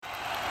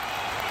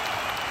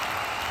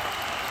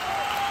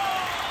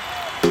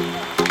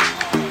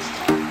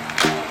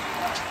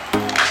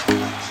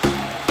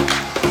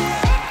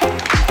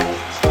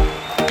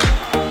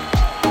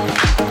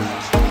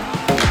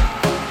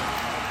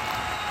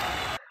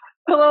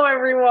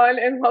everyone,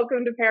 and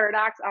welcome to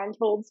Paradox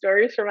Untold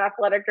Stories from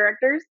Athletic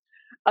Directors.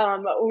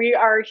 We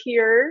are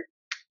here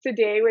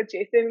today with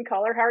Jason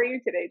Culler. How are you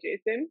today,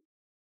 Jason?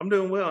 I'm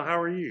doing well.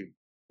 How are you?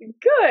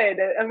 Good.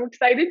 I'm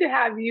excited to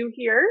have you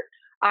here.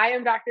 I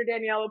am Dr.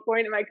 Danielle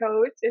Lapointe, and my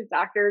co-host is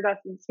Dr.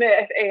 Dustin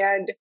Smith.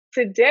 And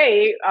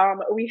today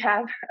we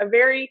have a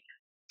very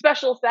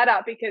special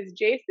setup because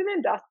Jason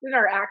and Dustin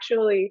are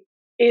actually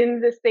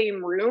in the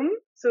same room.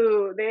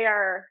 So they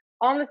are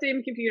on the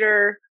same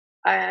computer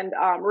and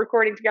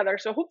recording together.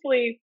 So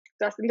hopefully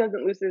Dustin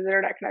doesn't lose his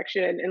internet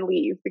connection and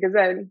leave, because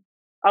then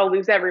I'll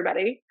lose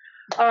everybody.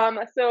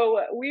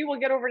 So we will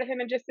get over to him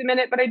in just a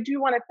minute, but I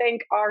do want to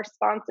thank our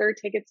sponsor,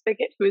 Ticket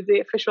Spigot, who is the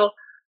official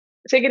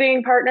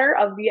ticketing partner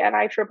of the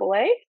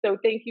NIAAA. So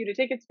thank you to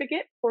Ticket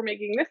Spigot for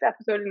making this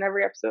episode and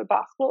every episode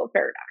possible of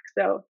Paradox.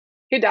 So,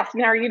 hey,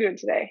 Dustin, how are you doing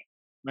today?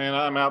 Man,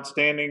 I'm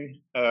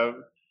outstanding.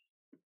 On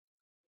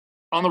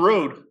the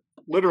road,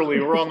 literally,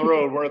 we're on the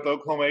road. We're at the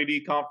Oklahoma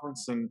AD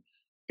conference and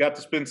got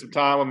to spend some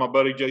time with my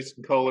buddy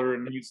Jason Culler,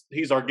 and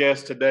he's our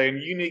guest today.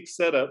 And unique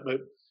setup,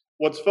 but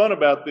what's fun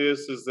about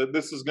this is that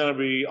this is going to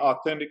be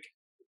authentic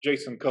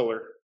Jason Culler.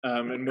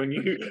 And when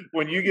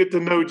you get to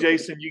know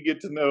Jason, you get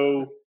to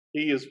know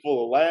he is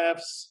full of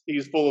laughs.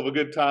 He's full of a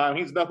good time.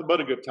 He's nothing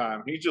but a good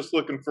time. He's just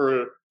looking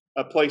for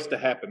a place to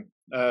happen.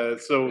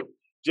 So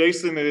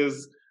Jason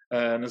is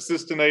an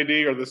assistant AD,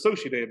 or the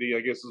associate AD, I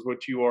guess is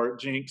what you are at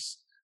Jinx.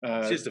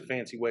 It's just a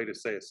fancy way to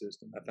say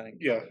assistant, I think.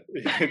 Yeah,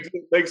 it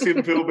makes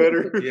him feel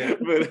better. Yeah,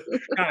 but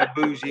kind of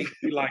bougie.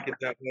 We like it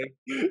that way.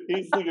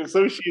 He's the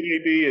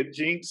associate AD at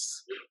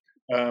Jinx,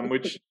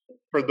 which,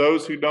 for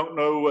those who don't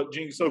know what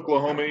Jinx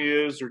Oklahoma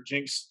is, or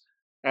Jinx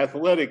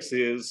Athletics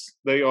is,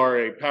 they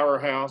are a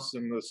powerhouse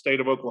in the state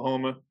of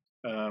Oklahoma.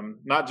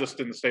 Not just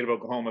in the state of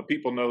Oklahoma.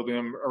 People know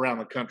them around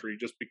the country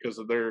just because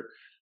of their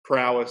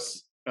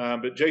prowess.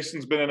 But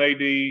Jason's been an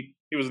AD.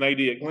 He was an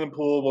AD at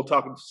Glenpool. We'll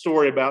talk a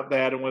story about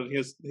that and what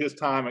his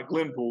time at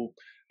Glenpool.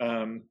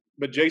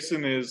 But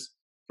Jason is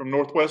from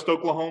Northwest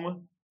Oklahoma,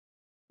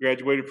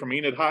 graduated from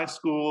Enid High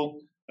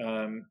School,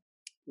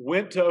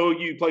 went to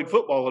OU, played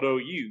football at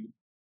OU,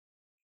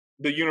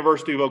 the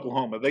University of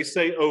Oklahoma. They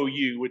say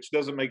OU, which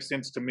doesn't make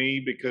sense to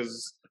me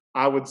because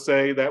I would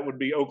say that would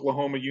be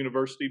Oklahoma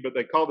University, but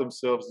they call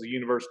themselves the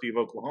University of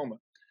Oklahoma.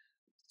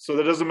 So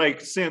that doesn't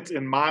make sense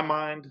in my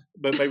mind,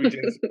 but maybe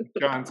Jason can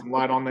shine some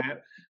light on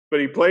that. But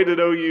he played at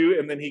OU,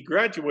 and then he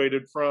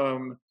graduated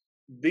from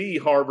the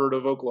Harvard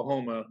of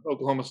Oklahoma.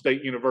 Oklahoma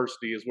State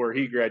University is where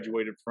he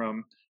graduated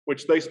from,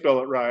 which they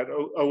spell it right,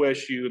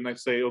 OSU, and they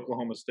say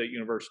Oklahoma State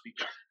University.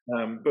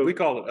 But we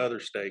call it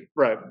other state.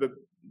 Right.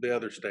 The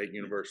other state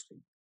university.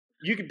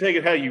 You can take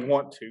it how you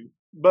want to.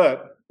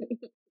 But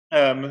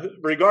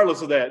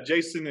regardless of that,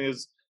 Jason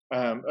is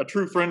a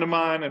true friend of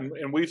mine,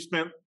 and we've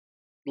spent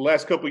the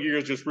last couple of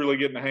years just really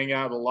getting to hang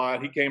out a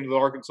lot. He came to the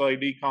Arkansas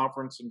AD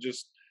conference and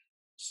just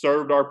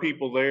served our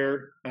people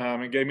there,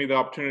 and gave me the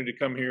opportunity to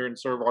come here and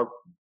serve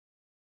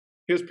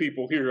his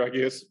people here, I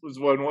guess was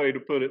one way to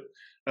put it.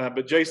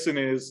 But Jason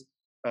is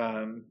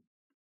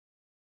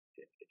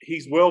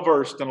he's well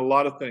versed in a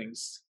lot of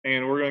things,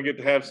 and we're going to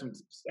get to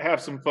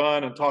have some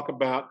fun and talk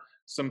about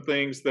some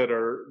things that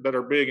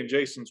are big in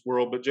Jason's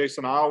world. But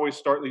Jason, I always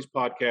start these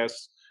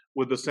podcasts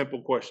with a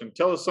simple question.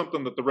 Tell us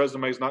something that the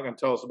resume is not going to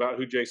tell us about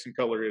who Jason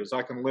Culler is.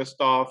 I can list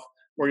off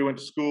where you went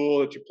to school,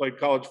 that you played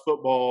college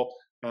football.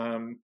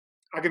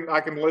 I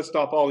can list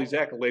off all these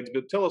accolades,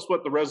 but tell us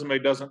what the resume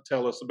doesn't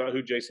tell us about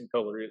who Jason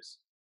Culler is.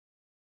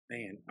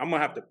 Man, I'm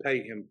going to have to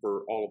pay him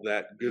for all of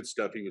that good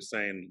stuff he was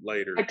saying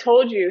later. I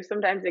told you,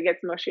 sometimes it gets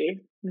mushy.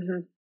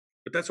 Mm-hmm.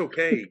 But that's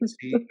okay.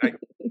 See,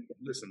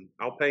 listen,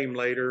 I'll pay him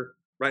later.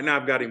 Right now,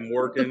 I've got him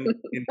working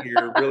in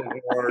here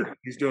really hard.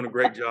 He's doing a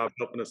great job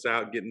helping us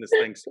out, getting this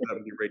thing set up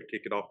and get ready to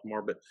kick it off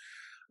tomorrow. But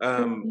I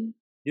don't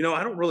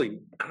really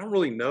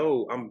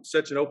know. I'm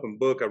such an open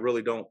book. I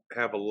really don't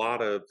have a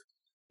lot of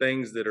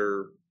things that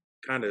are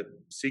kind of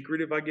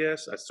secretive, I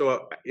guess.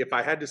 So if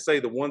I had to say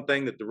the one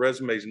thing that the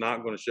resume is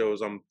not going to show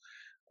is I'm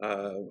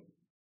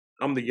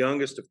the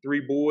youngest of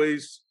three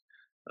boys,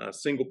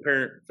 single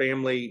parent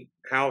family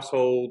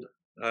household.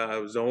 I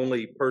was the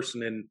only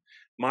person in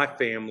my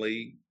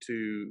family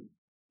to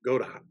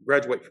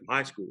graduate from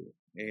high school,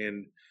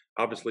 and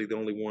obviously the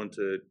only one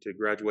to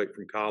graduate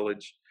from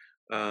college.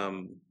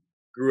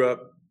 Grew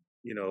up,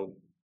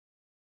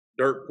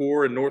 dirt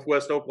poor in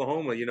Northwest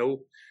Oklahoma,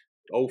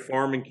 old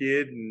farming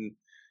kid. And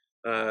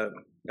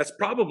that's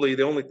probably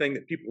the only thing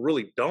that people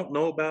really don't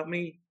know about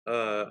me,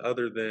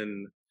 other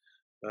than,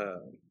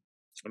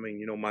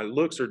 my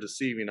looks are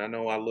deceiving. I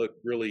know I look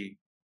really,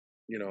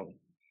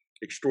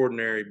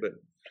 extraordinary, but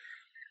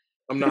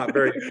I'm not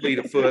very fleet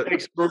of foot.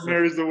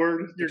 Extraordinary is the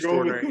word you're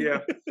going with.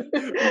 Yeah.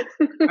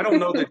 I don't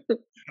know that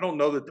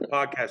the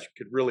podcast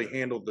could really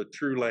handle the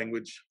true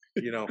language.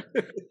 I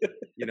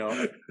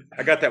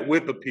got that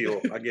whip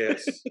appeal, I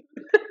guess.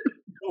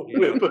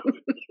 Whip.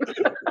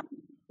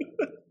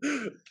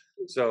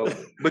 So,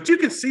 but you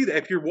can see that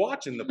if you're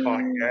watching the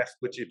podcast,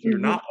 which if you're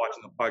not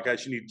watching the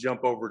podcast, you need to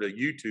jump over to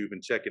YouTube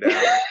and check it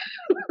out.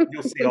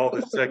 you'll see all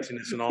this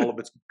sexiness and all of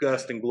its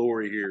gust and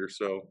glory here.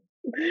 So,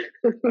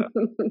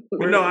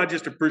 but no, I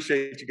just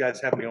appreciate you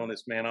guys having me on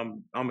this,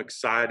 man. I'm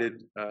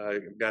excited. I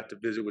got to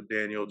visit with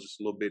Daniel just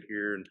a little bit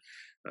here, and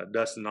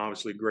Dustin,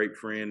 obviously, a great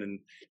friend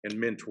and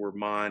mentor of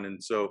mine,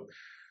 and so.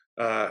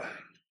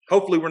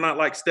 Hopefully we're not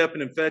like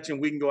stepping and fetching.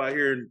 We can go out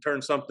here and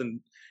turn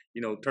something,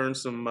 turn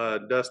some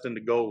dust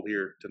into gold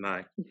here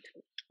tonight.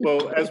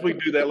 Well, as we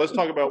do that, let's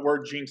talk about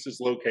where Jinx is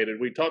located.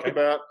 We talk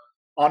about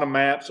on a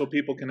map so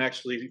people can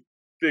actually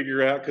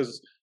figure out,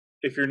 because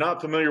if you're not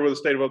familiar with the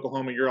state of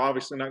Oklahoma, you're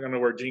obviously not going to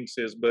know where Jinx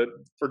is. But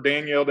for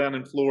Danielle down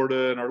in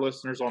Florida and our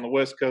listeners on the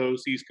West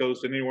Coast, East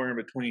Coast, and anywhere in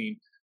between,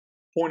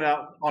 point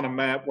out on a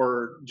map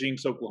where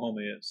Jinx,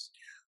 Oklahoma is.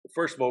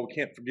 First of all, we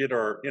can't forget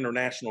our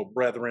international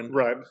brethren.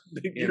 Right.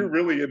 You're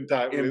really in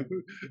tight with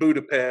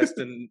Budapest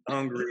and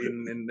Hungary.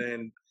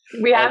 And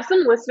we have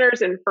some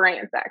listeners in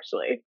France,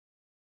 actually.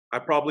 I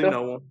probably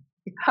know them.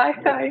 Hi,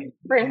 France.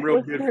 I'm real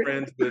listeners. good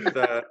friends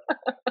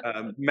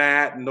with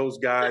Matt and those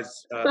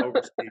guys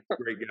overseas,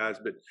 great guys.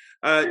 But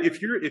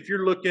if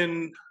you're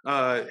looking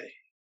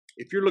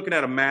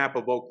at a map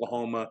of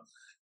Oklahoma,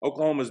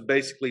 Oklahoma is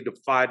basically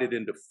divided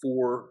into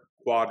 4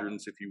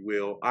 quadrants, if you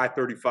will.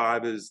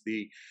 I-35 is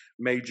the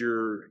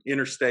major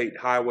interstate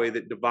highway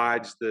that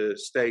divides the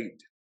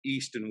state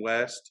east and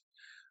west.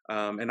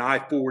 And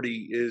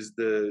I-40 is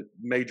the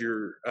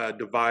major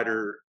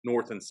divider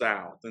north and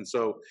south. And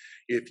so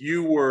if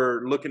you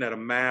were looking at a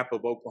map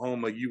of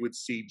Oklahoma, you would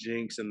see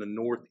Jinx in the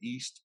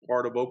northeast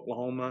part of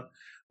Oklahoma.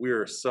 We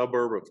are a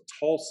suburb of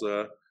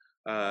Tulsa.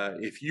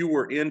 If you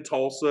were in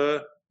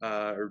Tulsa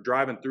or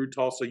driving through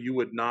Tulsa, you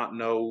would not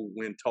know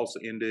when Tulsa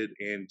ended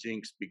and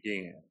Jinx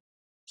began.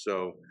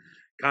 So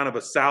kind of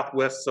a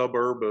southwest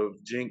suburb of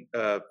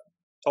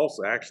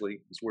Tulsa,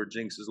 actually, is where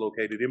Jinx is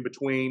located, in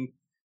between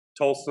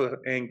Tulsa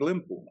and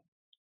Glenpool.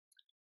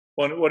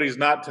 Well, what he's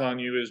not telling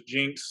you is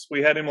Jinx.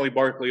 We had Emily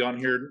Barkley on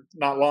here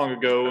not long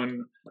ago,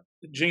 and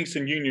Jinx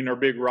and Union are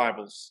big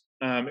rivals.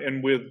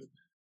 And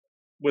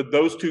with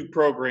those 2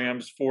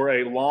 programs for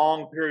a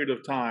long period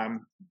of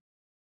time,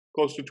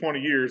 close to 20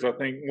 years, I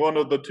think one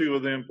of the 2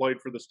 of them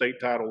played for the state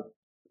title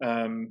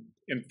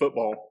in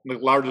football, the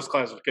largest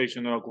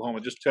classification in Oklahoma.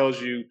 It just tells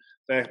you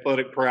the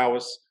athletic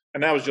prowess.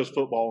 And that was just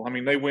football. I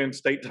mean, they win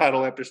state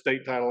title after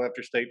state title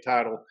after state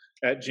title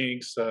at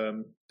Jinx.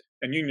 And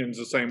Union's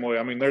the same way.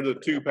 I mean, they're the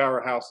 2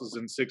 powerhouses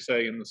in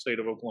 6A in the state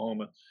of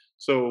Oklahoma.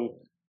 So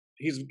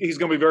he's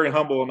going to be very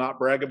humble and not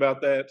brag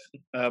about that.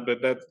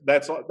 But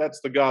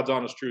that's the God's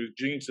honest truth.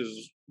 Jinx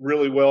is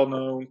really well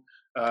known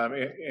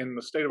in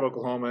the state of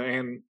Oklahoma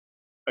and,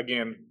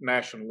 again,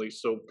 nationally.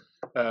 So,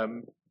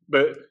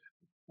 but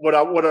what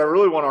I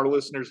really want our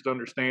listeners to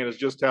understand is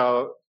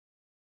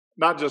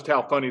not just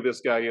how funny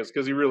this guy is,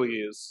 because he really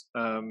is.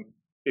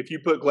 If you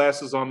put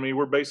glasses on me,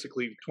 we're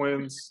basically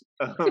twins.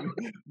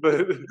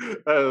 But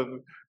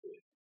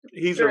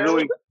he's a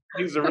really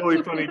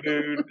funny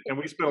dude, and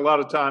we spend a lot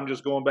of time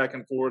just going back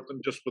and forth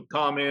and just with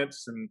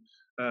comments and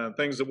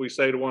things that we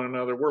say to one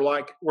another. We're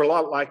a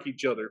lot like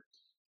each other.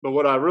 But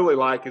what I really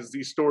like is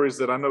these stories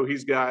that I know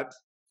he's got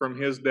from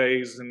his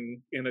days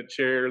in a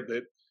chair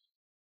that.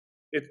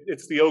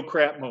 It's the oh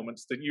crap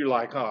moments that you're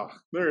like, oh,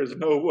 there is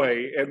no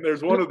way. And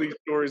there's one of these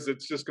stories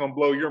that's just going to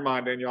blow your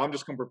mind, Daniel. I'm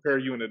just going to prepare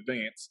you in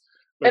advance.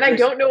 But I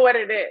don't know what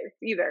it is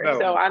either. No.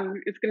 So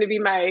it's going to be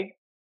my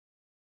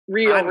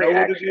real reaction. I know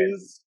what it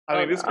is. I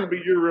mean, it's going to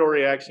be your real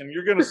reaction.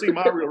 You're going to see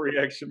my real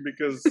reaction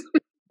because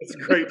it's a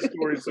great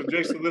story. So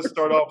Jason, let's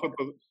start off with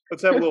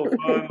let's have a little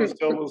fun. Let's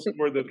tell a little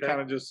story that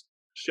kind of just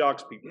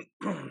shocks people.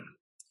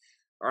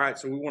 All right.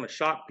 So we want to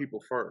shock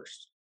people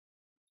first.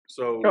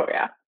 So. Oh,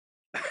 yeah.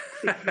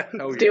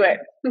 Let's do it.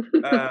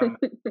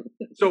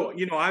 So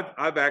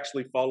I've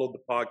actually followed the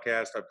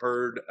podcast. I've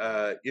heard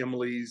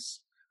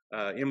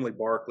Emily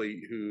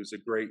Barkley, who's a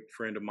great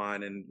friend of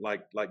mine, and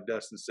like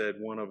Dustin said,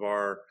 one of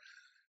our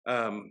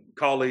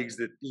colleagues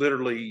that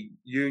literally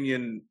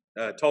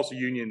Tulsa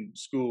Union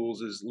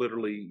Schools is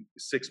literally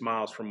 6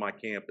 miles from my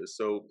campus.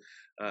 So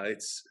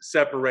it's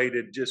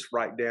separated just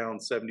right down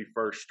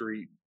 71st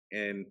Street,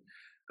 and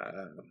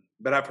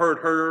but I've heard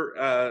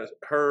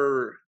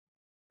her.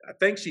 I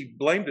think she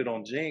blamed it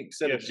on Jinx.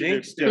 Said a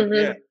Jinx student,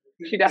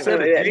 yeah. She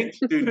definitely did. Jinx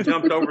student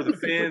jumped over the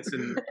fence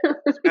and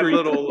had a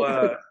little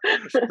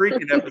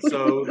streaking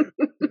episode.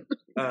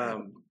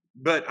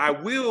 But I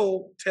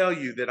will tell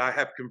you that I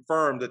have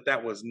confirmed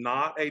that was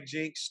not a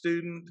Jinx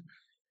student.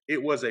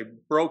 It was a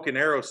Broken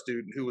Arrow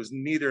student who was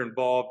neither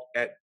involved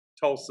at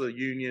Tulsa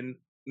Union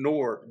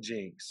nor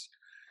Jinx.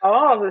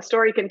 Oh, the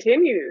story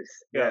continues.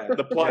 Yeah,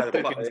 the plot.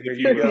 There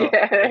you go.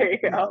 Yeah, there you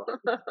go.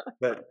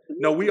 But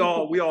no, we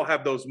all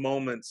have those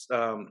moments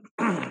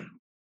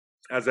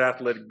as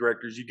athletic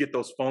directors. You get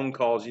those phone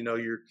calls.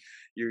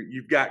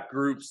 You've got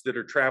groups that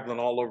are traveling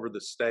all over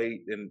the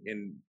state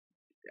and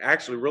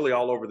actually really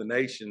all over the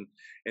nation.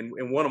 And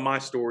one of my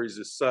stories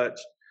is such.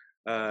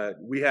 I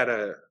had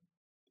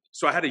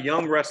a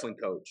young wrestling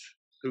coach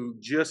who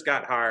just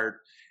got hired,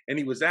 and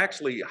he was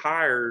actually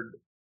hired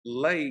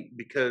late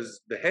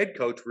because the head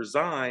coach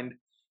resigned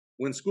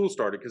when school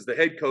started, because the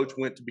head coach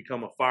went to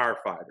become a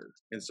firefighter.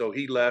 And so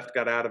he left,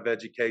 got out of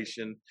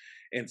education.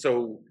 And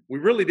so we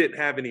really didn't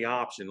have any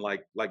option,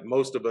 like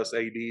most of us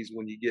ADs,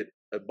 when you get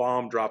a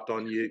bomb dropped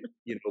on you,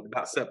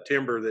 about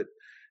September, that,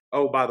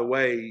 oh, by the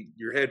way,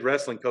 your head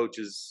wrestling coach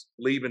is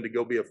leaving to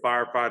go be a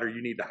firefighter.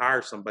 You need to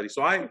hire somebody.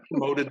 So I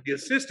promoted the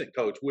assistant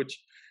coach,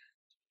 which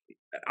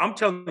I'm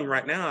telling you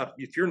right now,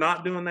 if you're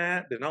not doing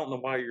that, then I don't know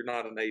why you're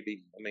not an AD.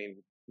 I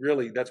mean,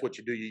 really, that's what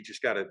you do. You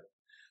just got to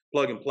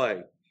plug and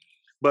play.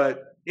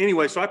 But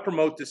anyway, so I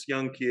promote this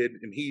young kid,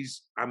 and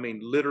he's,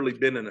 literally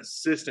been an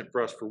assistant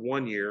for us for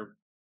 1 year.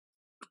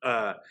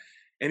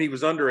 And he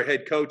was under a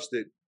head coach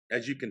that,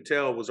 as you can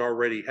tell, was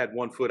already had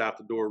 1 foot out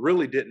the door,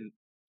 really didn't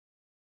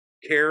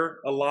care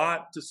a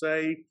lot, to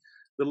say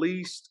the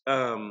least.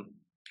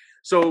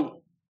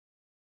 So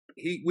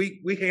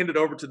we handed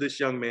over to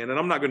this young man, and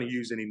I'm not going to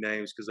use any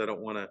names because I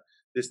don't want to.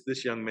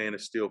 This young man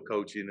is still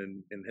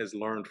coaching and has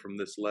learned from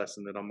this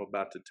lesson that I'm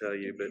about to tell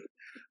you. But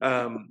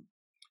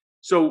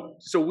so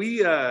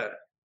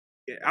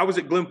I was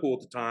at Glenpool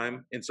at the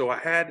time, and so we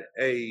had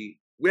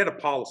a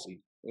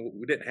policy.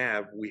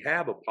 We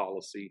have a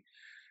policy,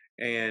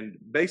 and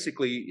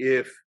basically,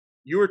 if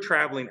you are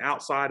traveling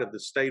outside of the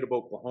state of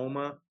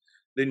Oklahoma,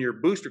 then your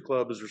booster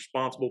club is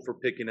responsible for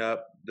picking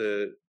up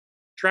the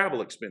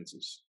travel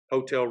expenses,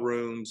 hotel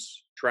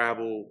rooms,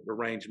 travel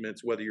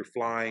arrangements, whether you're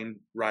flying,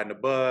 riding a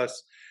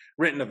bus,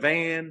 renting a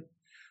van,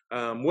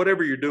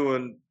 whatever you're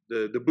doing,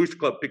 the booster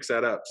club picks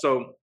that up.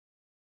 So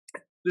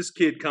this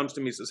kid comes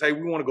to me and says, "Hey,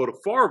 we want to go to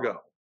Fargo."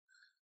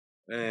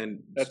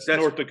 And that's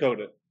North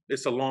Dakota.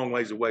 It's a long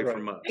ways away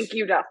from us. Thank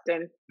you,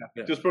 Dustin.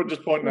 Yeah. Just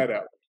pointing that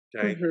out.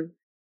 Okay.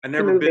 I've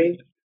never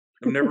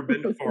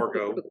been to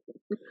Fargo.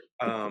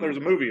 There's a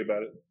movie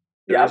about it.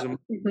 There's a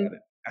movie about it.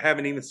 I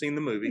haven't even seen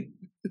the movie.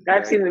 Okay.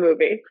 I've seen the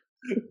movie.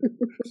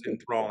 It's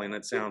enthralling,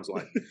 it sounds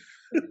like.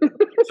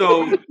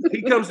 So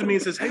he comes to me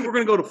and says, "Hey, we're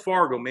going to go to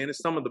Fargo, man. It's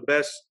some of the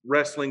best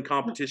wrestling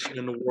competition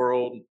in the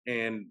world,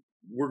 and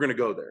we're going to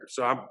go there."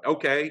 So I'm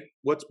okay.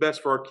 What's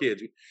best for our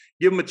kids?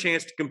 Give them a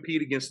chance to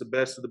compete against the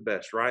best of the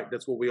best, right?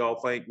 That's what we all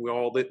think.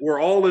 We're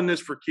all in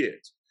this for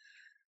kids,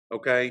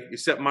 okay?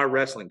 Except my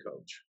wrestling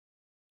coach.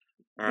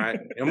 All right,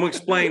 and I'm going to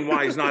explain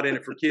why he's not in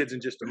it for kids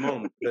in just a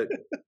moment. But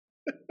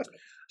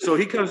so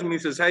he comes to me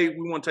and says, "Hey,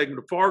 we want to take him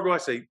to Fargo." I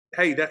say,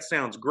 "Hey, that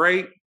sounds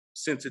great.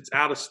 Since it's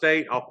out of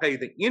state, I'll pay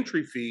the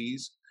entry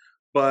fees,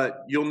 but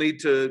you'll need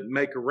to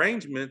make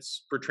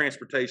arrangements for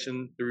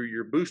transportation through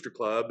your booster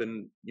club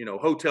and,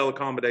 hotel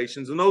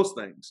accommodations and those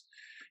things."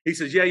 He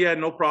says, yeah,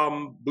 no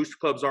problem. Booster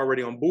club's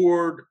already on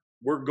board.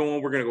 We're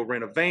going to go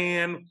rent a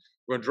van.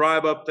 We're going to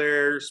drive up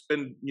there,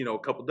 spend, a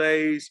couple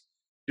days,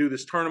 do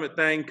this tournament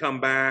thing, come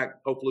back.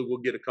 Hopefully we'll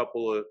get a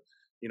couple of,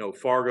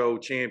 Fargo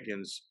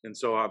champions. And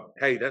so,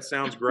 hey, that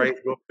sounds great.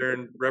 Go up there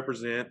and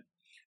represent.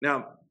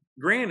 Now,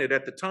 granted,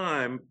 at the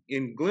time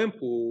in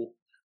Glenpool,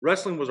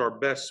 wrestling was our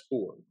best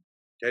sport.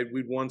 Okay,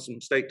 we'd won some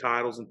state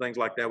titles and things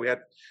like that. We had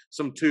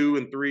some 2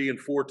 and 3 and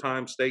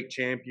 4-time state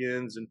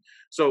champions, and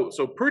so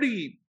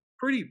pretty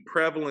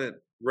prevalent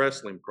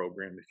wrestling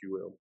program, if you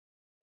will.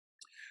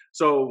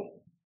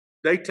 So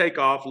they take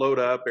off, load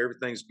up,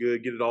 everything's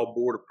good, get it all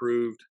board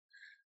approved.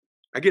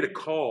 I get a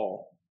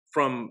call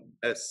from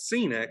a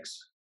Cynex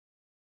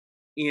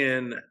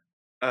in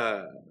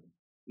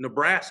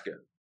Nebraska,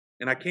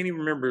 and I can't even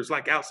remember. It was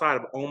like outside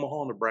of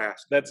Omaha,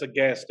 Nebraska. That's a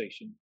gas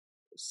station.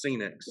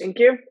 Cynex. Thank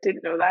you.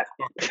 Didn't know that.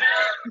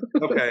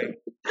 Okay.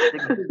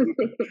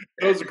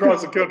 Those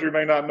across the country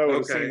may not know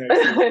what a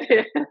Cynex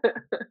is.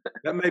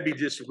 That may be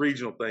just a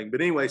regional thing.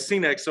 But anyway,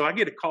 Cynex. So I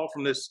get a call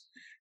from this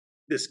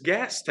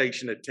gas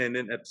station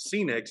attendant at the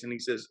Cynex, and he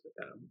says,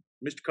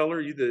 "Mr. Culler,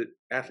 are you the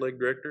athletic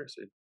director?" I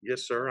said,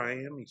 "Yes, sir, I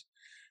am."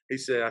 I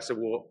said,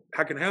 "Well,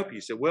 how can I help you?"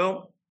 He said,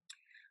 "Well,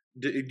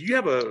 do you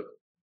have a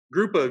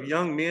group of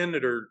young men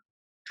that are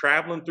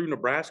traveling through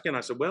Nebraska?" And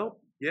I said,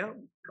 "Well, yeah,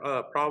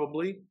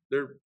 probably.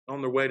 They're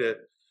on their way to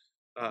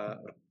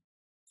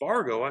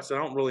Fargo." I said,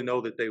 "I don't really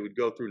know that they would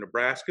go through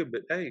Nebraska,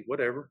 but hey,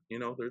 whatever.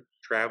 They're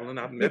traveling.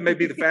 That may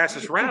be the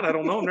fastest route. I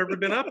don't know. I've never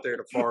been up there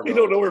to Fargo." You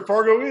don't know where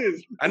Fargo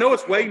is. I know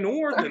it's way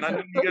north, and I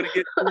know you got to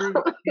get through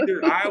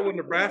either Iowa,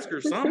 Nebraska,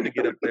 or something to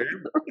get up there.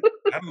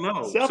 I don't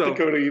know. South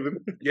Dakota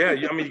even. Yeah,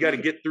 you got to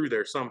get through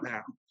there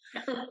somehow.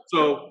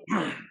 So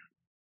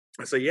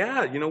I say,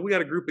 "Yeah, we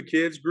got a group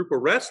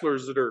of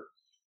wrestlers that are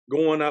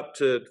going up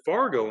to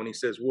Fargo." And he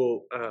says,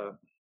 "Well,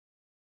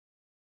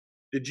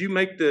 did you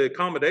make the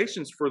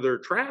accommodations for their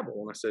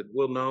travel?" And I said,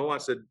 "Well, no." I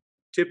said,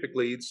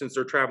 "Typically, since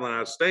they're traveling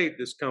out of state,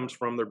 this comes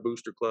from their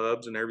booster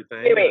clubs and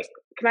everything." Wait.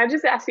 Can I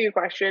just ask you a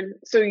question?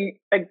 So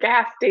a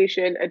gas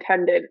station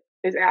attendant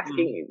is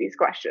asking you these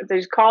questions. They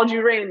just called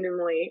you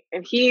randomly,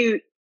 and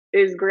he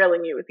is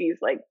grilling you with these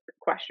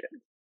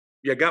questions.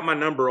 Yeah, got my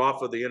number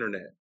off of the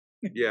internet.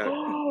 Yeah,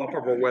 off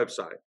of our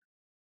website.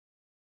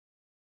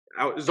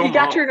 He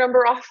got your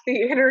number off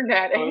the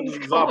internet, and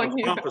he's calling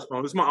you. Office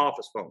phone. It's my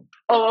office phone.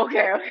 Oh,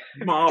 okay.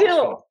 My office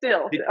phone.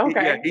 Still,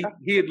 okay.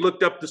 He had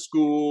looked up the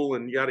school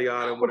and yada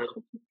yada and whatever.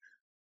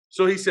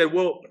 So he said,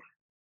 "Well,"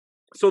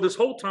 so this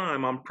whole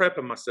time I'm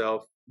prepping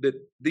myself, that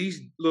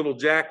these little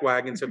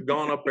jackwagons have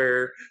gone up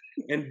there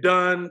and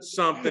done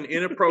something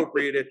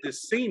inappropriate at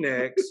this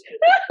Cynex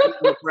in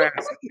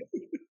Nebraska.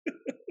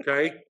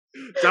 Okay,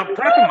 so I'm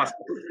prepping myself.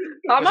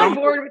 I'm on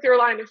board with your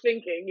line of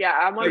thinking. Yeah,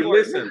 I'm on Hey, board.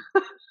 listen,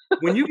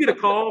 when you get a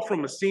call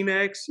from a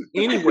Cynex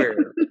anywhere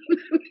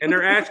and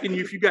they're asking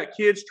you if you got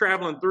kids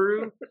traveling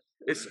through,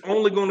 it's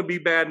only going to be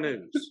bad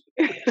news.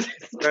 Okay?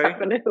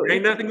 Definitely. There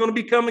ain't nothing going to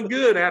be coming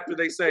good after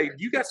they say,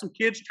 you got some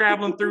kids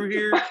traveling through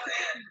here?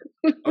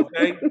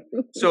 Okay.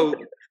 So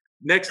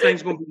next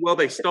thing's going to be, well,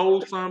 they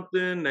stole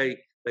something.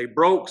 They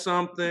broke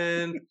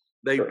something.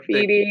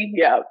 Graffiti.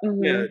 Yeah.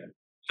 Mm-hmm. Yeah.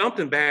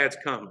 Something bad's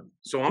coming.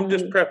 So I'm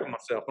just prepping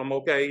myself. I'm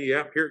okay.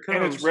 Yeah, here it comes.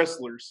 And it's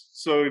wrestlers,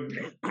 so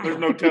there's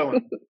no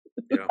telling.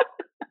 Yeah.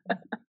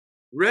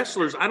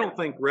 Wrestlers, I don't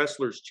think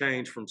wrestlers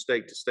change from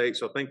state to state.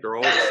 So I think they're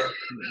all the same.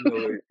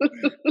 You know,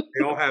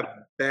 they all have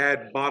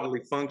bad bodily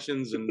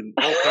functions and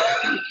all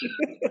kinds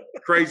of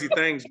crazy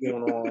things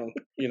going on.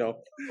 You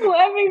know,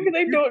 Laughing because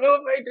I don't know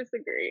if I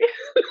disagree.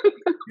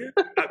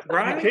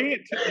 Right?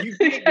 You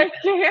can't. I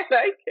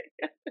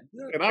can't.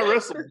 And I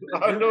wrestled.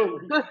 I know.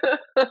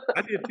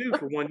 I did too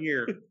for 1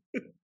 year.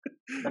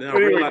 Now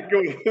Anyway,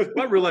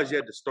 I realized you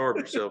had to starve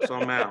yourself, so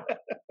I'm out.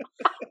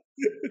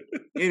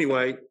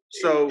 Anyway,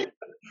 so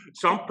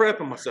I'm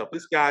prepping myself.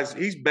 This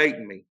he's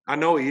baiting me. I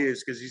know he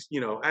is because he's,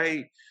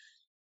 hey,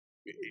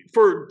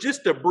 for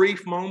just a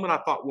brief moment, I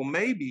thought, well,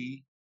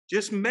 maybe,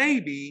 just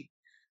maybe,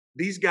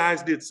 these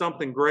guys did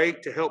something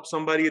great to help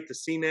somebody at the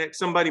Cynex.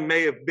 Somebody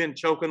may have been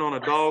choking on a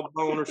dog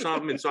bone or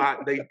something, and so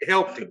they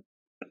helped him,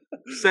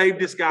 saved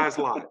this guy's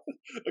life.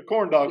 A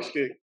corn dog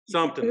stick.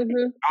 Something.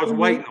 Mm-hmm. I was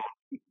waiting on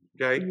it.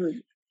 Okay. Mm-hmm.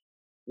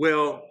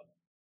 Well,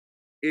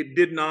 it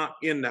did not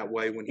end that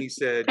way when he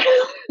said,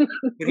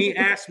 when he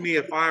asked me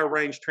if I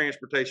arranged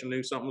transportation,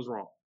 knew something was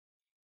wrong.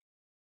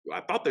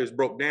 I thought they was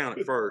broke down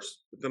at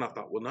first, but then I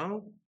thought, well,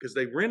 no, because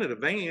they rented a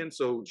van,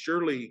 so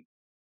surely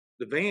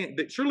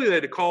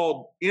they'd have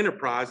called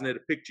Enterprise and they'd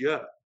have picked you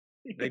up.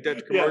 Ain't that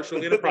the commercial?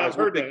 Yeah, Enterprise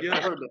will pick that. you up.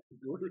 I heard that.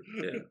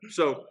 Yeah.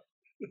 So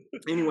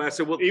anyway, I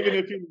said, well, even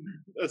if you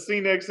a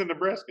Cynex in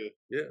Nebraska,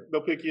 yeah,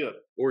 they'll pick you up.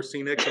 Or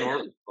Cynex in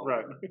Arkansas.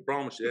 Right. I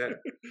promise you that.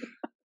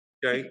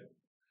 Okay.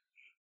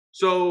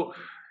 So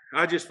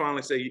I just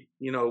finally say,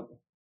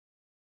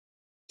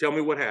 tell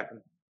me what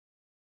happened.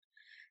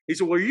 He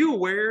said, well, are you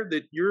aware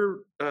that your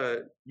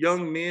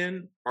young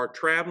men are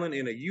traveling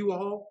in a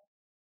U-Haul?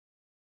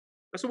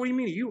 I said, what do you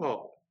mean a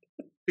U-Haul?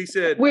 He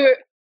said,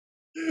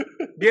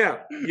 yeah.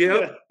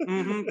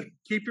 Mm-hmm.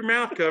 Keep your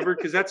mouth covered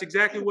because that's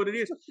exactly what it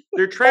is.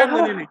 They're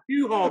traveling in a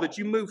U-Haul that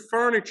you move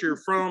furniture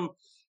from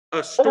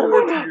a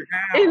store to your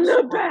house. In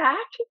the back?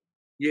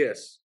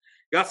 Yes.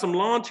 Got some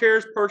lawn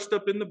chairs perched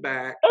up in the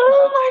back.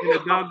 Oh my God.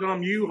 In a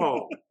doggone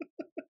U-Haul.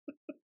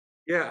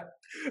 Yeah.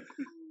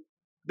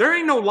 There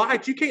ain't no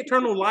lights. You can't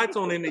turn no lights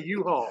on in the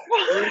U-Haul.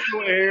 There ain't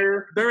no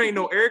air. There ain't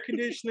no air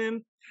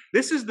conditioning.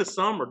 This is the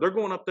summer. They're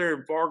going up there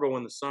in Fargo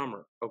in the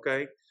summer.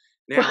 Okay.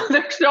 Now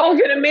they're all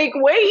gonna make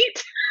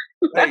weight.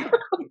 Hey,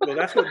 well,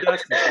 that's what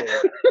Dustin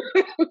said.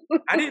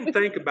 I didn't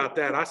think about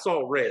that. I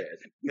saw red.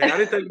 Okay? I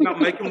didn't think about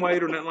making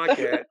weight or nothing like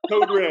that.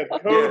 Code red.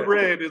 Code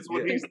red is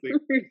what he's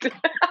thinking.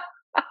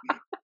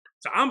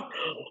 So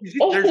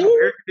there's no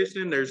air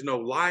conditioning. There's no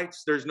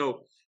lights. There's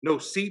no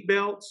seat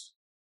belts.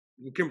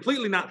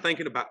 Completely not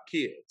thinking about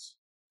kids.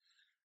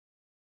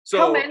 So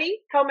how many?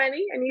 How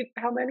many?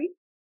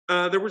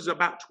 There was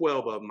about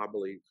 12 of them, I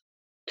believe.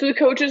 So the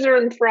coaches are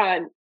in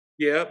front.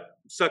 Yep,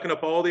 sucking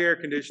up all the air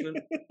conditioning.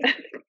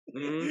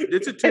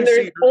 It's a 2-seater. And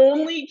there's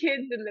only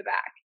kids in the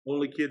back.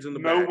 Only kids in the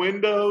back. No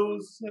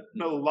windows,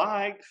 no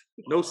lights.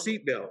 No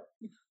seatbelt.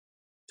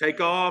 Take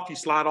off, you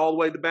slide all the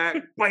way to the back,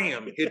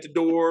 bam, hit the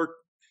door.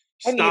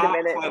 Stop,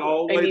 slide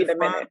all the way to the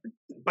front,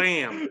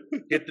 bam,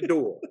 hit the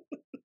door.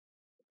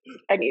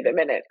 I need a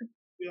minute.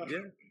 Yeah.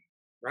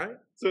 Right?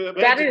 So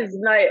that is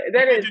nice.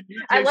 That is.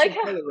 I like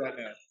how. Right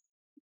now.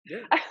 Yeah.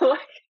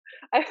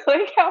 I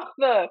like how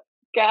the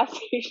gas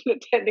station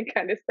attendant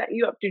kind of set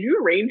you up. Did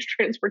you arrange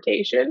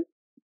transportation?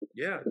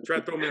 Yeah, try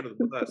to throw me under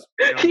the bus.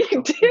 He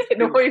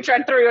did. Or you tried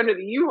to throw you under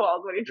the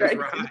U-Hauls when he tried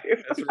to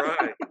do. That's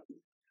right.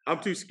 I'm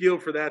too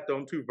skilled for that, though.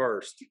 I'm too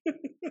versed.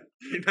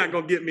 You're not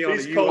going to get me on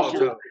the U-Haul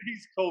job.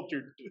 He's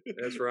cultured.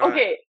 That's right.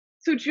 Okay,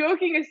 so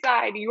joking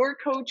aside, your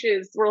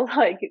coaches were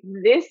like,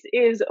 this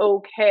is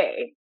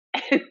okay.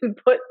 And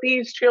put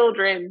these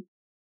children.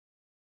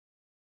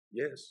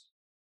 Yes.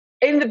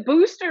 And the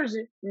boosters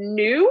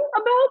knew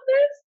about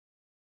this?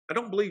 I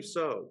don't believe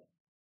so.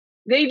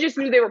 They just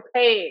knew they were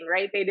paying,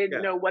 right? They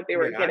didn't know what they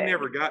were getting.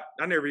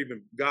 I never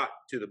even got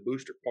to the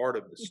booster part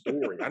of the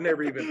story.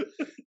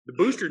 The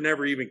booster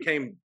never even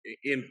came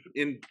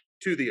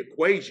into the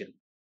equation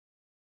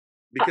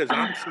because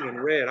I'm seeing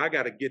red. I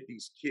got to get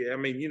these kids. I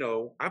mean,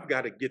 I've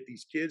got to get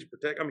these kids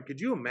protected. I mean, could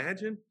you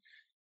imagine?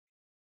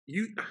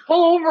 You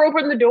pull over,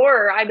 open the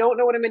door. I don't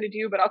know what I'm going to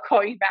do, but I'll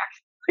call you back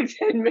in like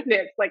 10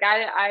 minutes. Like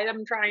I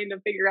am trying to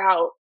figure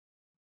out.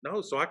 No,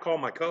 so I call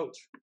my coach.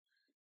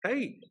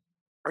 Hey,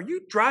 are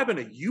you driving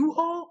a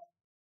U-Haul?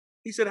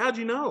 He said, how'd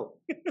you know?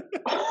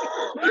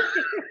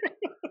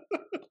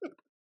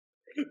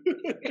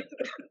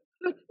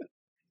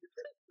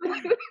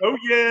 Oh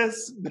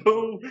yes,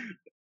 no.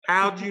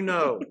 How'd you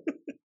know?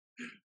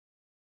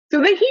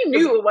 So that he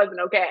knew it wasn't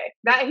okay.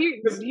 That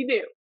he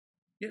knew.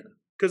 Yeah,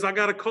 because I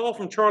got a call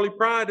from Charlie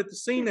Pride at the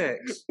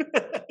Cynex.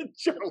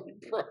 Charlie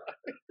Pride.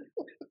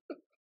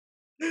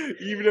 You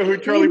even know who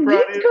Charlie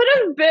Pride is?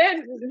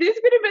 This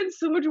could have been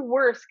so much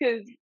worse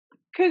because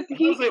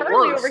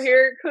Charlie over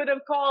here could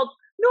have called.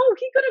 No,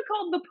 he could have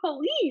called the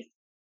police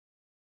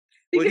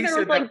because there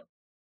was like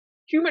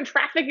human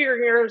trafficking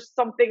or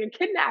something and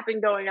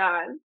kidnapping going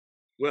on.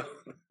 Well,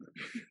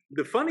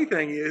 the funny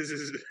thing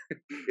is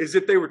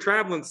if they were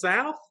traveling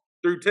south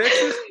through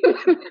Texas,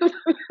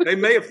 they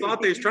may have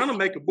thought they was trying to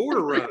make a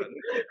border run.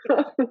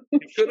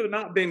 It could have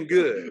not been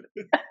good.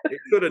 It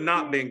could have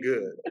not been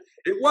good.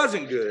 It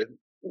wasn't good,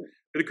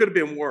 but it could have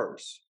been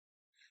worse.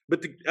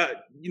 But the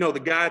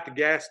guy at the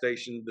gas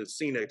station, the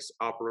Cynex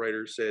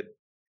operator, said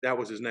that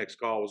was his next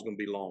call was going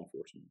to be law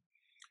enforcement.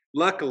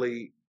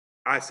 Luckily,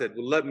 I said,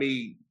 "Well, let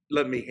me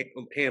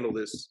handle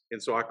this."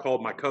 And so I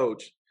called my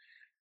coach.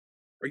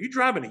 "Are you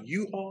driving a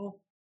U-Haul?"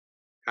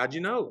 "How'd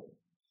you know?"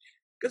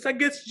 "Because I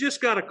guess you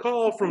just got a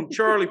call from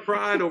Charlie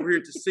Pride over here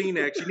at the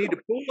Cynex. You need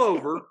to pull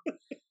over.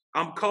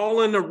 I'm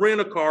calling a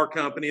rent-a-car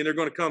company, and they're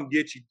going to come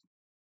get you."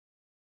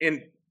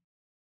 And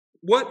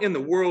what in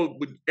the world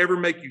would ever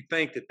make you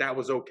think that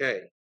was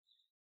okay?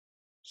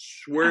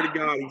 Swear to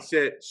God, he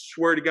said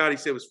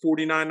it was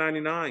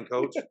 $49.99,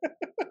 coach.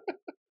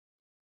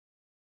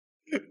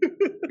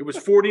 It was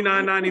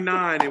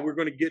 $49.99, and we're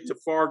going to get to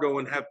Fargo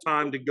and have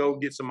time to go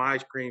get some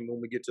ice cream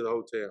when we get to the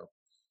hotel.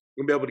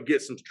 We're going to be able to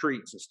get some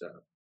treats and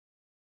stuff.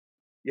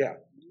 Yeah.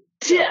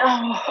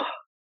 Yeah.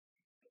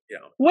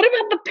 What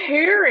about the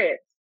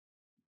parents?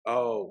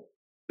 Oh,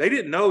 they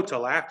didn't know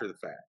till after the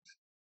fact.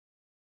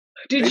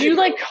 Did you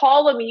like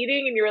call a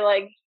meeting and you were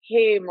like,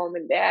 "Hey, mom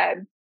and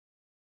dad,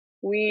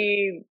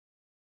 we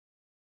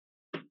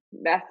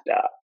messed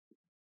up"?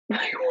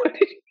 Like, what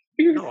did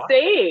you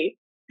say?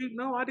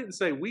 No, I didn't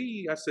say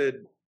we. I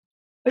said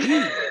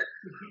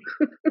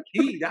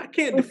he. I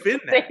can't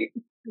defend that.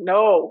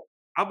 No.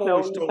 I've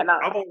always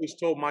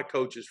told my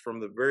coaches from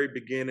the very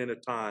beginning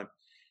of time,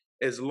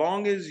 as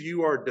long as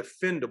you are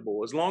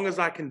defendable, as long as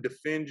I can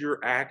defend your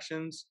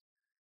actions,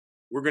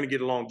 we're going to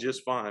get along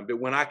just fine. But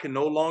when I can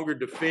no longer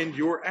defend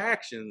your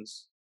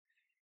actions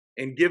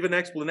and give an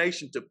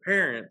explanation to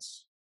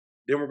parents,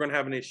 then we're going to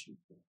have an issue.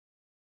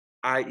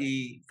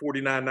 I.e.,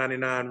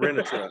 $49.99 rent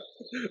a truck.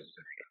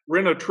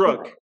 Rent a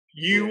truck.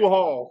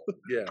 U-Haul.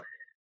 Yeah. I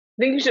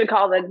think you should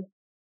call the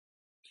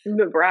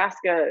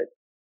Nebraska.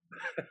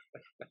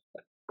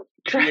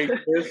 No,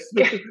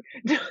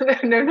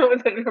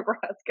 the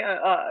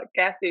Nebraska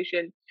gas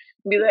station.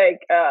 Be like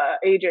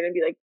agent and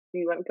be like, "Do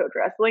you want to coach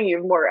wrestling? You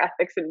have more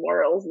ethics and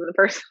morals than the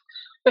person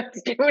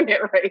that's doing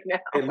it right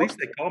now." At least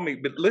they call me.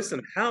 But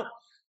listen,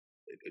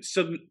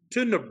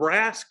 to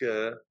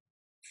Nebraska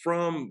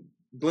from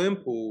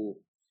Glenpool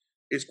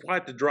is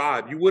quite the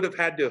drive. You would have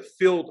had to have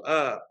filled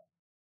up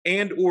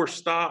and or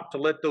stop to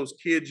let those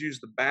kids use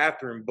the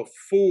bathroom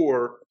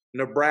before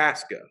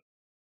Nebraska.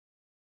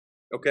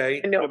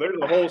 Okay? Well, there's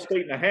a whole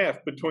state and a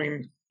half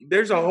between.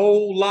 There's a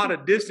whole lot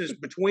of distance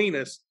between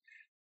us.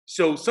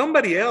 So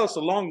somebody else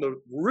along the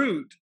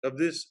route of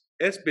this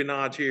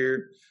espionage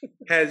here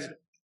has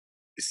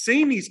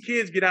seen these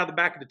kids get out of the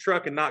back of the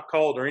truck and not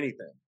called or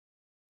anything.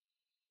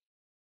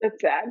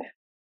 That's sad.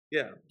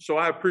 Yeah. So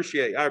I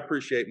appreciate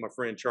my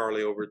friend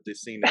Charlie over at the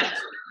Cynex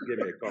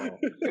giving me a call.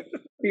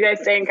 You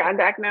guys stay in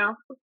contact now?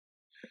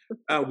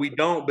 We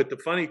don't, but the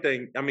funny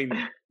thing, I mean,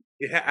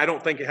 I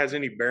don't think it has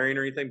any bearing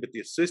or anything, but the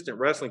assistant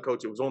wrestling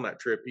coach that was on that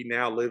trip, he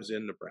now lives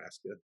in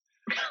Nebraska.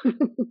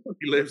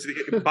 He lives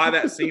by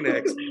that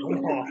Cynex.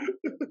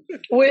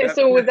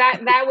 So was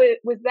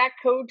that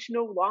coach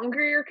no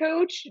longer your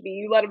coach? Do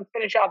you let him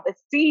finish out the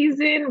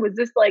season? Was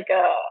this like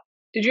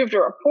did you have to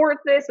report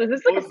this? Was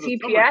this like a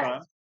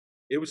CPS?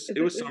 It was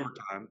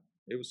summertime.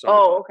 It was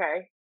summertime. Oh,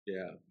 okay.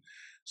 Yeah.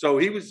 So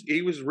he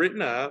was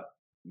written up,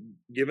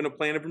 given a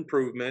plan of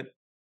improvement,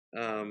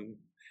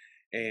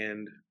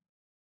 and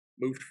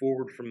moved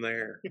forward from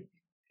there.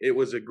 It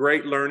was a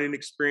great learning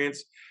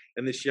experience.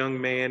 And this young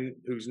man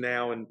who's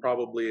now in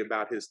probably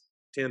about his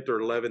 10th or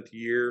 11th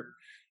year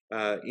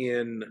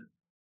in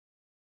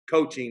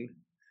coaching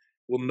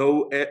will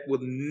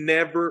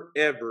never,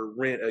 ever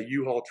rent a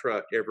U-Haul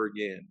truck ever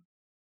again.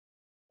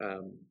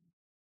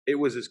 It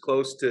was as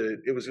close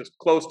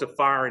to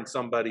firing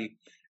somebody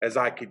as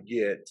I could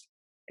get.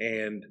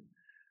 And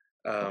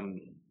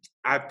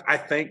I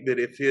think that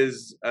if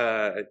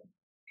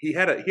he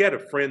had a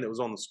friend that was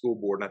on the school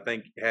board, and I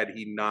think had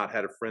he not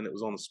had a friend that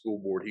was on the school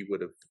board, he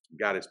would have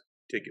got his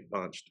ticket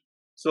punched.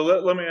 So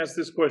let me ask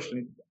this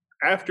question: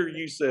 after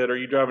you said, "Are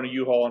you driving a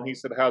U-Haul?" and he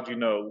said, "How'd you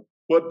know?"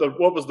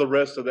 What was the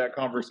rest of that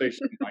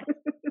conversation like?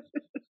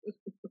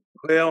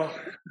 Well,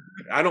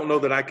 I don't know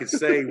that I could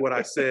say what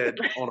I said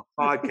on a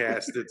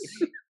podcast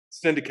that's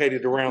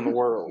syndicated around the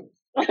world,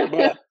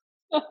 but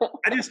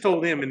I just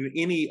told him in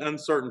any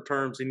uncertain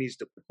terms he needs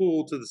to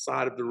pull to the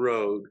side of the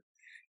road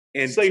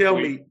and tell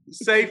me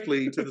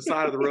safely to the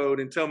side of the road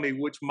and tell me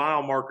which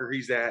mile marker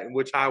he's at and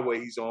which highway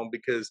he's on,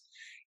 because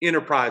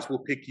Enterprise will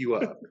pick you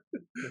up.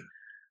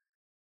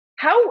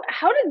 How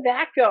did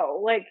that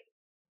go? Like,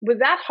 was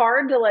that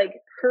hard to like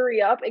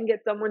hurry up and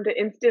get someone to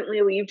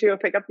instantly leave to go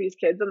pick up these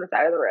kids on the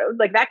side of the road?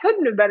 Like, that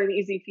couldn't have been an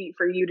easy feat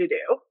for you to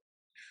do.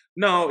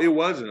 No, it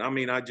wasn't. I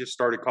mean, I just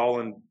started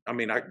calling. I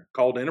mean, I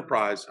called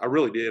Enterprise. I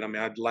really did. I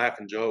mean, I'd laugh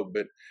and joke,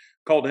 but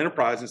called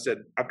Enterprise and said,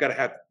 I got to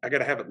have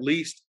at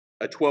least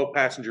a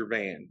 12-passenger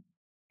van.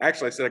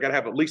 Actually, I said I got to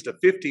have at least a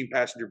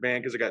 15-passenger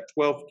van because I got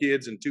 12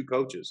 kids and 2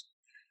 coaches.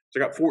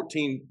 So I got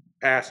 14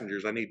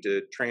 passengers I need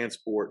to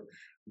transport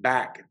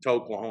back to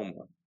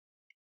Oklahoma.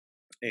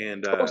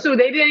 And so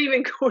they didn't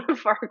even go to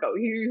Fargo.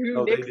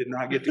 No, they did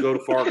not get to go to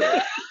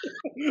Fargo.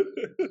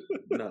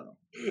 No,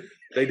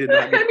 they did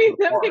not. I mean,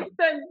 that makes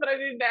sense, but I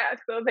didn't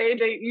ask. So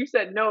you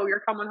said no, you're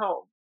coming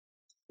home.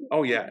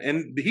 Oh yeah,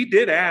 and he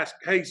did ask,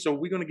 "Hey, so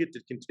we're going to get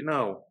to continue?"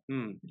 No,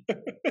 You'll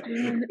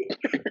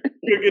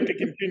get to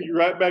continue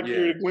right back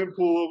here in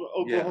Glenpool,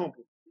 Oklahoma.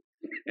 Yeah.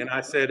 And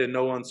I said in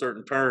no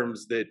uncertain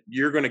terms that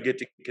you're going to get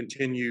to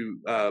continue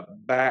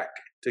back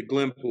to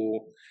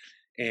Glenpool,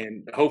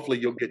 and hopefully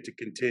you'll get to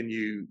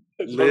continue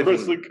living.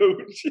 Wrestling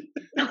coach.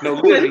 No,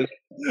 living.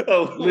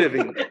 Oh,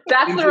 living.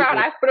 That's the route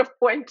I would have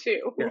went to.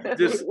 Yeah,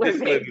 just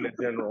living in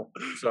general.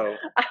 So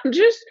I'm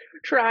just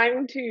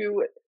trying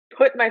to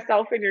put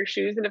myself in your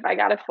shoes, and if I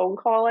got a phone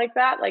call like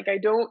that, like I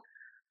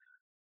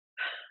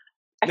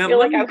now, feel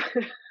like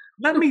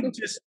let me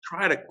just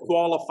try to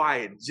qualify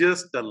it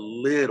just a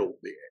little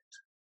bit.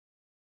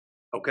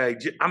 Okay,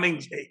 I mean,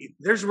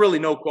 there's really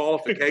no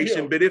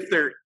qualification, but if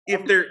there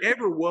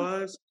ever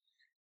was,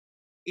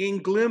 in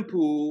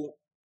Glenpool,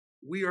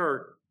 we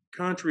are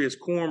country as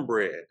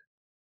cornbread.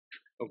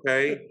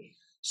 Okay,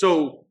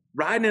 so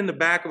riding in the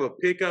back of a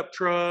pickup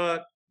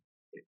truck,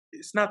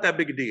 it's not that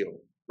big a deal,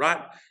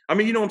 right? I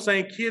mean, you know what I'm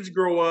saying? Kids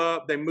grow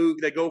up, they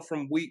move, they go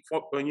from wheat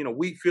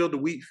field to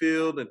wheat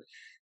field, and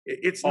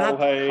it's not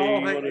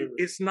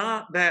it's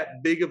not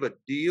that big of a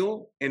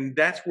deal. And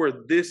that's where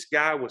this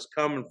guy was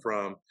coming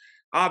from.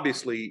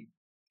 Obviously,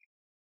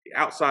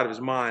 outside of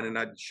his mind, and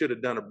I should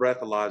have done a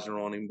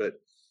breathalyzer on him, but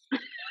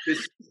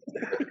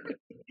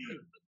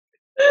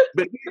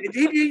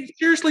he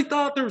seriously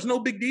thought there was no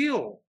big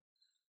deal.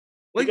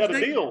 Like, he got a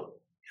deal.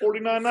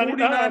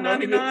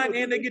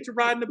 $49.99, and they get to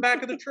ride in the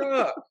back of the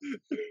truck.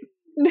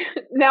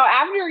 Now,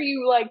 after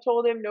you like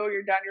told him, no,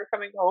 you're done, you're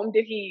coming home,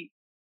 did he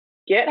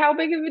get how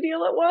big of a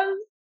deal it was?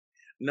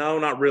 No,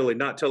 not really.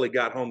 Not till he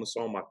got home and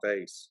saw my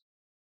face.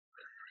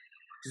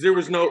 Because there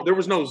was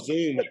no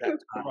Zoom at that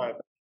time.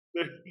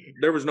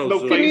 There was no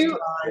Zoom.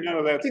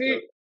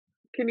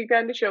 Can you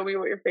kind of show me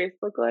what your face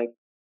looked like?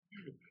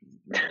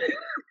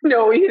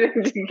 No, you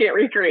can't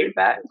recreate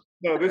that.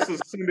 No, this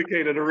is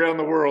syndicated around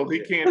the world. He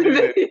can't do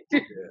that.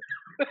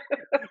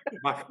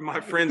 My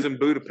friends in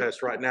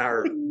Budapest right now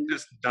are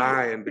just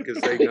dying because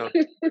they know.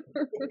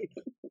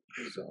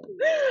 So.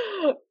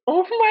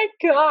 Oh my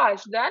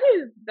gosh, that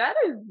is.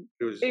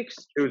 It was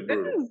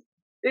brutal.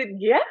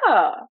 Yeah.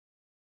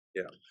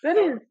 That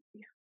is.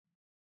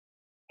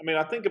 I mean,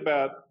 I think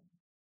about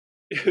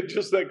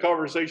just that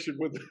conversation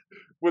with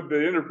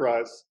the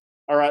Enterprise.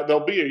 All right,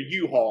 there'll be a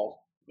U-Haul.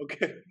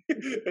 Okay,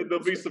 and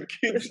there'll be some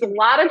kids. There's a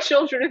lot of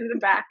children in the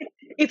back.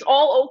 It's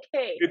all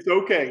okay. It's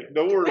okay.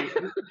 Don't worry.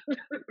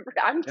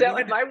 I'm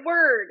telling my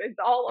word. It's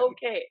all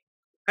okay.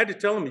 I had to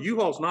tell them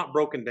U-Haul's not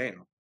broken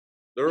down.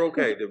 They're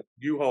okay. The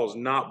U-Haul's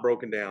not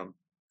broken down.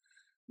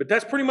 But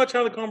that's pretty much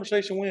how the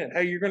conversation went.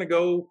 Hey, you're going to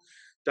go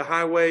to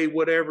highway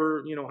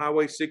whatever,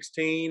 highway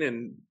 16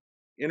 and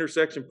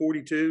intersection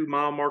 42,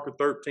 mile marker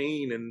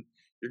 13, and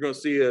you're going to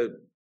see a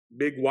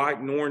big white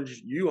and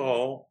orange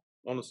U-Haul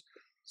on the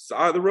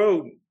side of the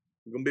road.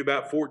 It's going to be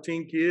about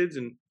 14 kids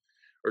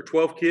or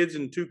 12 kids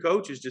and 2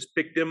 coaches. Just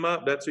pick them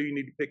up. That's who you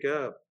need to pick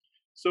up.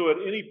 So at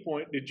any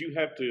point, did you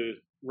have to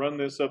run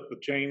this up the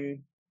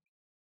chain,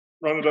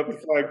 run it up the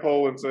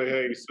flagpole and say,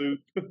 hey, Sue,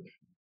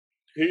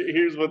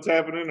 here's what's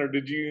happening? Or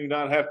did you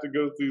not have to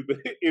go through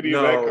any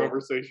of that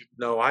conversation?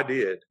 No, I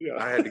did. Yeah.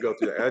 I had to go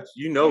through that.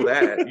 You know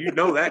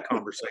that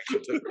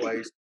conversation took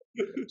place.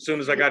 As soon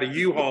as I got a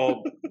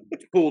U-Haul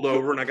pulled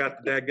over and I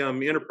got the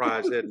dadgum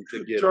Enterprise heading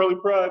to get Charlie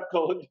Pride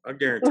called. I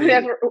guarantee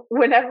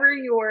whenever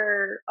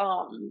your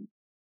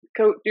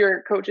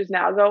your coaches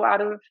now go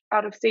out of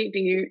state,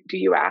 do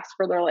you ask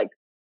for their like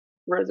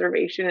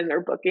reservation and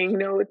their booking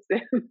notes?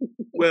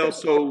 Well,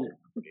 so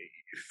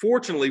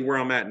fortunately where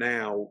I'm at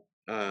now,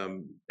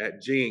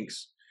 at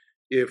Jinx,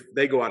 if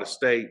they go out of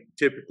state,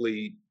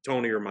 typically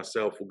Tony or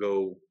myself will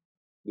go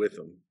with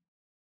them.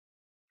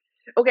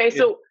 Okay,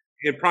 so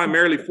and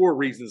primarily for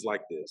reasons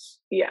like this.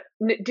 Yeah.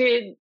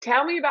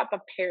 Tell me about the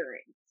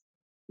parents.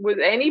 Was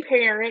any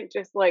parent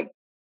just like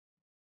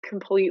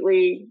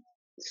completely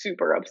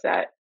super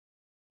upset?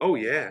 Oh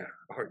yeah.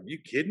 Are you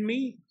kidding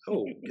me?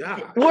 Oh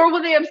God. Or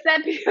were they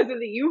upset because of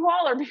the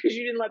U-Haul or because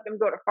you didn't let them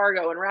go to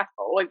Fargo and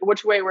wrestle? Like,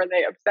 which way were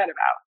they upset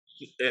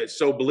about?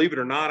 So believe it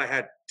or not, I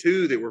had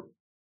 2 that were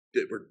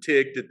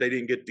ticked that they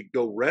didn't get to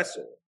go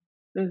wrestle.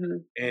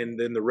 Mhm. And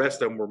then the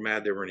rest of them were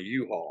mad they were in a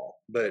U-Haul.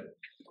 But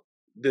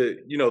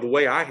the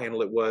way I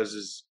handled it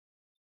is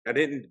I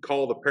didn't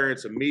call the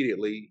parents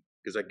immediately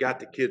because I got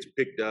the kids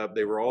picked up.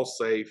 They were all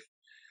safe.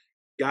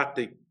 Got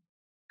the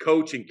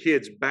coach and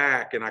kids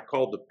back, and I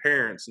called the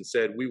parents and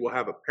said, "We will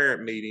have a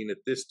parent meeting at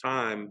this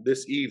time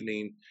this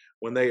evening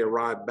when they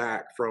arrive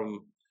back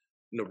from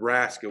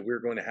Nebraska. We're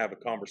going to have a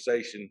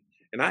conversation."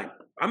 And I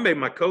made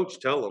my coach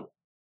tell them,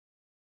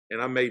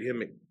 and I made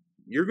him.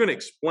 You're going to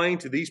explain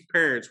to these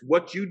parents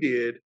what you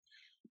did,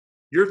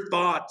 your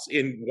thoughts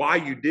and why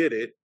you did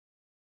it,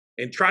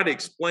 and try to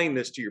explain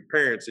this to your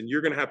parents. And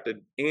you're going to have to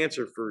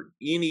answer for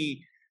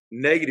any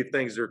negative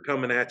things that are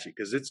coming at you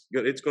because it's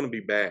going to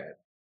be bad.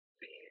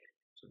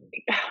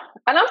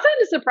 And I'm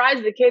kind of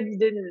surprised the kids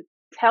didn't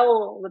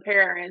tell the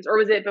parents, or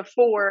was it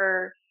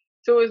before?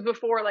 So it was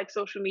before like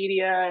social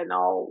media and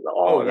all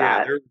Oh of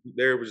yeah, that.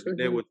 there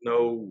Mhm. was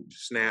no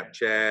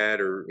Snapchat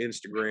or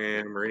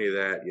Instagram or any of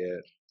that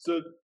yet.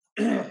 So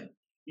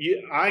yeah,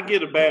 I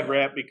get a bad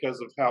rap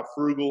because of how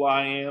frugal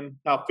I am,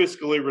 how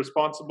fiscally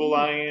responsible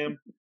I am,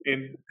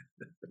 and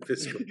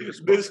Fiscally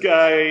this responsible.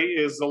 guy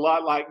is a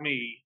lot like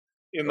me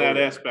in Oh that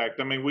yeah. aspect.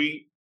 I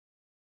mean,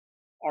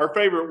 our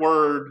favorite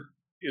word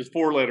is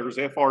 4 letters,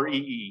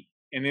 FREE,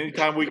 and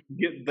anytime we can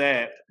get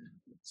that,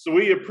 so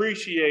we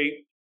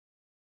appreciate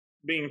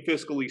being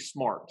fiscally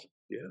smart.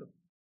 Yeah.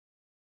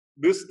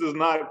 This does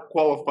not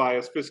qualify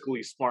as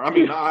fiscally smart. I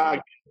mean,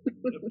 I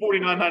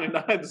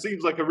 $49.99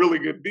 seems like a really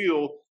good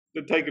deal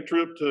to take a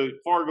trip to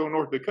Fargo,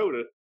 North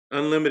Dakota.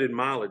 Unlimited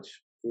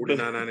mileage, But,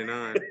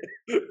 $49.99.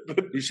 but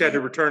You just had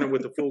to return it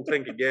with a full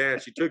tank of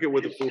gas. You took it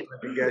with a full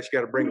tank of gas. You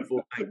got to bring a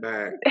full tank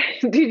back.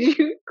 Did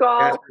you Gas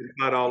call? was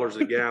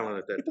 $5 a gallon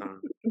at that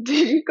time.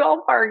 Did you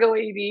call Fargo AD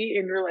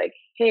and you're like,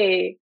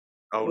 "Hey,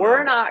 Oh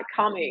we're no. not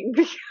coming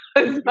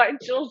because my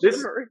children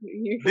This are in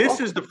the this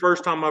U-Haul." is the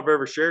first time I've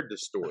ever shared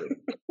this story.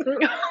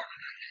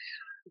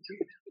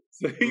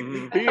 so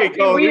hmm he ain't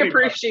calling We anybody.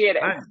 appreciate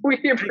it. I, We I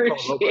ain't calling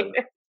appreciate nobody.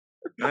 it.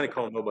 I ain't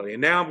calling nobody.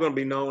 And now I'm going to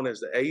be known as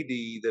the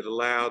AD that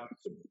allowed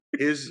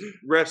his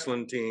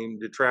wrestling team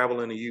to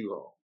travel in a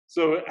U-Haul.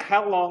 So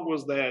how long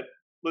was that?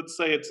 Let's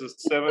say it's a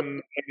 7-8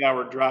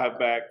 hour drive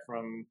back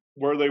from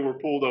where they were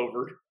pulled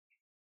over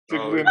to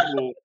Oh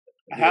Glenpool.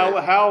 yeah.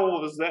 How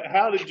was that?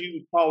 How did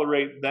you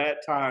tolerate that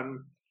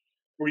time?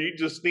 Were you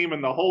just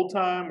steaming the whole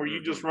time? Were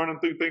you just hmm running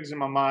through things in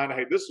my mind?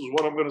 Hey, this is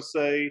what I'm going to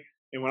say,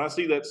 and when I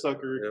see that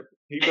sucker, Yep.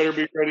 he better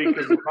be ready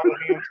because the right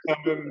hand's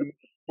coming.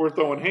 We're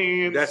throwing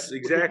hands. That's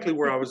exactly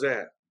where I was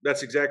at.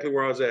 That's exactly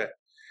where I was at.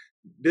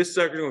 This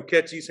sucker's going to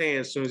catch his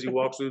hands as soon as he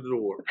walks through the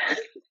door.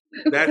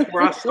 That's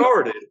where I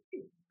started.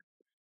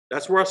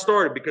 That's where I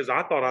started because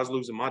I thought I was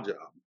losing my job.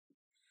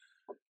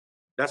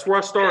 That's where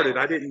I started.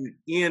 I didn't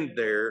end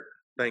there,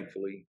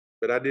 thankfully,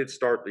 but I did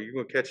start there. You're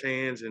going to catch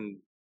hands, and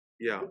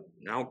yeah,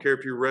 I don't care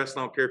if you're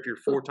wrestling. I don't care if you're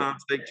 4-time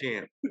state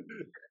champ.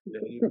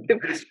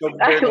 This over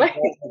I there gonna like.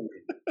 fall for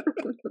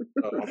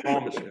you. I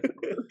promise you.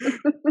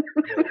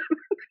 Yeah.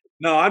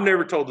 No, I've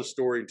never told the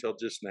story until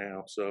just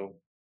now. So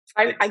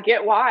I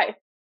get why.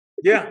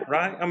 yeah,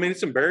 right. I mean,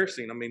 it's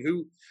embarrassing. I mean,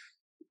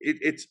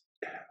 it's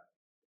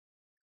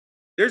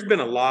there's been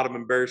a lot of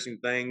embarrassing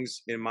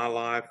things in my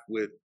life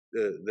with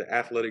the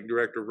athletic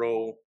director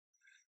role.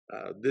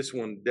 This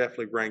one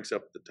definitely ranks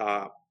up at the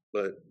top.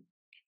 But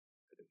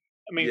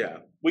I mean, yeah,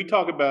 we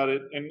talk about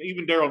it, and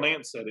even Daryl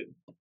Nance said it.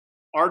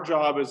 Our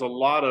job is a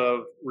lot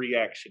of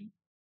reaction.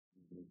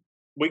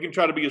 We can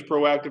try to be as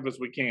proactive as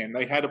we can.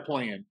 They had a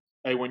plan.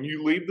 Hey, when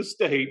you leave the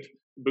state,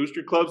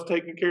 Booster Club's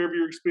taking care of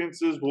your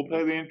expenses. We'll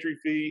pay the entry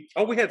fee.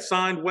 oh, we had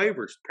signed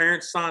waivers.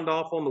 Parents signed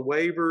off on the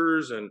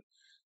waivers, and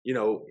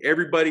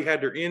everybody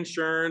had their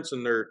insurance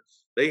and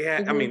they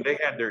had. I mean, Mhm. they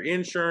had their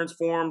insurance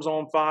forms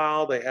on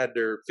file. They had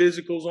their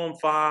physicals on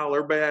file.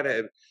 Everybody had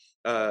to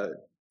have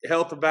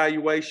health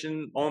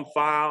evaluation on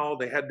file.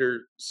 They had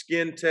their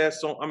skin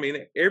tests on. I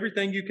mean,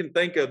 everything you can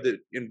think of that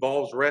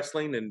involves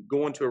wrestling and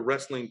going to a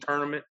wrestling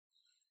tournament.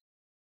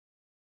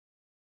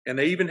 And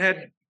they even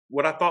had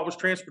what I thought was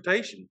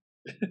transportation.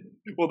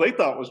 Well, they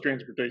thought it was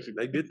transportation.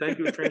 They did think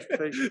it was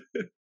transportation.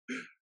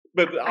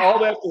 But all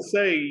that to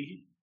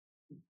say,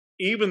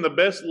 even the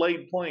best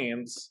laid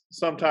plans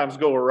sometimes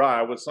go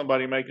awry with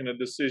somebody making a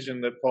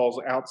decision that falls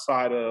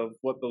outside of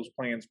what those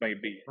plans may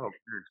be. Oh,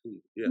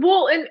 guaranteed. Yeah.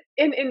 Well,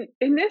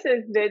 in this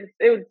instance,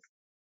 it was.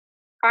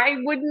 I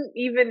wouldn't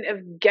even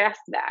have guessed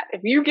that.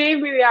 If you gave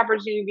me the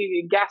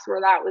opportunity to guess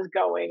where that was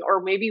going,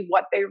 or maybe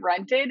what they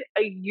rented,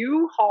 a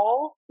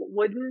U-Haul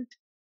wouldn't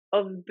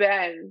have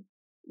been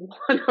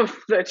one of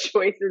the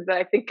choices that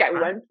I think I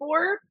Right. went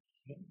for.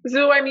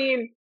 So, I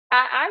mean,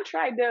 I've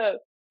tried to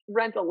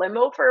rent a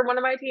limo for one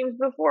of my teams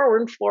before.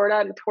 We're in Florida,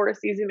 and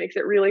tourist season makes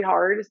it really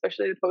hard,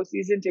 especially the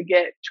postseason, to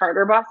get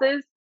charter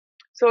buses.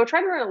 So I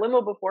tried to rent a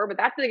limo before, but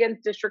that's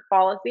against district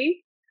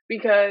policy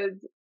because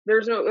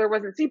there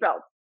wasn't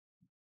seatbelts.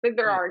 I think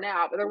there Hmm. are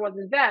now, but there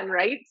wasn't then,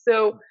 right?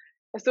 So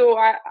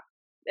I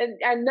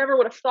never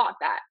would have thought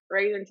that,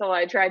 right, until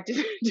I tried to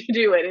to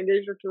do it, and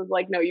district was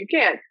like, no, you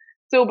can't.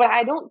 So, but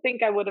I don't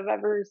think I would have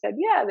ever said,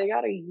 yeah, they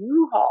got a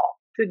U-Haul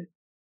to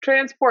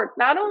transport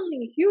not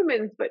only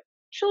humans but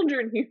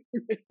children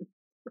humans.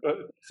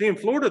 See, in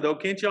Florida though,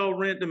 can't y'all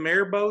rent them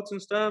airboats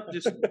and stuff?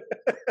 Just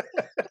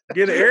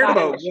get an Not an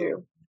airboat.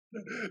 issue.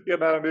 Yeah,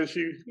 not an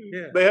issue.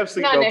 Yeah. They have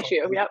Not an seatbelts.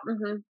 issue. Yep.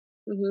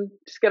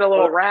 Just get a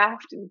little Well,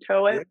 raft and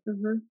tow it.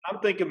 I'm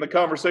thinking the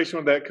conversation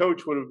with that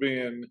coach would have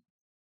been,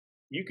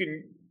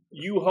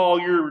 you haul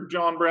your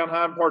John Brown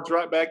hind parts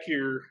right back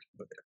here,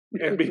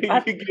 and you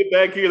get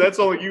back here. That's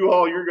the only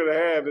U-Haul you're going to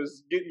have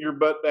is getting your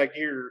butt back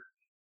here,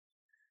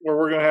 where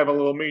we're going to have a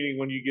little meeting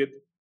when you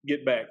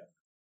get back.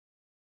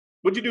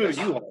 What'd you do with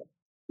the U-Haul?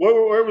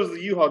 Where was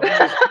the U-Haul?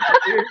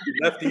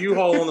 Left the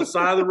U-Haul on the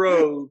side of the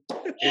road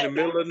in the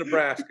middle of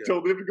Nebraska.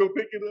 Told them to go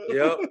pick it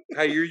up. Yep.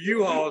 Hey, your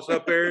U-Haul's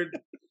up there.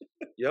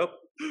 Yep.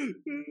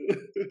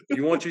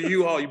 You want your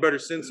U-Haul, you better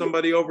send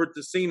somebody over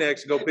to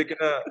Cynex to go pick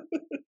it up.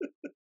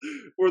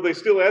 Were they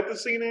still at the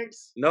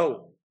Cynex?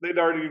 No. They'd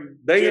already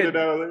They jetted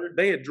out of there?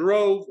 They had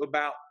drove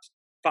about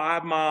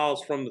 5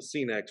 miles from the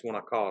Cynex when I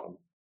caught them.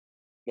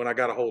 When I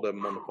got a hold of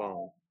them on the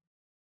phone.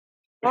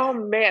 Oh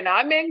man,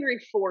 I'm angry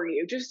for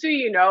you. Just so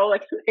you know,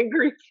 like I'm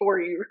angry for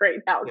you right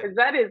now because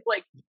that's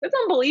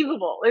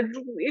unbelievable. It's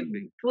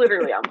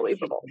literally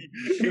unbelievable.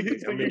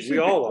 I mean, we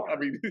all are. I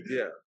mean,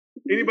 yeah.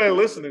 Anybody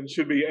listening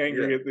should be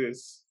angry at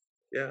this.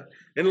 Yeah,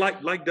 and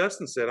like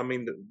Dustin said, I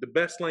mean, the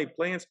best laid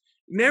plans.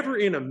 Never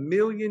in a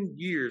million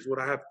years would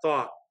I have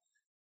thought,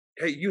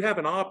 hey, you have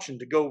an option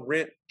to go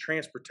rent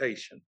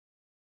transportation.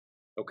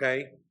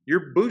 Okay,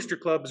 your booster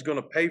club is going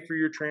to pay for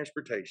your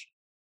transportation.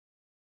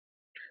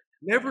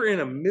 Never in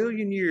a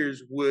million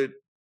years would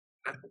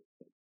I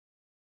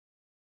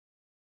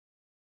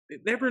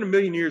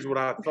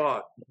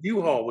thought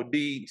U-Haul would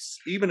be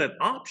even an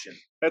option.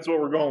 That's what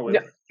we're going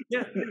with.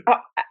 Yeah.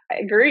 I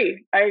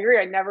agree. I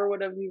never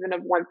would have even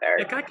have went there.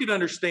 Like I could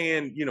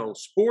understand,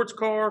 sports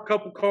car,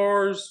 couple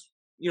cars,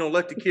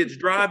 let the kids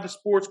drive the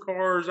sports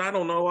cars. I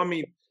don't know. I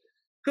mean,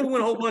 could have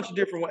went a whole bunch of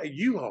different ways.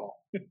 U-Haul.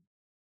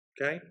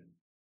 Okay.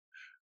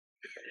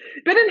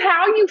 But in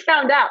how you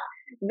found out,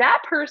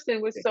 that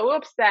person was so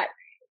upset.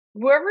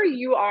 Whoever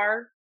you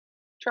are,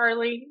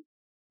 Charlie,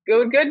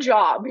 good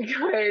job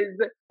because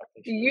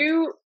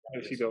you.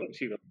 She don't.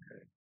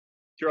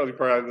 Charlie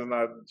probably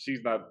not.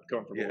 She's not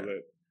comfortable with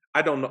it.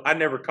 I don't know. I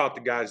never caught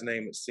the guy's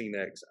name at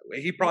Cynex.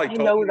 He probably.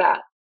 I know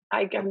that.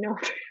 I know.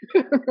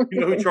 You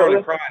know who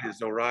Charlie Pride is,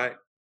 though, right?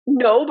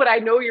 No, but I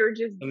know you're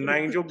just an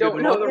angel.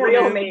 Don't know the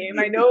real name.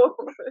 I know.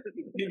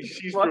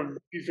 She's from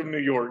New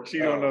York. She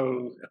don't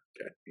know.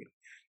 Okay.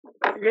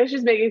 I guess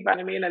she's making fun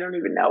of me, and I don't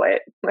even know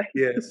it.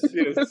 Yes.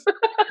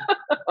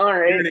 All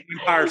right. You're in an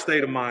Empire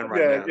State of mind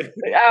right now.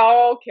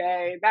 Oh,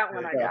 okay, that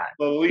one I got.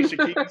 Alicia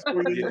Keys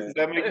for you. Does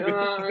that make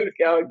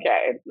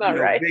okay. All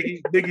right.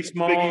 Biggie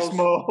Smalls. Biggie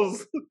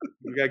Smalls.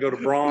 We gotta go to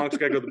Bronx.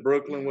 Gotta go to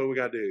Brooklyn. What we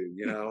gotta do?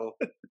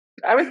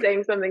 I was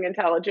saying something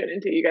intelligent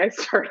until you guys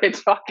started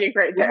talking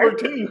right there. We're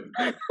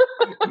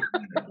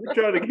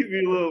trying to give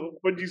you a little,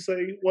 what'd you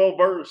say? Well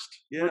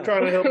versed. Yeah. We're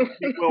trying to help you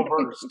be well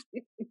versed.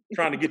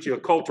 Trying to get you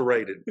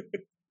acculturated.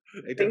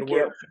 Ain't that a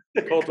word?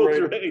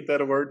 Acculturated. Ain't that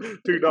a word?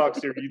 2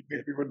 docs here. You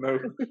think you would know?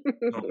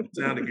 Oh, it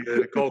sounded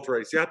good.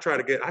 Acculturated. See, I try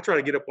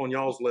to get up on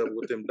y'all's level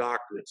with them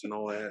doctorates and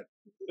all that.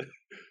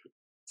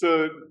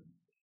 So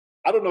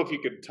I don't know if you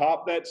could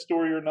top that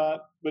story or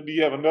not, but do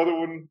you have another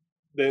one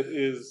that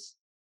is?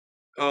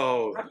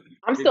 Oh,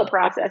 I'm still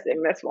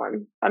processing this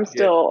one. I'm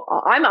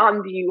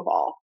on the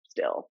U-Haul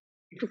still.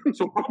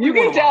 So you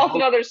can tell it's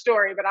another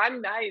story, but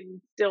I'm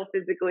still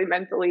physically,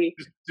 mentally.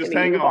 Just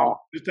hang on.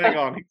 Just hang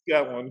on. He's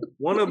got one.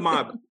 One of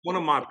my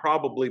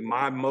probably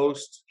my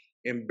most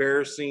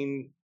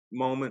embarrassing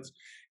moments.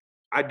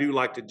 I do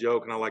like to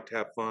joke and I like to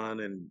have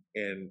fun,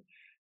 and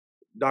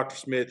Dr.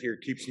 Smith here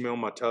keeps me on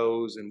my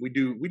toes, and we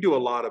do a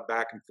lot of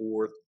back and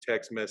forth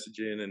text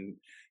messaging and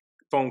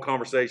phone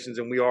conversations,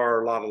 and we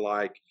are a lot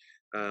alike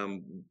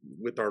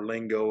with our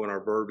lingo and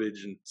our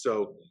verbiage, and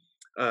so.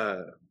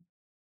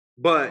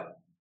 But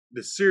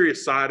the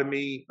serious side of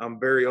me, I'm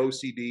very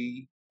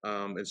OCD,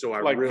 and so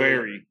I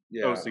very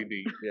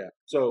OCD. Yeah.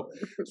 So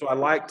I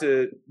like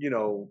to,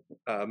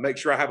 make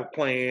sure I have a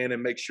plan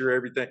and make sure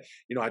everything.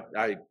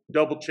 I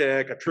double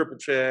check, I triple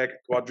check,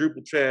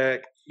 quadruple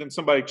check. Then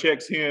somebody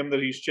checks him that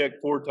he's checked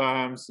 4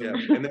 times. Yeah.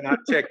 And then I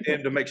check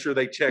them to make sure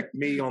they checked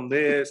me on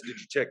this. Did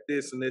you check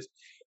this and this?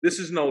 This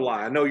is no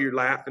lie. I know you're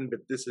laughing, but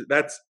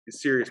that's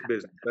serious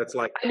business. That's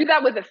like I do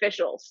that with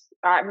officials.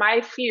 My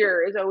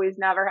fear is always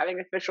never having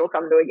an official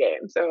come to a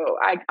game. So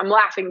I'm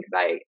laughing because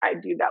I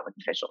do that with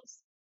officials.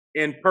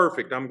 And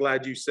perfect. I'm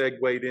glad you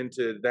segued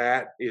into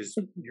that. Is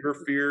your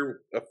fear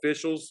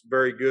officials?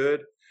 Very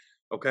good.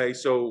 Okay,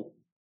 so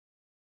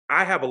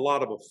I have a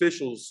lot of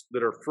officials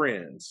that are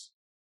friends,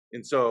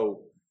 and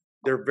so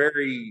they're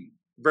very,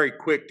 very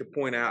quick to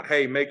point out,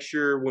 hey, make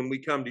sure when we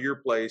come to your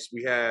place,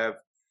 we have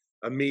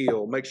a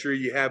meal, make sure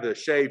you have a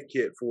shave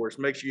kit for us,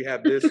 make sure you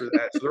have this or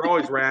that. So they're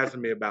always razzing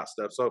me about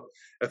stuff. So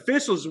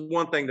officials is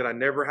one thing that I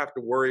never have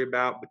to worry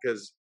about,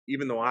 because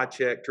even though I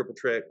check, triple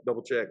check,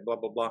 double check, blah,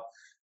 blah, blah,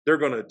 they're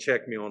going to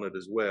check me on it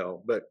as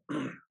well. But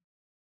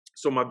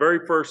so my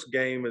very first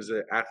game as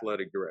an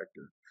athletic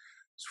director.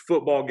 It's a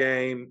football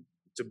game.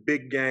 It's a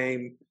big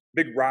game,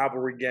 big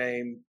rivalry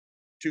game.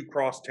 2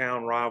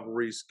 crosstown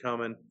rivalries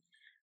coming.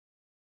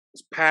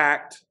 It's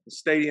packed.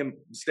 The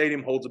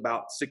stadium holds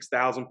about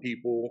 6,000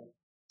 people.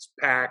 It's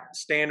packed.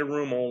 Standing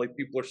room only.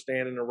 People are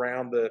standing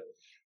around the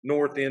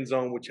north end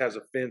zone, which has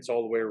a fence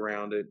all the way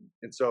around it.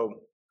 And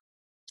so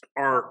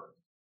our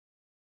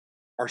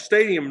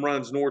stadium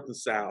runs north and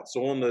south.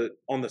 So on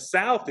the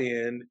south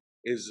end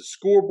is a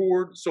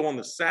scoreboard. So on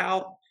the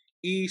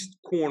southeast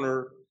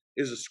corner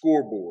is a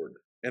scoreboard,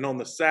 and on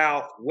the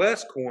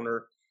southwest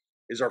corner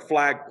is our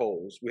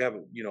flagpoles. We have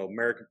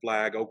American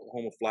flag,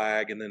 Oklahoma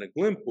flag, and then a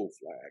Glenpool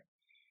flag.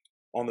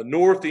 On the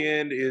north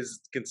end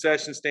is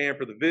concession stand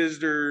for the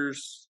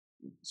visitors.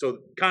 So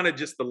kind of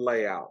just the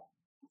layout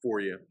for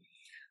you.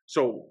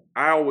 So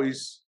I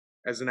always,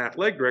 as an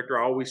athletic director,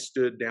 I always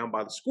stood down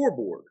by the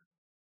scoreboard,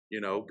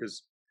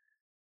 because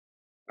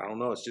I don't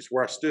know, it's just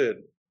where I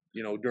stood,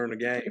 during the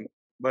game.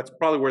 But it's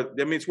probably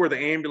it's where the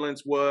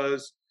ambulance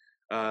was.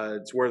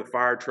 It's where the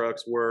fire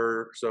trucks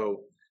were. So if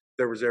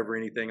there was ever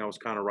anything, I was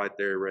kind of right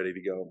there ready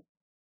to go.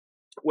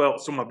 Well,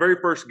 so my very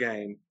first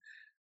game,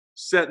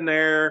 sitting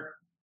there,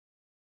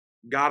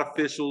 got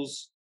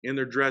officials in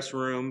their dressing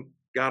room,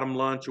 got them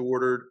lunch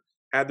ordered,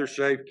 had their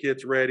shave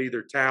kits ready,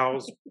 their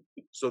towels,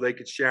 so they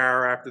could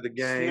shower after the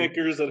game.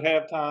 Snickers at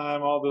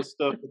halftime, all this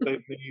stuff that they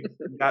need.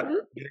 Got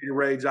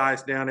Gatorades,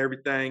 ice down,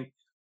 everything.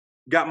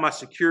 Got my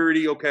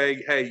security.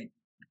 Okay, hey,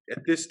 at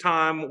this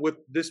time, with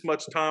this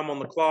much time on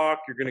the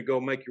clock, you're going to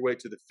go make your way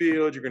to the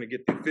field. You're going to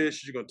get the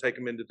officials. You're going to take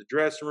them into the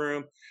dressing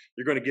room.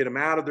 You're going to get them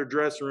out of their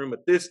dressing room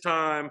at this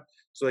time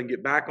so they can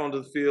get back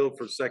onto the field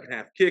for the second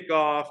half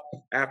kickoff.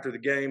 After the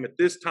game, at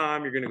this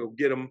time, you're going to go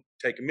get them,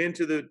 take them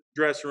into the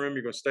dressing room.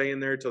 You're going to stay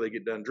in there until they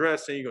get done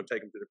dressing. You're going to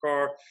take them to the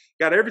car.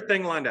 Got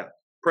everything lined out.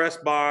 Press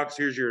box.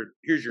 Here's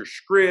your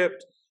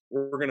script.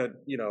 We're going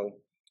to,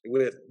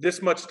 with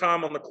this much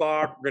time on the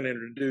clock, we're going to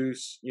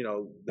introduce,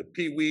 the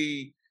Pee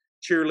Wee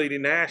cheerleading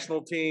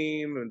national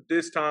team. And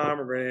this time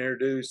we're going to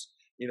introduce,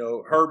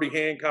 Herbie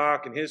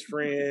Hancock and his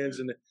friends.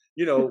 And,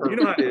 you know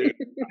how it is.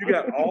 You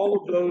got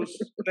all of those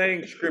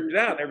things scripted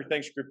out and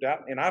everything's scripted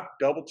out. And I've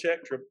double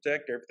checked, triple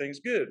checked, everything's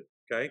good.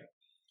 Okay.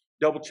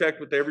 Double checked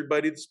with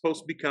everybody that's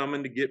supposed to be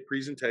coming to get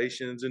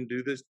presentations and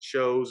do the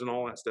shows and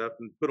all that stuff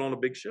and put on a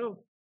big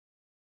show.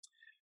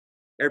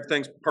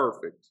 Everything's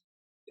perfect.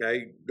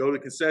 Okay. Go to the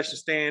concession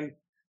stand,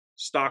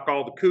 stock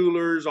all the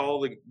coolers,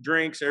 all the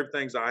drinks,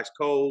 everything's ice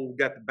cold.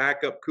 Got the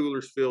backup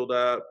coolers filled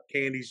up,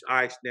 candy's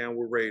iced down,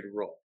 we're ready to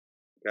roll.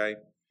 Okay.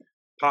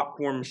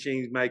 Popcorn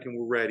machines making,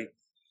 we're ready.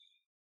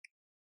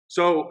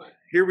 So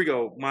here we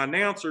go. My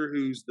announcer,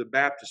 who's the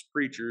Baptist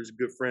preacher, is a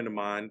good friend of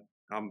mine.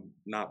 I'm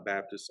not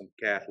Baptist, I'm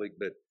Catholic,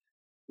 but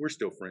we're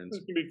still friends.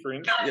 We can be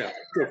friends. Yeah,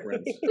 still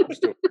friends. We're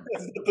still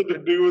friends. Nothing to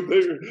do with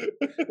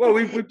it. Well,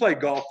 we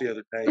played golf the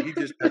other day. He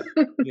just has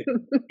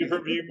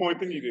different viewpoint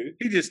than you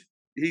do.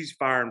 He's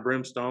fire and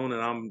brimstone,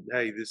 and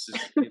this is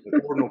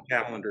ordinal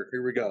calendar.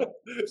 Here we go.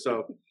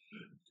 So,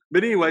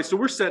 but anyway, so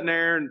we're sitting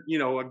there, and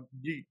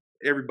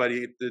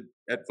everybody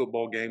at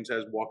football games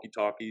has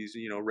walkie-talkies,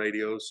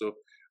 radios. So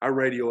I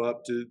radio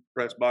up to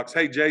press box.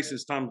 Hey, Jason,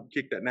 it's time to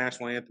kick that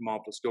national anthem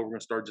off. Let's go. We're going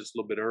to start just a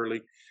little bit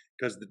early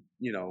because the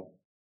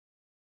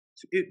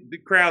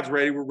crowd's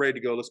ready. We're ready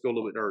to go. Let's go a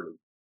little bit early.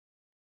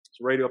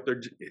 So radio up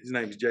there. His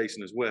name is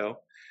Jason as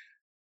well.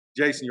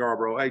 Jason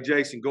Yarbrough. Hey,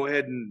 Jason, go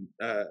ahead and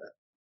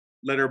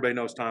let everybody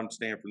know it's time to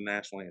stand for the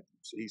national anthem.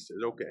 So he says,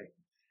 okay.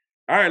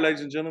 All right,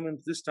 ladies and gentlemen,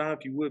 at this time,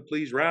 if you would,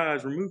 please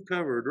rise, remove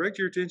cover, direct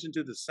your attention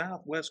to the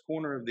southwest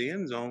corner of the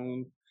end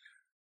zone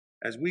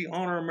as we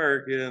honor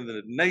America and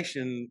the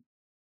nation,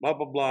 blah,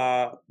 blah,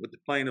 blah, with the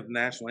playing of the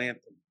national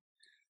anthem.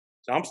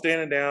 So I'm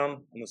standing down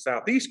on the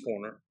southeast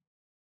corner,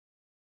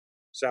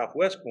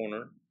 southwest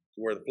corner,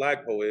 where the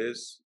flagpole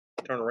is.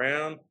 Turn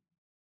around.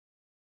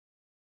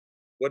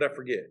 What'd I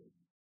forget?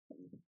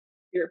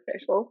 Your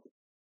officials.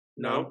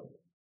 No.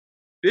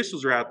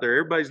 Officials are out there.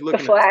 Everybody's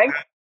looking at the flag.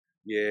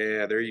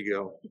 Yeah, there you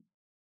go.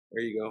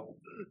 There you go.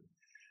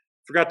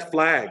 Forgot the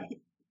flag.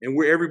 And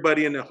we're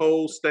everybody in the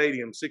whole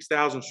stadium,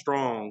 6,000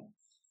 strong.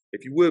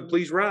 If you would,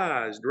 please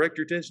rise. Direct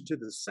your attention to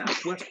the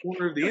southwest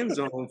corner of the end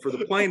zone for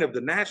the playing of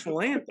the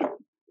national anthem.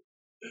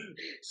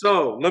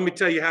 So let me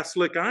tell you how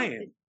slick I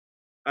am.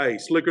 Hey,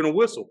 slicker than a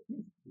whistle.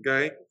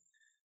 Okay.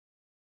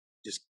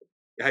 Just,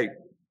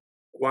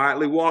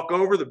 quietly walk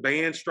over. The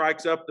band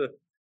strikes up the,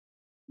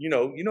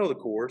 the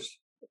chorus.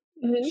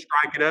 Mm-hmm.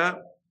 Strike it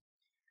up.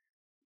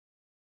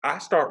 I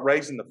start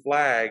raising the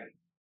flag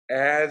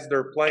as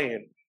they're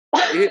playing.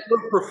 It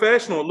looked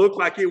professional. It looked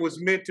like it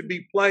was meant to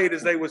be played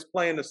as they was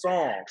playing the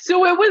song.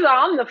 So it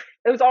was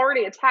it was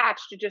already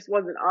attached. It just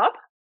wasn't up.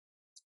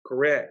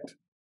 Correct.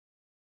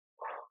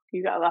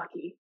 You got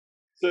lucky.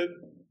 So,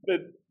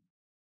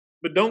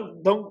 but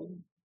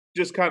don't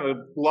just kind of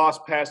gloss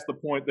past the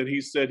point that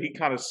he said he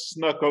kind of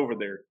snuck over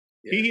there.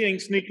 Yeah. He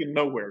ain't sneaking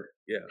nowhere.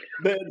 Yeah.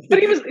 But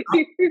he was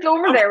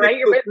over there, right?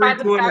 You're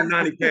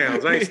 290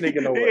 pounds. I ain't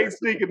sneaking nowhere. He ain't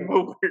sneaking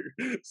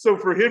nowhere. So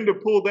for him to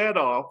pull that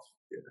off,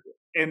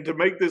 and to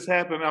make this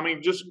happen, I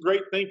mean, just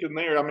great thinking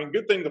there. I mean,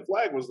 good thing the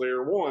flag was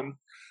there. One,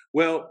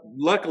 Well,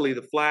 luckily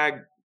the flag.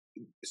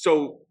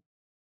 So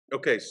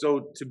okay,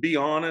 so to be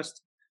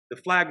honest, the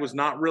flag was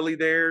not really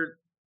there.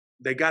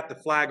 They got the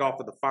flag off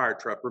of the fire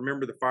truck.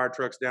 Remember the fire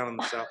trucks down in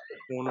the south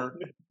corner?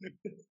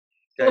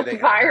 Okay, The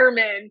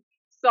firemen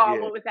saw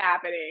yeah. what was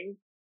happening.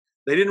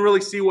 They didn't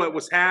really see what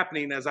was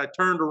happening. As I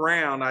turned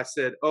around, I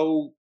said,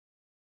 "Oh,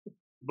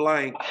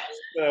 blank.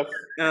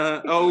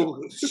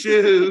 Oh,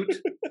 shoot.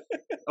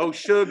 Oh,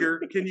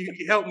 sugar. Can you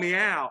help me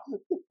out?"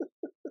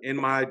 And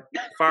my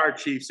fire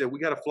chief said, "We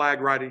got a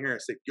flag right in here." I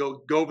said,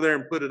 go over there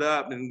and put it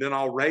up, and then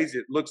I'll raise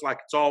it. Looks like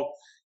it's all,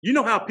 you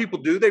know how people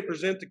do. They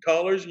present the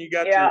colors, and you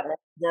got your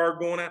guard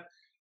going out.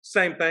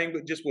 Same thing,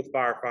 but just with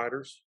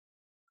firefighters.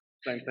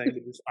 Same thing,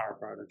 but just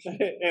firefighters.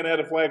 And at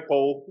a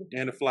flagpole.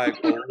 And a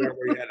flagpole, whatever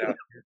we had out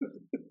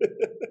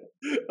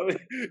here. I mean,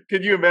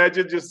 can you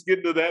imagine just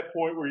getting to that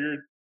point where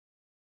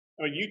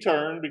you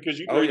turn because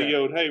you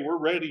radioed, "Hey, we're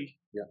ready."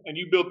 Yeah. And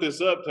you built this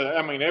up to,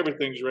 I mean,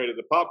 everything's ready.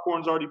 The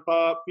popcorn's already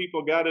popped.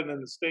 People got it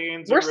in the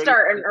stands. We're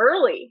starting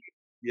early.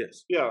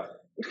 Yes. Yeah.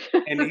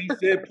 And he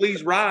said,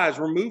 "Please rise,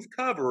 remove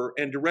cover,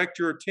 and direct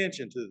your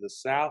attention to the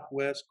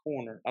southwest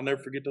corner." I'll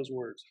never forget those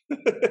words.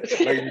 Ladies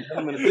and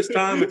gentlemen, at this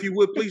time, if you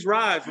would, please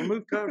rise,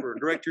 remove cover,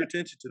 and direct your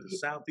attention to the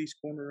southeast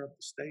corner of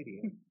the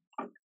stadium.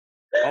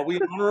 While we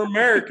honor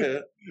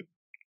America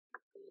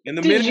and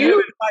the men and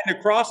women fighting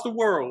across the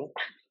world.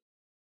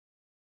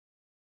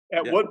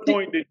 At what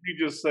point did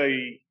you just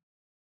say?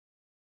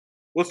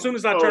 Well, as soon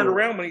as I turned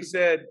around, when he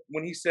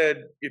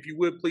said, "If you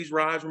would, please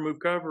rise, remove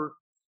cover,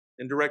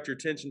 and direct your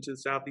attention to the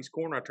southeast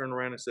corner," I turned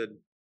around and said,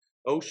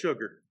 "Oh,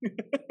 sugar."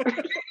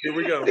 Here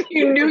we go.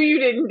 You knew you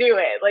didn't do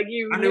it. Like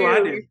I knew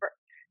I didn't.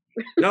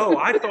 No,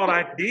 I thought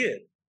I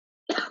did.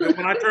 But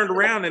when I turned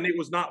around and it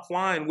was not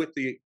flying with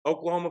the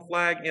Oklahoma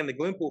flag and the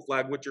Glenpool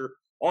flag, which are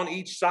on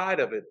each side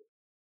of it,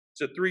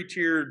 it's a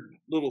 3-tiered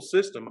little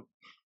system.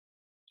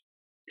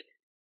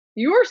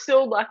 You were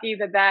so lucky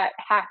that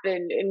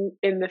happened,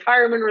 and the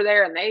firemen were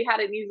there, and they had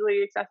an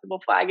easily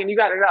accessible flag, and you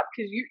got it up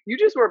because you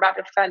just were about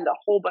to offend a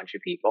whole bunch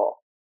of people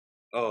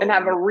and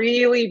have a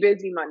really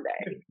busy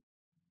Monday.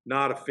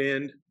 Not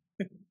offend.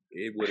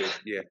 It would have,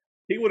 yeah.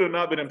 He would have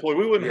not been employed.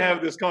 We wouldn't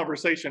have this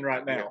conversation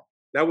right now. Yeah.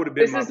 That would have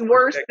been. This is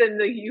worse than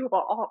the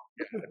U-Haul.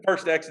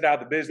 First exit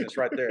out of the business,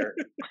 right there.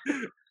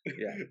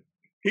 Yeah.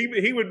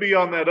 He would be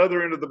on that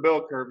other end of the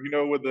bell curve,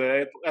 with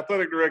the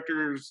athletic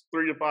directors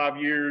 3 to 5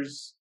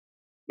 years.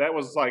 That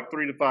was like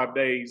 3 to 5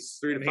 days.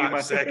 3 to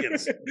 5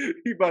 seconds.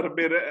 He might have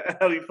been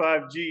Audi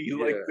 5G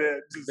like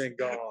that. Just been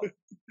gone.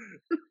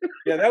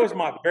 Yeah, that was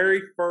my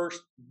very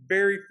first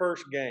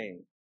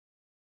game.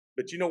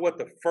 But you know what?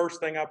 The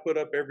first thing I put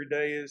up every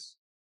day is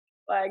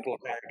flag.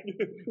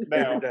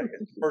 Every day.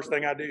 It's the first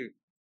thing I do.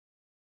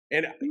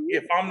 And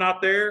if I'm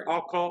not there,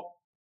 I'll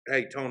call.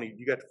 "Hey, Tony,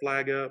 you got the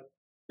flag up?"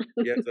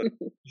 Yeah,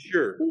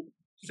 sure.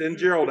 Send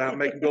Gerald out.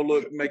 Make him go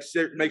look. Make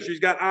sure he's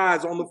got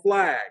eyes on the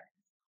flag.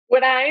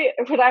 When I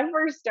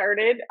first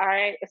started,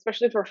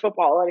 especially for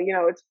football, and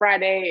it's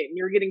Friday, and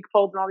you're getting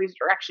pulled in all these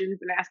directions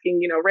and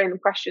asking random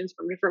questions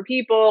from different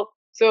people.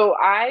 So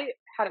I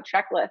had a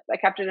checklist. I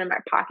kept it in my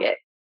pocket,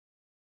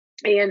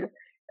 and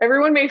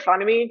everyone made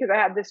fun of me because I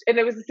had this, and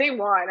it was the same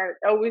one,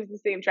 always the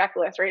same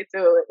checklist, right? So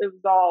it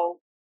was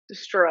all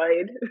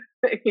destroyed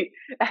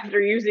after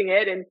using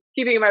it and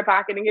keeping it in my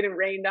pocket and getting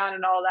rained on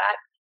and all that.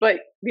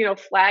 But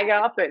flag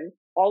up and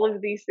all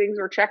of these things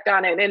were checked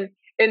on it, and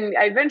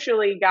I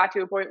eventually got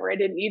to a point where I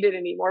didn't need it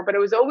anymore. But I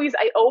always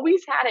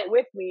had it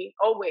with me,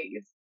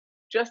 always,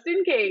 just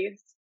in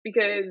case,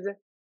 because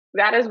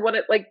that is one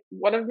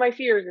of my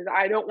fears is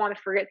I don't want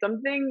to forget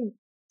something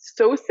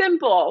so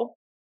simple,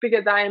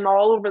 because I am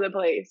all over the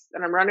place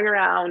and I'm running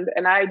around,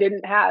 and I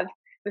didn't have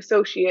an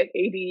associate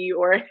AD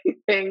or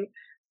anything.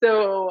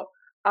 So,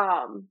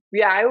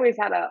 I always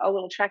had a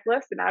little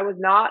checklist, and I was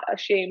not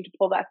ashamed to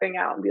pull that thing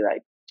out and be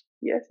like,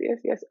 yes,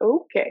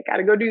 okay, got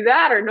to go do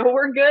that, or no,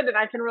 we're good, and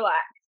I can relax.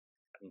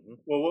 Mm-hmm.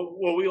 Well,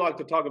 what we like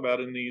to talk about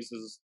in these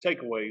is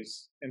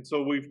takeaways. And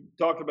so we've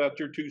talked about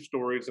your 2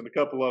 stories, and a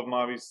couple of them,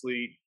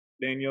 obviously,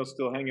 Danielle's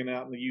still hanging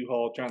out in the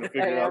U-Haul trying to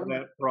figure out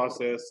that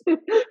process.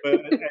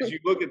 But as you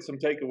look at some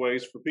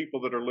takeaways for people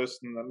that are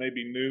listening that may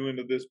be new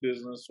into this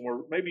business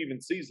or maybe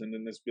even seasoned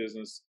in this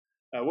business,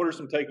 what are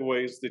some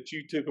takeaways that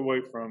you took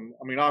away from?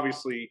 I mean,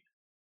 obviously,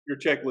 your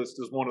checklist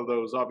is one of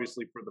those,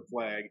 obviously, for the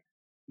flag,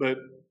 but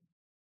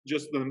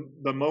just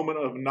the moment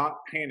of not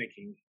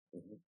panicking,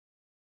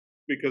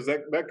 because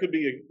that could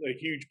be a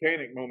huge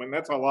panic moment.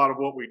 That's a lot of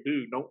what we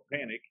do. Don't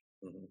panic.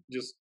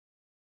 Just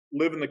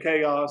live in the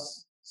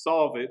chaos,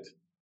 solve it,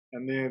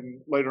 and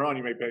then later on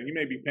you may panic. You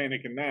may be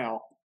panicking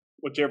now,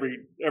 which every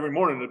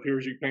morning it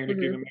appears you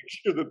panicking to make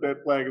sure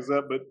that flag is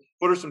up. But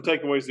what are some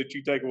takeaways that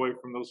you take away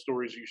from those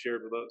stories you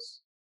shared with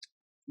us?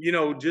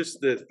 Just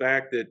the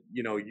fact that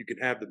you can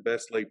have the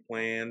best laid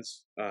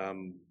plans,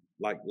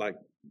 like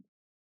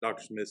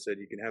Dr. Smith said,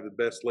 you can have the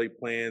best laid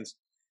plans.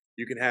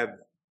 You can have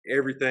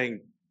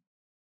everything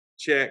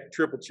check,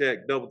 triple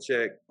check, double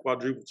check,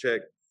 quadruple check.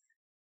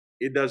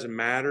 It doesn't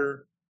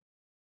matter.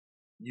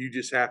 you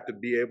just have to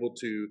be able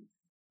to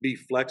be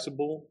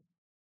flexible.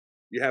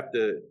 You have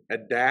to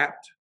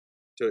adapt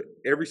to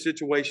every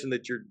situation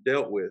that you're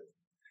dealt with,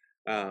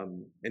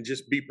 and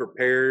just be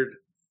prepared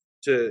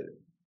to,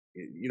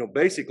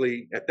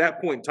 basically at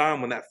that point in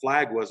time when that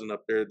flag wasn't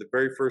up there, the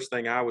very first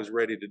thing I was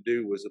ready to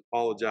do was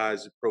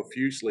apologize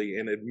profusely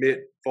and admit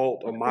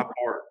fault on my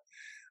part.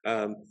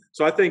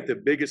 So I think the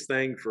biggest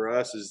thing for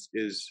us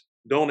is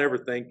don't ever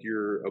think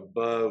you're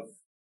above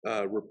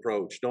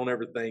reproach. Don't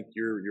ever think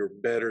you're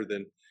better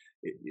than.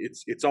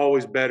 It's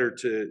always better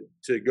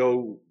to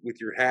go with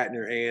your hat in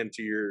your hand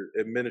to your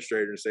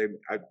administrator and say,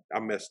 I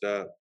messed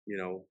up.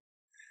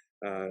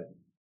 I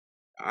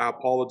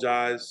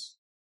apologize.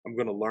 I'm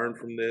going to learn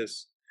from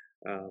this.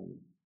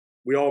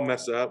 We all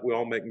mess up. We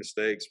all make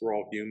mistakes. We're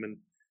all human.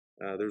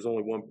 There's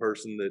only one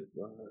person that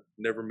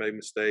never made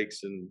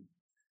mistakes, and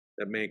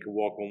that man can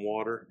walk on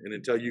water. And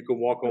until you can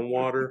walk on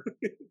water,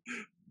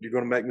 you're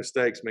going to make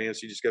mistakes, man.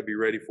 So you just got to be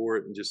ready for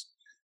it and just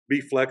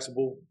be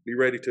flexible. Be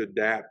ready to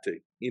adapt to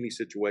any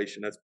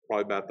situation. That's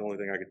probably about the only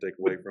thing I can take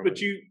away from it.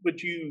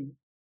 But you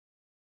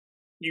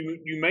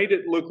made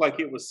it look like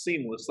it was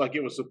seamless, like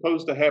it was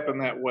supposed to happen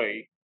that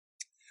way.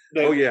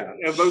 Oh yeah.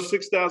 Of those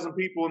 6,000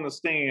 people in the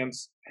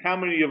stands, how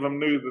many of them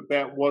knew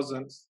that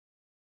wasn't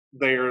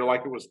there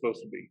like it was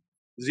supposed to be?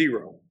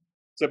 Zero.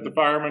 Except the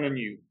fireman and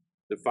you.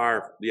 The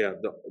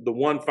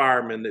one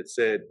fireman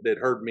that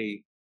heard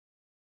me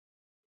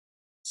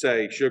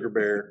say, "Sugar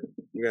Bear,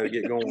 we got to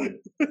get going."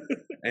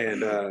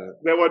 And that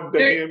wasn't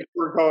Dan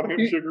for calling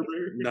him Sugar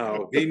Bear.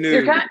 No, he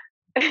knew.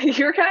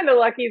 You're kind of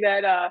lucky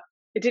that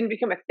it didn't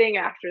become a thing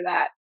after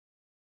that.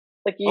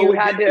 Like you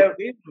had to.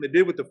 They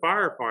did with the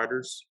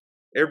firefighters.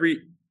 Every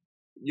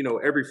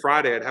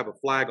Friday I'd have a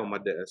flag on my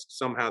desk.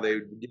 Somehow they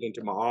would get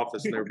into my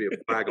office and there would be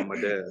a flag on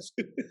my desk.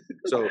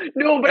 So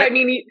no, but I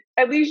mean,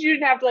 at least you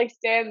didn't have to like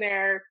stand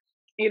there,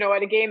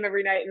 at a game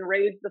every night and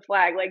raise the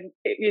flag. Like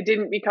it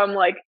didn't become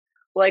like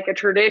a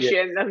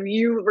tradition of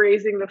you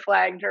raising the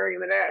flag during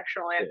the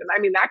national anthem. I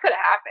mean, that could have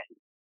happened.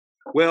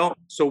 Well,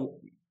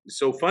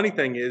 so funny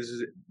thing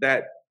is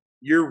that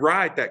you're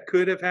right, that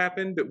could have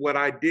happened. But what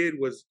I did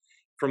was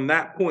from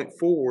that point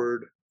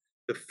forward,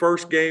 the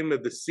first game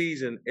of the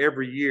season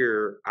every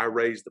year, I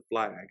raised the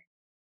flag.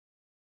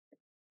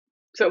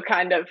 So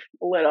kind of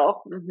a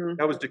little. Mm-hmm.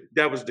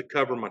 That was to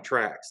cover my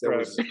tracks. That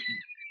was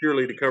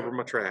purely to cover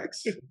my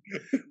tracks.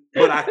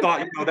 But I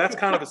thought, that's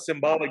kind of a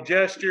symbolic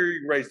gesture.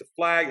 You raise the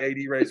flag, AD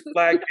raised the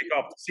flag, kick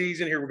off the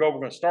season. Here we go. We're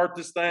going to start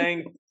this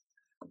thing.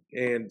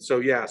 And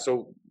so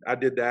I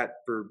did that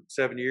for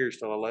 7 years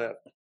till I left.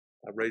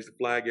 I raised the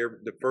flag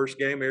the first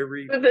game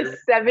every. It was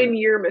a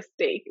 7-year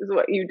mistake, is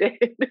what you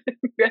did.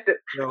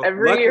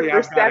 Every year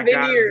for 7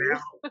 years.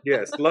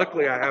 Yes,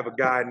 luckily I have a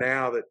guy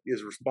now that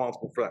is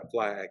responsible for that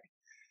flag,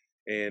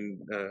 and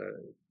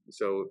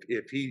so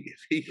if he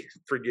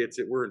forgets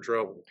it, we're in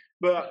trouble.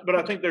 But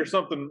I think there's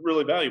something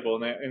really valuable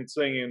in that, in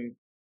saying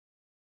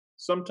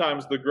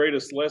sometimes the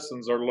greatest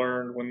lessons are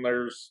learned when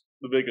there's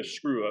the biggest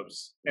screw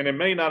ups, and it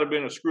may not have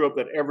been a screw up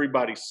that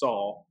everybody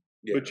saw.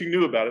 Yeah. But you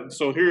knew about it. And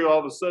so here all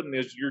of a sudden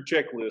is your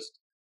checklist.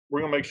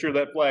 We're going to make sure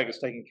that flag is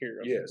taken care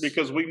of. Yes.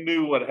 Because we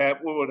knew what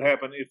would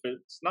happen if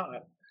it's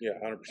not. Yeah,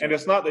 100%. And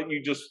it's not that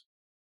you just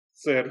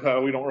said,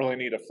 we don't really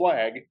need a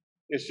flag.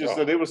 It's just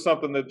that it was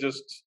something that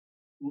just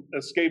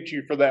escaped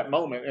you for that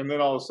moment. And then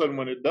all of a sudden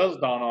when it does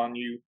dawn on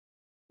you,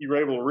 you were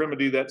able to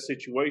remedy that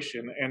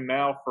situation. And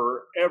now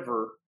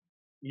forever,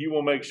 you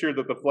will make sure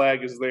that the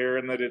flag is there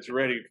and that it's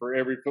ready for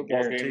every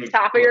football game.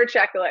 Top of your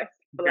checklist.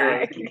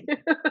 Flag.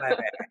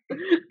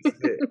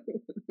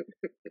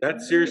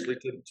 That's seriously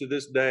to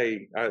this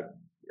day.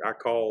 I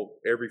call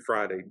every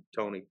Friday,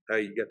 Tony.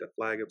 Hey, you got the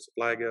flag up? Is the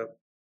flag up?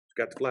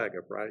 Got the flag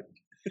up, right?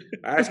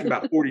 I asked him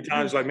about 40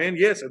 times. Like, man,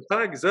 yes, the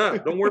flag is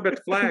up. Don't worry about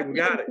the flag. We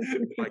got it.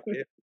 I'm like,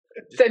 yeah.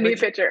 Send me a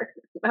picture.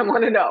 I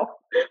want to know.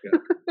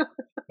 Yeah.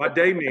 My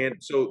day man.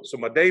 So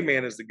my day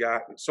man is the guy.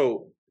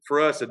 So for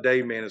us, a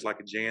day man is like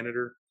a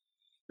janitor,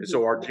 and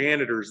so our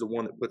janitor is the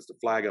one that puts the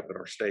flag up at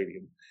our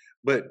stadium.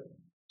 But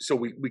so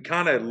we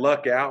kind of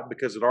luck out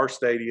because at our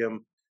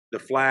stadium, the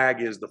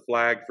flag is the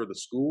flag for the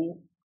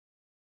school,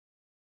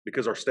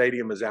 because our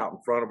stadium is out in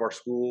front of our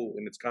school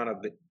and it's kind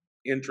of the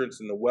entrance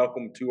and the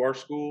welcome to our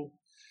school.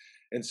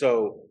 And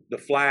so the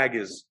flag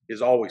is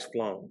always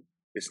flown.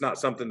 It's not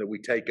something that we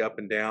take up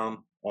and down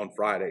on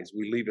Fridays.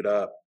 We leave it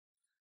up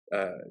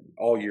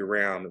all year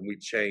round, and we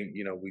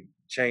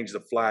change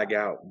the flag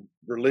out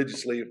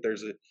religiously if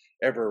there's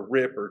ever a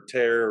rip or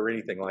tear or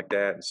anything like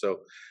that. And so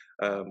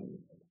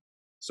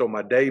so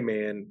my day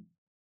man,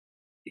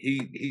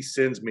 he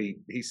sends me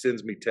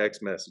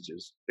text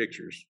messages,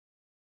 pictures.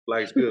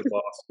 Flag's good,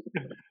 boss.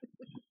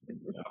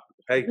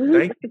 Hey,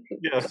 thank you.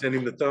 Yeah, send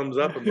him the thumbs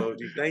up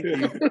emoji. Thank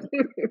you.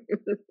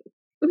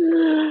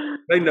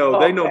 They know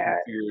my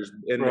fears,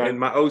 and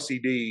my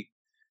OCD.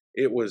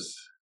 It was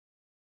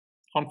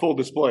on full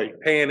display.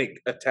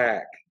 Panic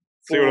attack.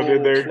 See what I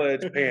did there?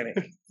 Full-fledged panic.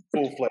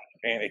 Full-fledged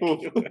panic.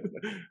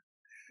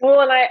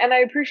 Well, and I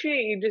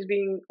appreciate you just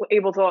being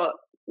able to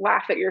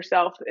laugh at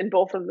yourself in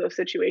both of those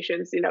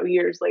situations,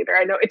 years later.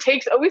 I know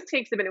always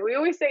takes a minute. We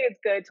always say it's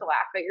good to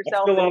laugh at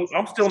yourself in these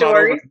I'm still not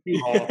over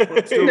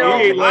stories. the No,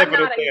 He ain't I'm laughing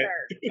not at that.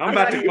 either. I'm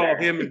about to call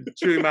him and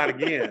chew him out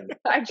again.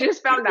 I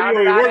just found He out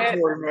only about works it.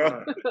 for him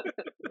now.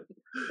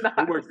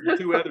 He works for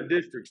 2 other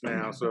districts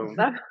now, so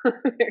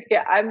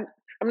Yeah, I'm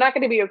not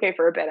going to be okay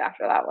for a bit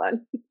after that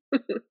one.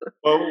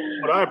 Well,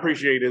 what I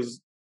appreciate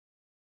is,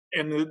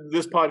 and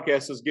this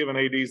podcast has given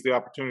ADs the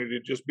opportunity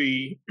to just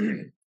be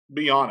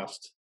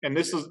honest. And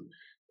this is,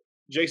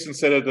 Jason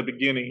said at the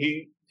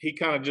beginning, he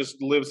kind of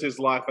just lives his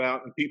life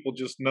out, and people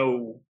just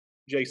know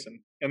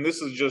Jason. And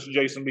this is just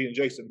Jason being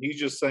Jason. He's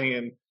just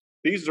saying,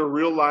 these are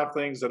real life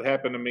things that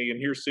happen to me, and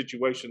here's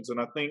situations.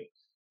 And I think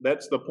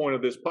that's the point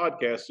of this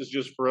podcast, is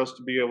just for us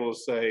to be able to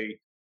say,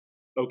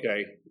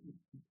 okay,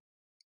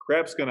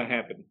 crap's going to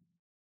happen.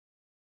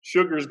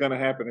 Sugar's going to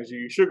happen.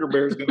 Sugar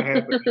bear's going to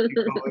happen.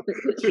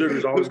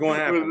 sugar's always going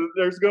to happen.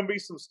 There's going to be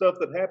some stuff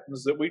that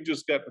happens that we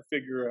just got to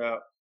figure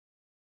out.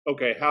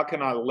 Okay, how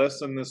can I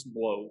lessen this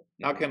blow?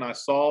 How can I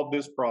solve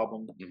this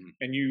problem? Mm-hmm.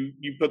 And you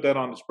put that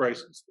on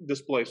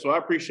display. So I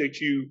appreciate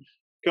you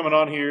coming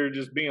on here,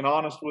 just being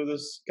honest with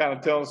us, kind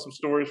of telling some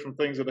stories from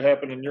things that have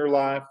happened in your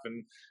life,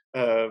 and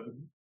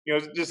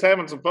just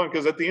having some fun.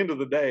 Because at the end of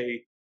the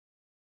day,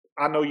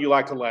 I know you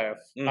like to laugh.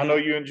 Mm-hmm. I know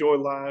you enjoy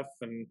life,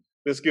 and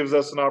this gives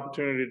us an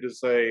opportunity to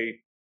say,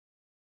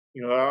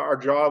 our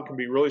job can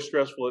be really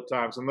stressful at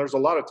times, and there's a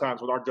lot of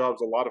times when our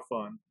job's a lot of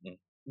fun. Mm-hmm.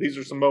 These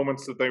are some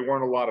moments that they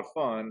weren't a lot of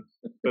fun,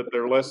 but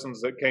they're lessons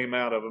that came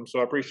out of them.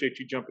 So I appreciate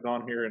you jumping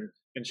on here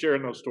and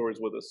sharing those stories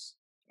with us.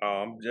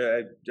 I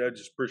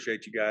just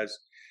appreciate you guys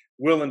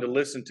willing to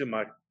listen to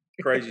my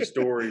crazy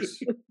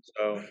stories.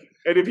 So,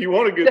 and if you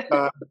want a good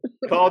time,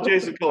 call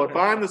Jason Culler.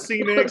 Find the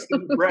Cynex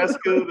in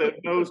Nebraska that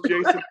knows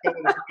Jason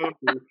Culler's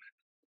number.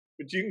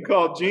 But you can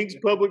call Jinx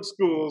Public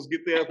Schools,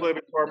 get the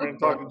athletic department, and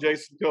talk to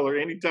Jason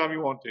Culler anytime you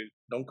want to.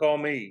 Don't call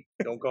me.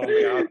 Don't call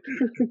me. I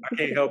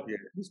can't help you,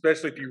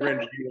 especially if you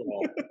rent a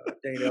U-Haul. I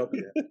can't help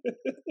you.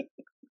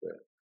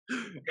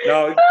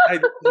 No,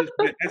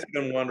 it's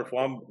been wonderful.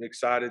 I'm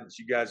excited that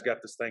you guys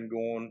got this thing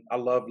going. I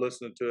love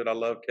listening to it. I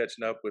love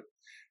catching up with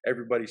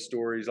everybody's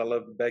stories. I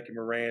love Becky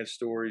Moran's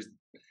stories.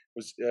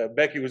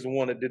 Becky was the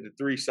one that did the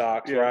 3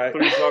 socks, right?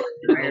 3 socks.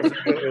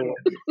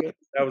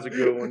 That was a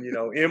good one.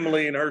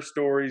 Emily and her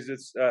stories.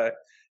 It's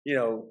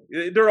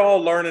they're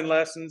all learning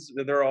lessons.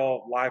 They're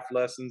all life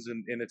lessons,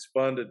 and it's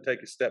fun to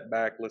take a step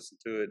back, listen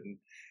to it,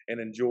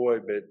 and enjoy.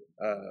 But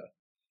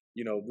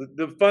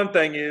the fun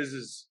thing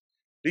is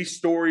these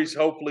stories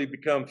hopefully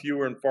become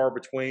fewer and far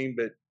between.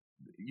 But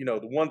the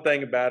one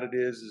thing about it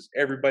is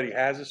everybody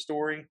has a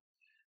story.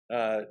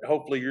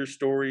 Hopefully, your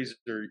stories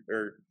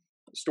are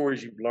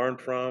stories you've learned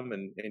from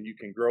and you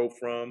can grow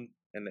from,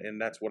 and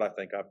that's what I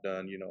think I've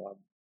done.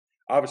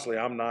 Obviously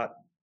I'm not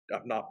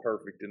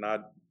perfect, and I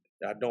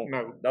don't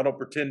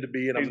pretend to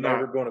be, and I'm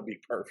never going to be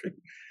perfect.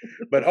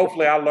 But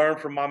hopefully I learn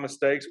from my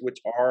mistakes, which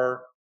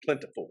are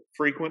plentiful.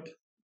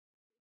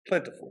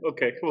 Plentiful.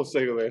 Okay, we'll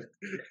say that.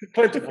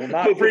 Plentiful,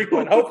 not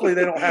frequent. Hopefully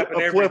they don't happen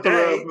every day. A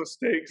plethora of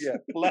mistakes. Yeah,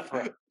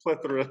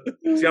 plethora.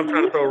 See, I'm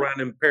trying to throw around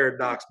them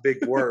paradox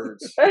big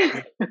words.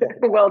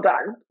 Well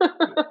done.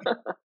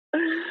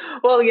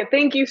 Well, yeah,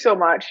 thank you so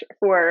much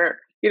for,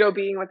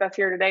 being with us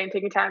here today and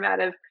taking time out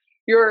of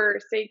your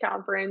state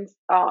conference,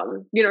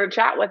 to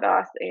chat with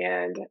us.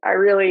 And I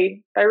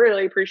really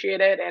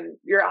appreciate it, and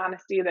your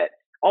honesty that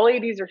all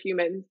ADs are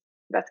humans.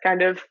 That's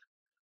kind of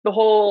the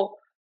whole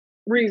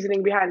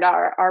reasoning behind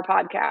our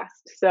podcast.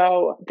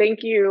 So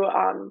thank you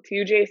to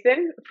you,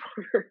 Jason,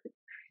 for,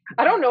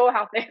 I don't know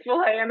how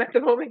thankful I am at the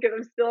moment because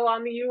I'm still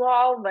on the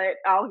U-Haul, but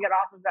I'll get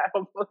off of that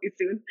hopefully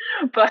soon.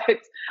 But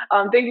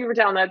thank you for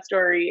telling that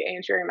story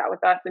and sharing that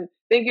with us. And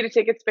thank you to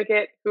Ticket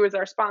Spigot, who is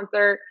our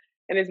sponsor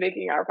and is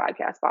making our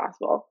podcast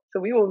possible.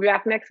 So we will be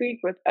back next week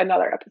with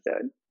another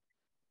episode.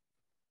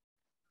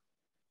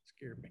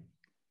 Scared me.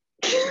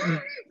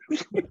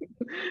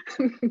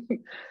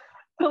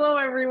 Hello,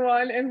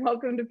 everyone, and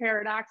welcome to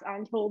Paradox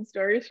Untold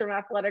Stories from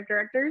Athletic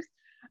Directors.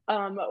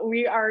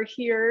 We are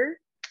here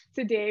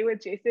today with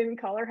Jason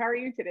Culler. How are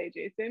you today,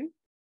 Jason?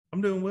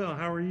 I'm doing well.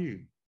 How are you?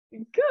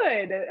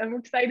 Good. I'm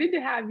excited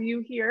to have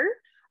you here.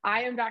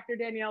 I am Dr.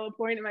 Danielle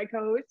Lapointe, and my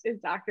co-host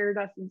is Dr.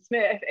 Dustin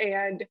Smith.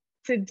 And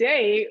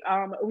today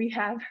we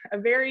have a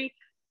very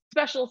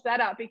special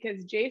setup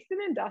because Jason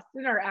and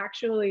Dustin are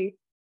actually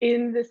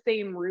in the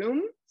same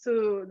room.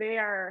 So they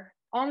are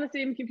on the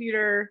same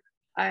computer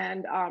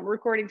and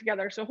recording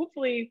together. So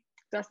hopefully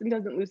Dustin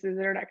doesn't lose his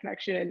internet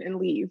connection and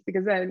leave,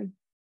 because then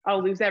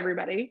I'll lose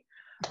everybody.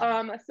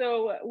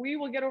 So we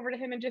will get over to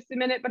him in just a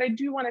minute, but I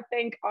do want to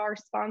thank our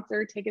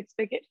sponsor, Ticket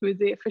Spigot, who is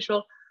the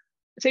official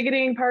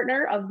ticketing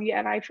partner of the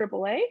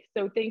NIAAA.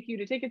 So thank you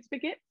to Ticket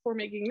Spigot for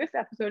making this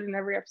episode and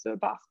every episode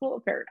possible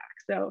of Paradox.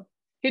 So,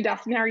 hey,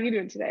 Dustin, how are you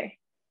doing today?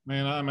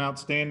 Man, I'm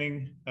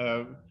outstanding.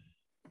 On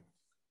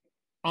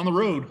the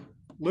road,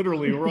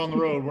 literally, we're on the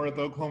road. We're at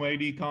the Oklahoma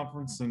AD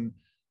conference and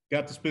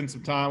got to spend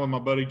some time with my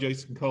buddy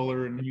Jason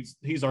Culler, and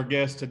he's our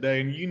guest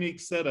today. And unique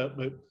setup,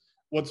 but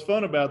what's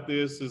fun about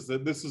this is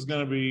that this is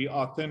going to be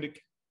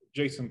authentic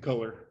Jason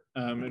Culler.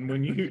 And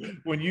when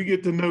you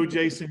get to know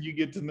Jason, you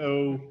get to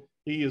know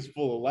he is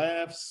full of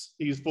laughs.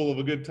 He's full of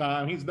a good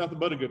time. He's nothing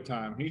but a good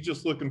time. He's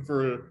just looking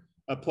for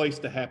a place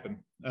to happen.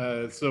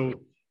 So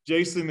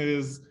Jason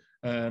is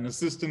an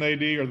assistant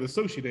AD, or the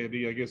associate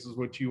AD, I guess is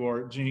what you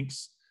are at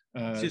Jinx.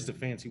 It's just a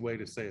fancy way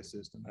to say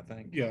assistant, I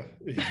think. Yeah,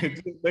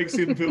 it makes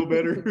him feel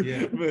better.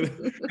 Yeah, but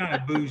kind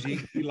of bougie.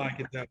 We like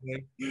it that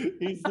way.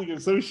 He's the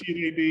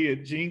associate AD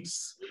at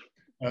Jinx,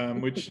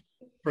 which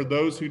for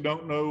those who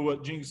don't know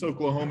what Jinx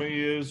Oklahoma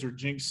is, or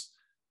Jinx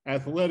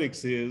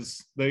Athletics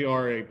is, they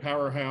are a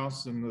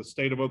powerhouse in the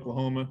state of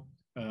Oklahoma.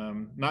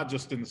 Not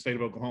just in the state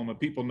of Oklahoma,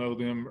 people know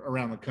them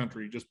around the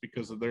country just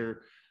because of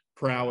their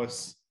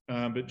prowess.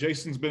 But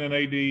Jason's been an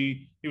AD.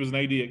 He was an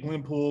AD at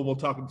Glenpool. We'll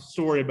talk a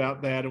story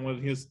about that and what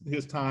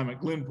his time at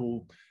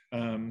Glenpool.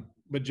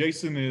 But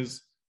Jason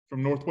is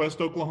from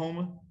Northwest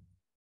Oklahoma,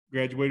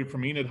 graduated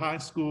from Enid High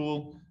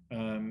School,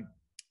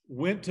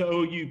 went to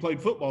OU,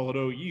 played football at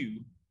OU,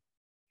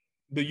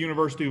 the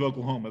University of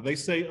Oklahoma. They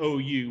say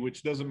OU,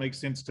 which doesn't make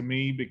sense to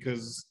me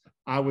because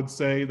I would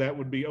say that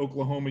would be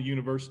Oklahoma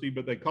University,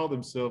 but they call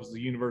themselves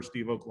the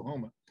University of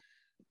Oklahoma.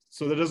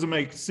 So that doesn't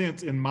make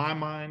sense in my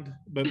mind,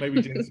 but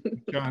maybe Jason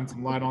can shine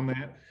some light on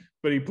that.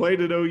 But he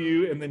played at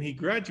OU, and then he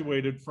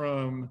graduated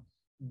from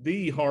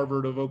the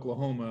Harvard of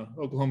Oklahoma.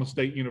 Oklahoma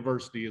State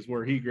University is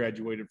where he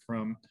graduated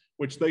from,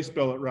 which they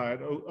spell it right,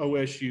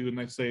 OSU, and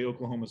they say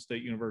Oklahoma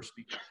State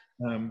University.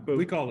 But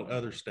we call it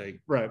other state.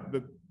 Right.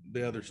 But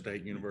the other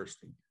state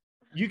university.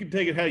 You can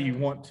take it how you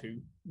want to.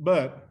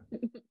 But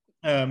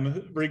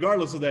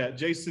regardless of that,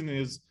 Jason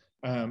is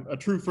a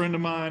true friend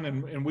of mine,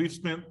 and we've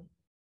spent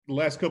the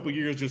last couple of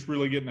years just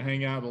really getting to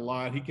hang out a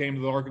lot. He came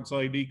to the Arkansas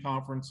AD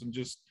conference and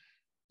just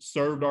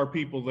served our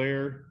people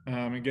there,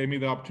 and gave me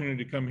the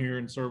opportunity to come here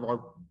and serve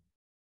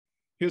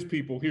his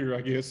people here,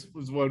 I guess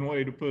was one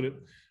way to put it.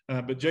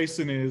 But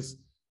Jason is,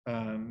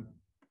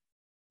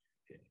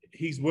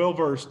 he's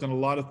well-versed in a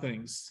lot of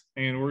things,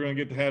 and we're going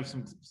to get to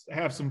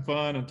have some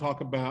fun and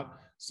talk about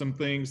some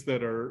things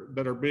that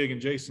are big in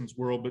Jason's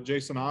world. But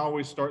Jason, I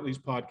always start these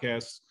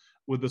podcasts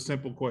with a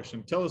simple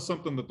question. Tell us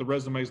something that the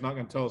resume is not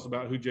going to tell us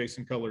about who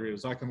Jason Culler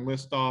is. I can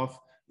list off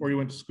where you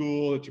went to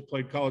school, that you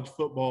played college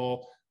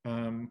football.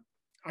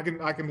 I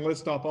can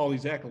list off all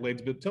these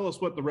accolades, but tell us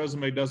what the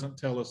resume doesn't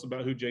tell us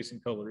about who Jason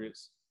Culler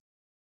is.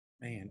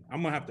 Man,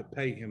 I'm going to have to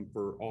pay him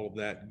for all of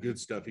that good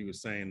stuff he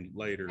was saying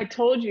later. I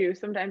told you,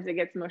 sometimes it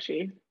gets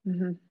mushy.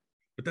 Mm-hmm.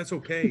 But that's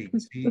okay.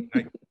 See,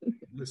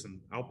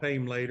 listen, I'll pay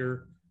him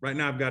later. Right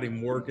now, I've got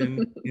him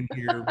working in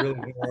here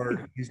really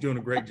hard. He's doing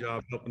a great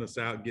job helping us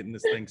out, getting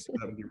this thing set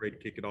up and get ready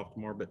to kick it off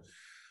tomorrow. But,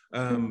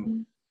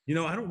 you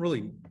know, I don't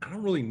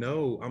really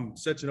know. I'm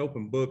such an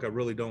open book. I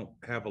really don't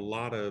have a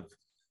lot of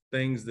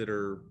things that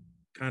are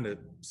kind of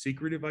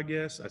secretive, I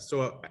guess.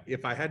 So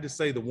if I had to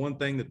say the one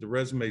thing that the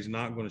resume is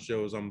not going to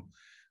show is I'm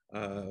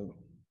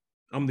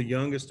the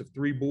youngest of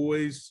three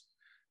boys,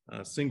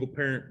 single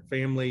parent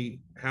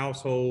family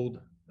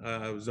household.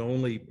 I was the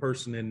only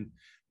person in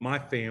my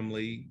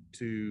family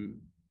to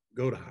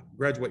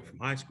graduate from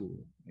high school,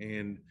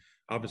 and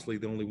obviously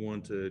the only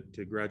one to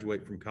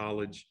graduate from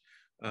college.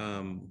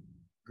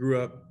 Grew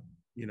up,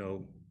 you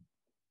know,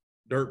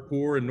 dirt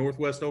poor in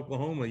Northwest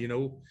Oklahoma, you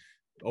know,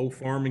 old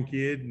farming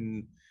kid.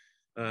 And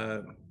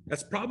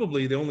that's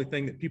probably the only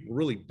thing that people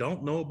really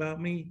don't know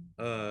about me,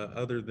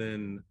 other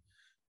than,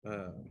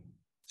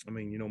 I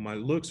mean, you know, my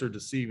looks are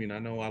deceiving. I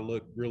know I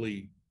look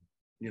really,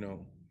 you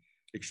know,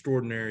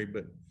 extraordinary,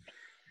 but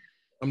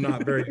I'm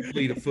not very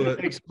fleet of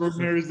foot.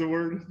 Extraordinary is the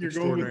word you're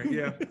going with.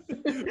 Yeah.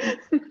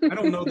 I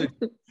don't know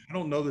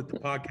that the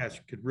podcast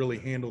could really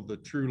handle the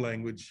true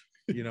language,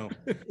 you know.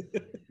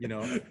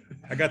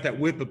 I got that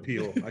whip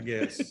appeal, I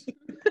guess.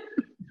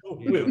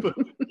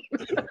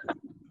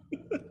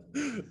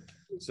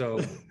 So,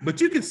 but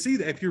you can see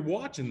that if you're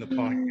watching the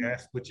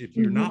podcast, which if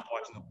you're not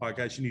watching the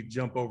podcast, you need to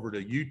jump over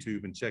to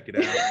YouTube and check it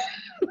out.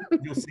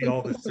 You'll see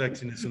all the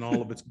sexiness and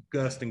all of its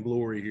gust and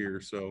glory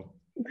here. So,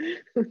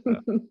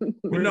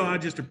 no, I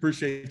just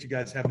appreciate you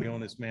guys having me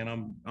on this,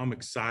 man. I'm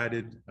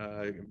excited.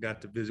 I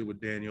got to visit with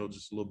Daniel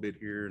just a little bit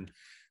here, and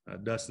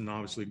Dustin,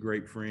 obviously a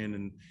great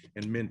friend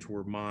and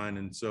mentor of mine.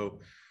 And so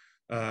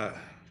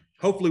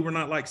hopefully we're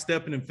not like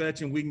stepping and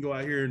fetching. We can go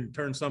out here and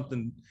turn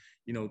some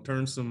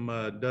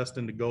dust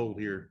into gold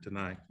here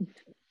tonight.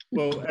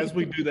 Well, as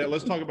we do that,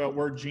 let's talk about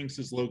where Jinx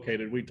is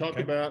located. We talked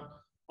about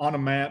on a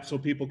map so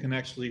people can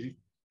actually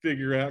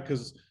figure out,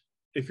 because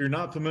if you're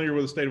not familiar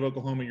with the state of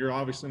Oklahoma, you're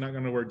obviously not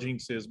going to know where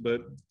Jinx is.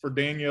 But for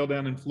Danielle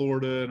down in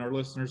Florida and our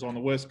listeners on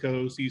the West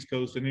Coast, East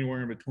Coast, and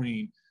anywhere in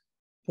between,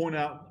 point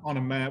out on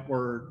a map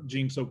where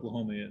Jinx,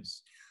 Oklahoma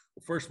is.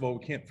 Well, first of all,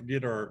 we can't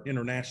forget our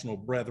international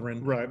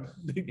brethren. Right.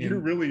 You're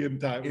really in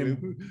tight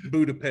in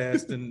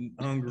Budapest and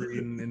Hungary.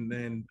 And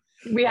then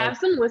we have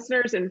some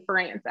listeners in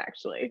France,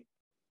 actually.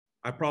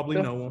 I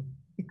probably know them.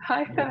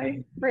 Hi,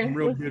 France. I'm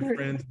real good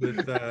friends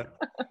with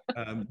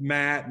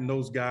Matt and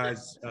those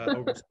guys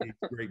overseas,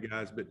 great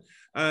guys. But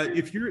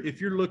if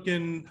you're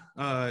looking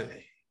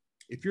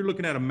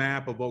at a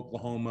map of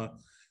Oklahoma,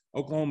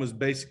 Oklahoma is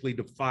basically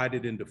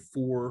divided into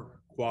 4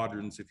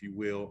 quadrants, if you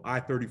will.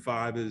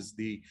 I-35 is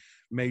the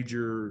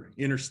major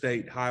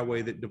interstate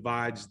highway that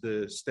divides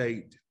the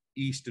state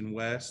east and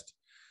west.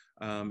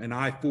 And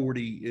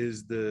I-40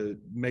 is the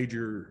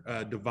major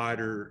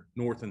divider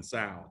north and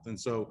south. And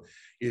so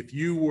if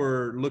you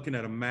were looking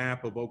at a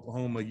map of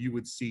Oklahoma, you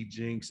would see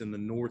Jinx in the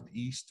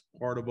northeast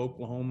part of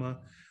Oklahoma.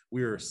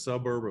 We are a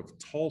suburb of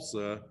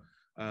Tulsa.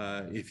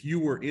 If you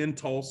were in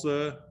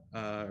Tulsa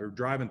or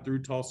driving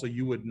through Tulsa,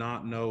 you would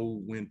not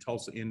know when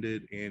Tulsa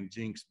ended and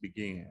Jinx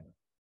began.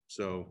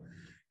 So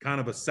kind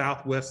of a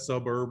southwest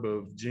suburb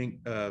of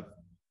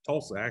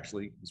Tulsa,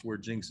 actually, is where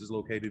Jinx is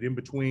located, in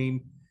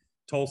between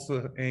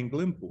Tulsa and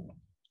Glenpool.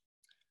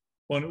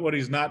 Well, what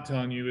he's not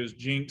telling you is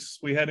Jinx.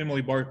 We had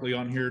Emily Barkley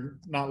on here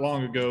not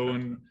long ago,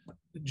 and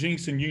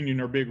Jinx and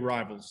Union are big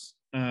rivals.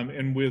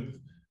 And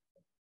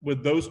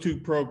with those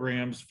 2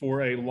 programs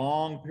for a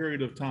long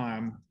period of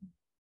time,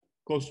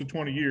 close to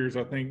 20 years,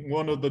 I think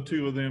one of the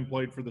 2 of them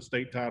played for the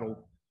state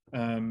title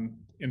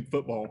in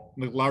football,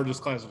 the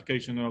largest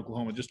classification in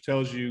Oklahoma. Just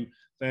tells you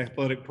the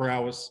athletic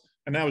prowess.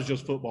 And that was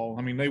just football.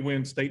 I mean, they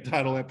win state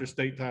title after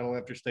state title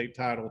after state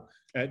title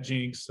at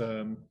Jinx.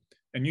 And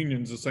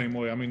Union's the same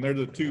way. I mean, they're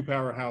the 2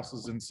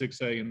 powerhouses in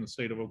 6A in the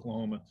state of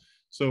Oklahoma.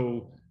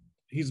 So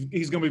he's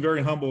going to be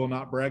very humble and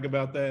not brag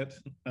about that.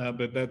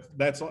 But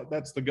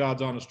that's the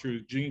God's honest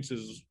truth. Jinx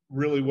is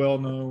really well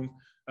known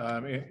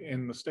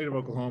in the state of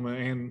Oklahoma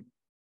and,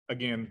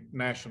 again,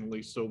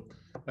 nationally. So,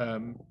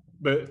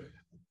 but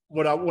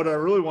what I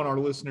really want our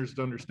listeners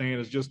to understand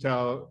is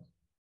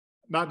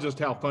not just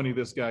how funny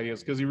this guy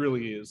is, because he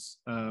really is.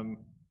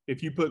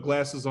 If you put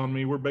glasses on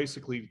me, we're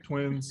basically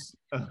twins.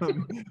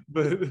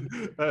 But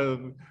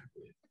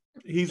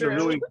he's a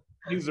really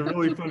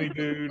funny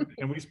dude,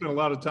 and we spend a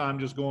lot of time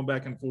just going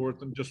back and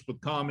forth and just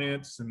with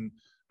comments and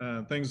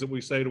things that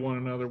we say to one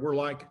another. We're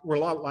a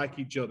lot like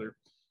each other.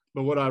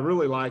 But what I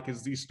really like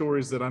is these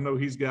stories that I know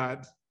he's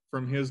got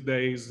from his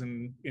days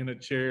in a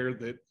chair,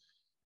 that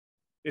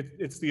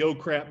it's the oh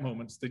crap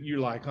moments that you're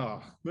like,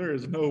 oh, there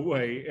is no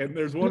way. And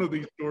there's one of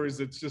these stories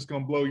that's just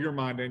going to blow your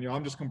mind, Daniel.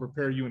 I'm just going to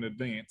prepare you in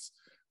advance.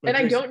 But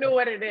I don't know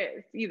what it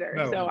is either.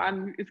 No. So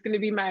it's going to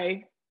be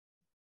my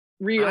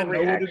real reaction.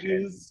 I know what it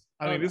is.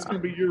 I mean, it's going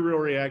to be your real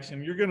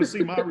reaction. You're going to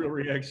see my real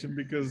reaction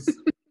because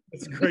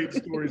it's a great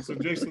story. So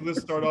Jason,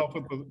 let's start off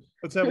with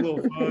let's have a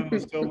little fun.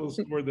 Let's tell a little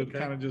story that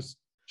kind of just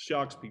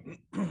shocks people.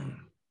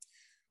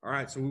 All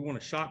right. So we want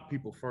to shock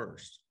people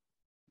first.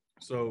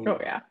 So. Oh,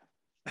 yeah.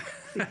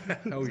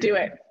 Let's do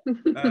it.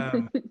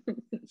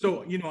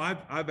 So,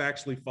 I've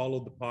actually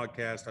followed the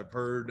podcast. I've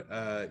heard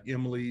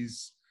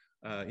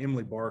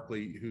Emily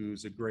Barkley,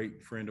 who's a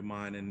great friend of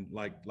mine, and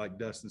like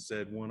Dustin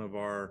said, one of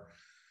our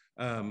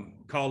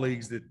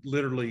colleagues that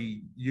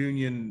literally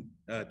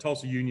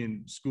Tulsa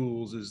Union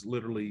Schools is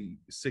literally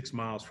 6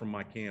 miles from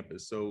my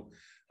campus. So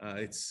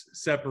it's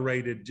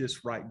separated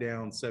just right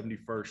down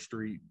 71st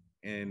Street.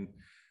 And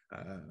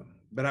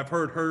but I've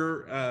heard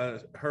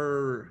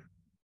her.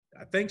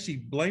 I think she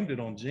blamed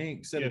it on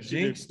Jinx. Said a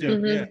Jinx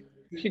student,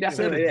 she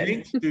definitely did. A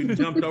Jinx student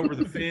jumped over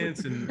the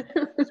fence and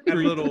had a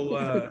little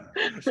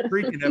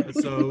streaking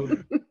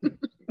episode.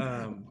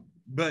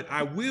 But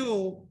I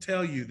will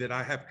tell you that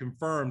I have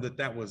confirmed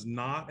that was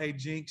not a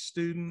Jinx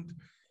student.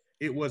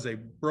 It was a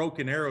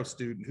Broken Arrow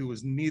student who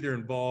was neither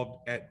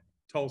involved at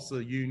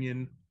Tulsa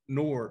Union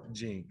nor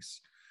Jinx.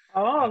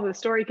 Oh, the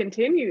story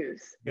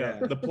continues. Yeah,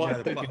 the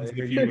plot thickens.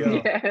 There you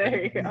go. Yeah,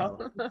 there you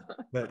go.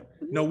 But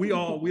no, we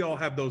all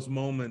have those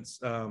moments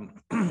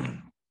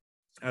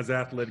as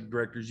athletic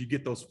directors. You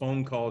get those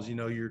phone calls.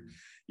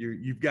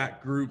 You've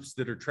got groups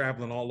that are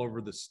traveling all over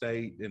the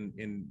state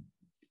and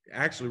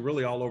actually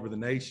really all over the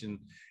nation.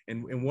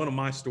 And one of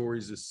my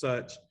stories is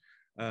such.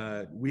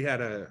 I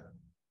had a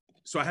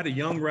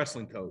young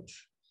wrestling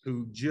coach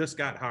who just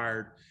got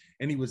hired,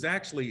 and he was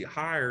actually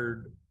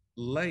hired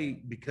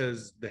late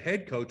because the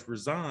head coach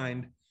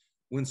resigned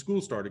when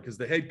school started, because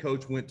the head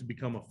coach went to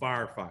become a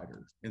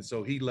firefighter. And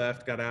so he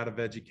left, got out of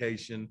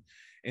education.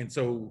 And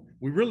so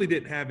we really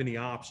didn't have any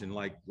option,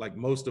 like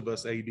most of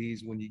us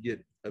ADs, when you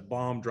get a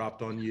bomb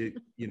dropped on you,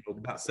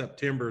 about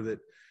September, that,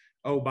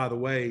 oh, by the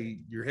way,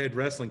 your head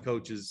wrestling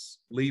coach is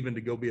leaving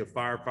to go be a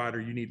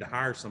firefighter. You need to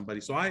hire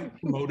somebody. So I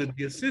promoted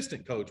the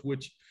assistant coach,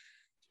 which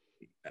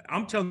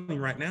I'm telling you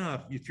right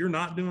now, if you're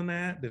not doing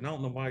that, then I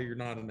don't know why you're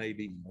not an AD.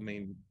 I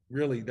mean,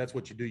 really, that's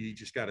what you do. You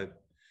just got to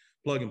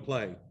plug and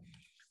play.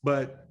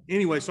 But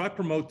anyway, so I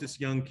promote this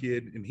young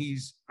kid, and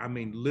he's,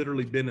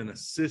 literally been an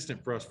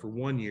assistant for us for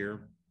 1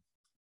 year.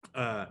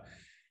 And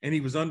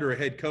he was under a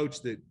head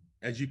coach that,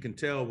 as you can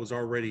tell, was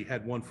already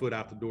had 1 foot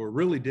out the door,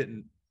 really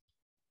didn't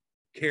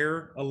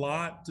care a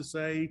lot, to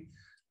say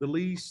the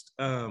least.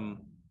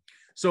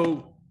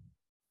 So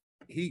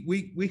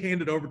we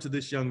handed over to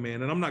this young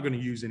man, and I'm not going to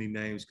use any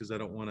names because I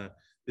don't want to.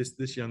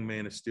 This young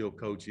man is still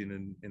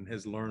coaching and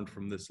has learned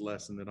from this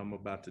lesson that I'm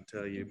about to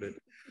tell you. But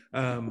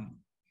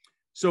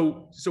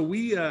so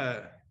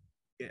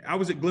I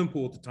was at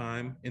Glenpool at the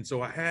time, and so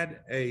we had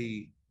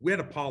a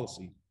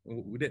policy.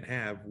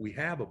 We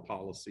have a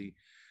policy,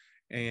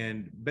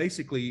 And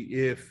basically,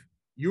 if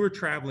you're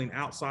traveling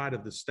outside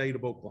of the state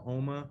of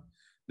Oklahoma,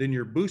 then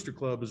your booster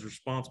club is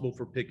responsible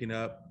for picking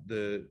up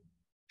the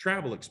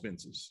travel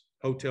expenses,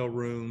 hotel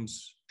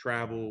rooms,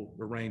 travel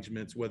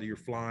arrangements, whether you're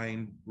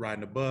flying,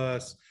 riding a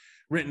bus,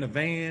 renting a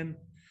van,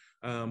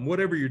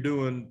 whatever you're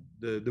doing,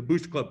 the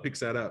booster club picks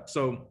that up.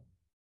 So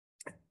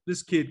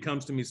this kid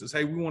comes to me and says,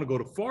 hey, we want to go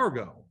to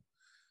Fargo.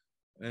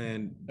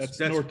 And that's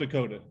North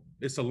Dakota.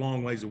 It's a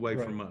long ways away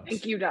from us.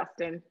 Thank you,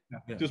 Dustin.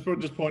 Yeah. Just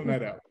pointing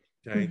that out.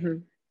 Okay.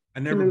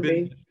 I've never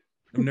been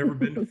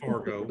to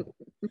Fargo.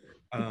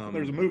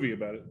 There's a movie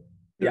about it.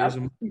 There's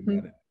a movie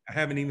about it. I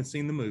haven't even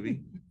seen the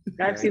movie.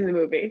 I've seen the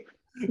movie.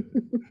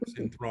 It's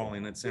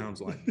enthralling, it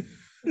sounds like.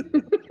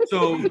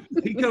 So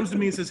he comes to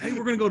me and says, hey,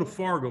 we're going to go to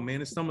Fargo,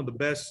 man. It's some of the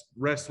best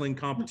wrestling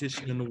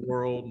competition in the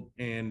world,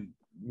 and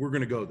we're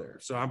going to go there.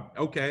 So I'm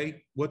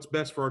okay. What's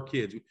best for our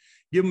kids?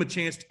 Give them a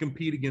chance to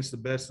compete against the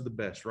best of the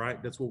best,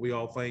 right? That's what we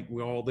all think.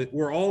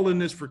 We're all in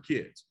this for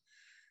kids,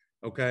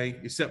 okay?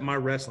 Except my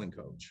wrestling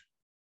coach.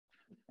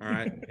 All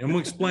right. And we'll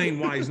explain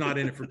why he's not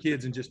in it for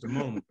kids in just a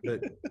moment.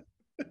 But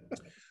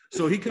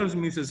so he comes to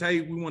me and says,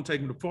 hey, we want to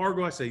take him to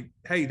Fargo. I say,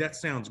 hey, that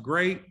sounds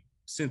great.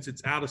 Since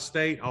it's out of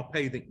state, I'll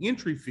pay the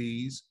entry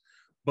fees,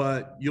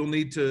 but you'll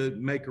need to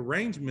make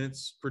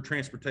arrangements for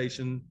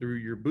transportation through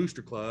your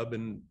booster club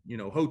and,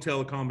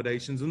 hotel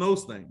accommodations and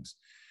those things.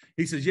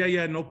 He says,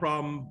 yeah, no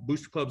problem.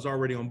 Booster club's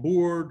already on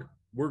board.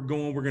 We're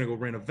going to go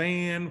rent a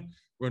van.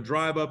 We're going to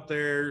drive up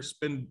there,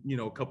 spend,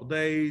 a couple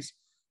days,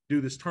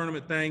 do this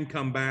tournament thing,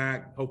 come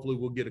back. Hopefully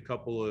we'll get a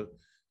couple of,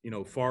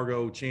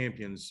 Fargo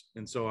champions.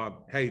 And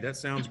so hey, that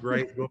sounds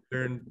great. Go up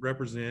there and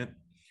represent.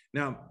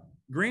 Now,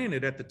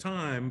 granted, at the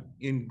time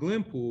in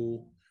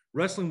Glenpool,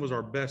 wrestling was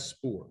our best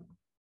sport.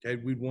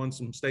 Okay, we'd won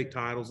some state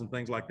titles and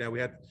things like that. We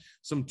had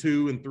some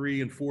 2 and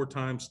 3 and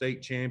 4-time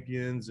state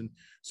champions, and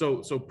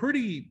so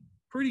pretty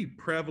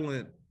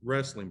prevalent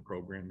wrestling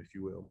program, if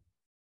you will.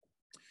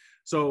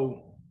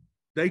 So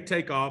they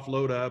take off,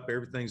 load up,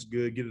 everything's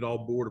good, get it all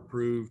board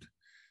approved.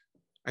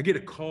 I get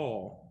a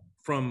call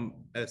from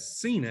a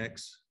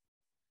Cynex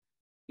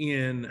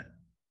in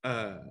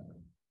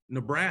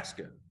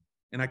Nebraska.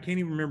 And I can't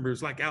even remember.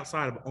 It's like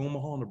outside of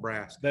Omaha,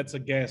 Nebraska. That's a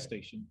gas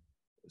station.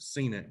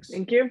 Cynex.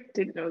 Thank you.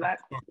 Didn't know that.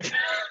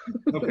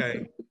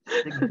 Okay.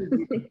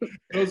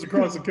 Those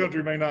across the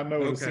country may not know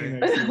what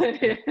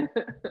Cynex is.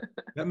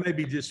 That may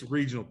be just a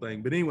regional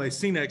thing. But anyway,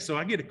 Cynex. So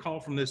I get a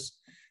call from this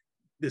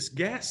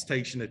gas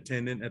station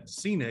attendant at the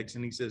Cynex,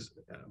 and he says,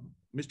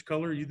 Mr.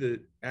 Culler, are you the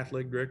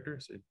athletic director? I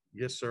said,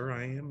 yes, sir,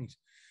 I am.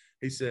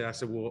 I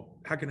said, well,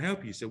 how can I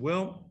help you? He said,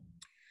 well,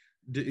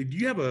 do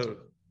you have a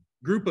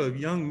group of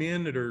young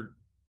men that are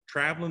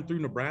traveling through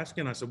Nebraska?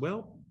 And I said,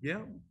 well,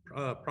 yeah,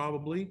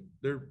 probably.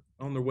 They're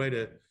on their way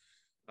to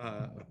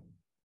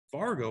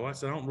Fargo. I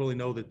said, I don't really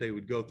know that they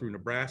would go through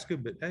Nebraska,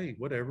 but hey,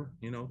 whatever,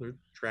 they're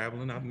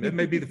traveling. It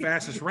may be the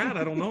fastest route.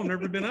 I don't know. I've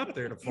never been up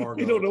there to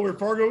Fargo. You don't know where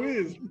Fargo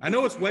is. I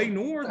know it's way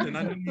north, and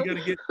I know you got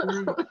to get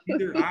through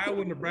either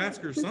Iowa,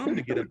 Nebraska, or something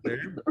to get up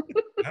there.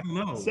 I don't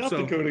know. South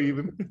Dakota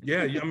even.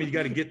 Yeah, I mean, you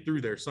got to get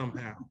through there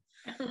somehow.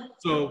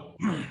 So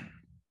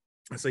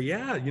I say,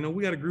 yeah,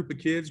 we got a group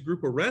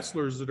of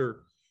wrestlers that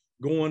are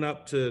going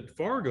up to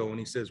Fargo. And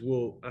he says,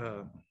 well,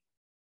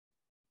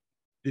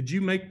 did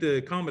you make the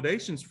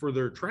accommodations for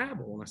their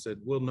travel? And I said,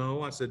 well,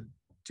 no. I said,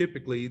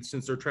 typically,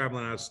 since they're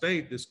traveling out of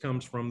state, this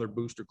comes from their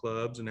booster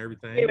clubs and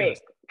everything. Wait,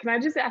 can I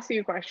just ask you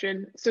a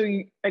question?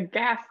 So a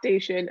gas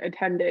station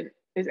attendant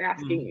is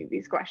asking you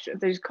these questions.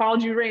 They just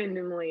called you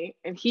randomly,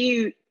 and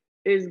he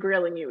is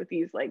grilling you with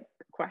these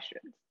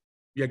questions.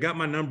 Yeah, got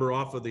my number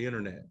off of the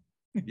internet.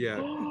 Yeah,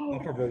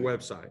 off of our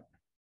website.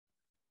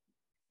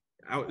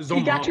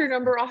 He got your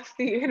number off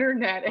the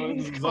internet, and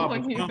he's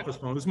calling you. Office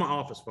phone. This is my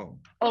office phone.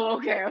 Oh,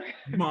 okay.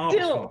 My office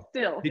phone.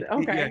 Still,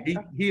 okay.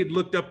 He had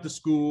looked up the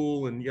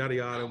school and yada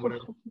yada and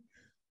whatever.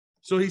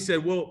 So he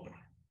said, well,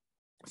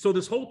 so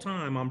this whole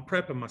time I'm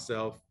prepping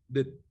myself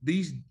that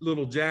these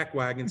little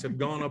jackwagons have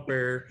gone up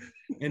there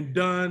and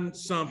done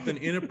something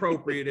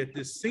inappropriate at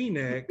this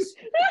Cynex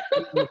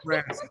in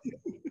Nebraska.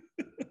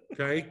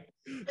 Okay,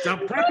 so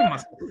I'm prepping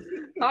myself.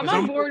 I'm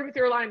on board with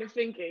your line of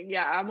thinking.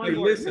 Yeah, I'm on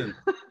board. Listen,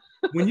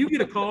 when you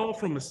get a call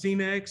from a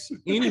Cynex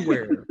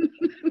anywhere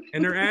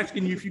and they're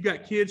asking you if you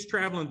got kids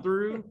traveling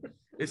through,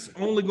 it's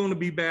only going to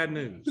be bad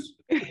news.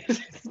 Okay?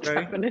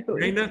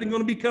 There ain't nothing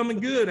going to be coming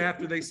good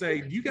after they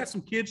say, you got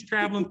some kids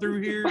traveling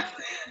through here?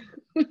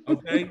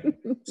 Okay.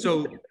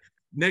 So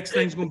next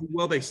thing's going to be,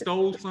 well, they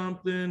stole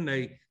something.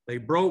 They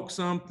broke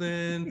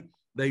something.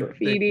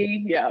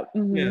 Graffiti. Yeah.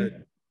 Mm-hmm. Yeah.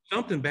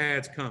 Something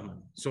bad's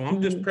coming. So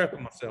I'm just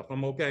prepping myself.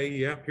 I'm okay.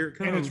 Yeah, here it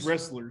comes. And it's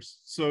wrestlers,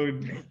 so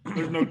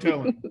there's no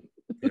telling.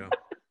 Yeah.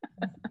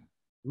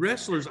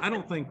 Wrestlers, I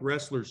don't think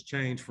wrestlers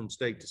change from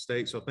state to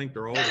state. So I think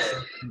they're all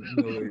the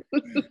same.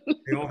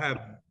 They all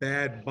have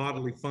bad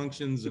bodily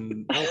functions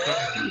and all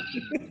kinds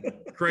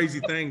of crazy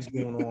things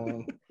going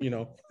on,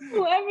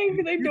 Laughing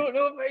because I don't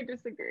know if I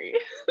disagree.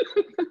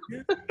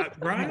 Yeah,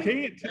 right?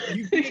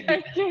 You can't.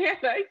 I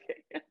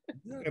can't.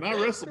 And I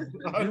wrestled.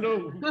 I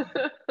know.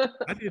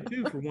 I did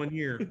too for 1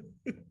 year.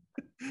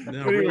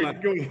 No, Anyway,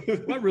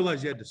 I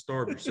realized you had to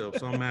starve yourself,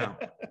 so I'm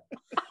out.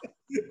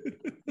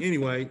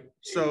 Anyway,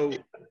 so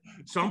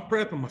I'm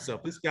prepping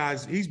myself. This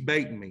he's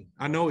baiting me.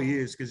 I know he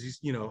is, because he's,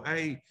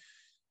 hey,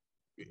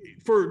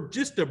 for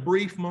just a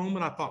brief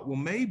moment, I thought, well,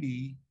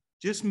 maybe,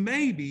 just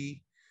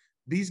maybe,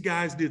 these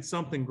guys did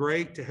something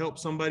great to help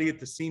somebody at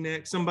the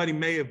Cynex. Somebody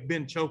may have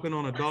been choking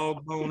on a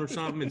dog bone or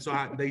something, and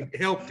so they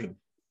helped him,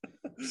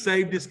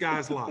 saved this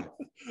guy's life.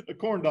 A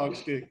corn dog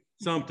stick.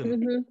 Something.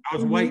 Mm-hmm. I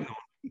was waiting on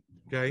it.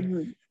 Okay.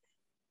 Mm-hmm.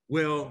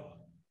 Well,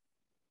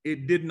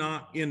 it did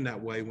not end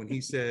that way when he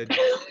said,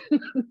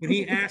 when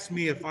he asked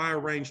me if I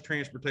arranged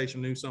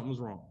transportation, knew something was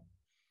wrong.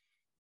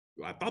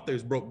 I thought they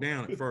was broke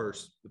down at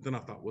first, but then I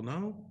thought, well,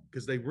 no,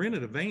 because they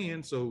rented a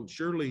van, so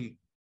surely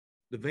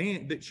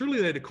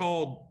they'd have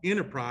called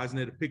Enterprise and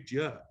they'd have picked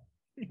you up.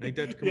 Ain't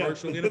that the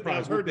commercial? Yeah,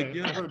 Enterprise will pick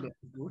you up. I've heard that.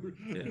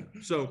 Yeah.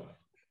 So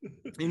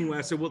anyway,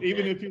 I said, well,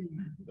 even if you're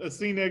a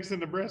Cynex in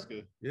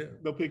Nebraska, yeah,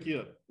 they'll pick you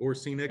up. Or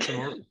Cynex in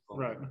Arkansas.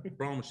 Right. I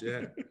promise you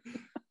that.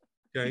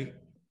 Okay.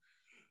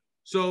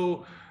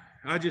 So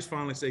I just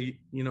finally say,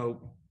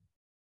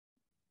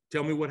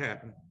 tell me what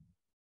happened.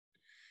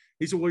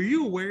 He said, well, are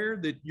you aware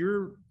that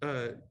your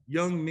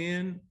young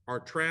men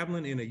are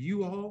traveling in a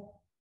U-Haul?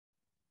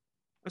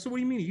 I said, what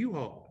do you mean a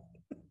U-Haul?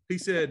 He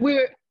said,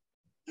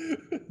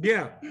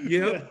 yeah.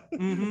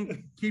 Mm-hmm.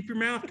 Keep your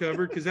mouth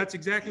covered, because that's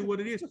exactly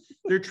what it is.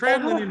 They're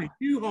traveling in a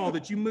U-Haul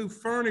that you move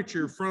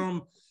furniture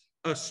from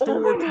a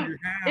store to your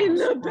house. In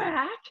the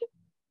back?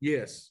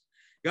 Yes.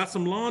 Got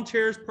some lawn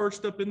chairs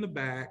perched up in the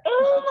back.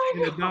 Oh my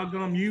God. In a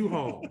doggone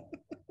U-Haul.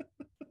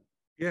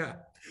 Yeah.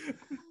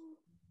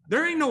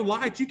 There ain't no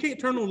lights. You can't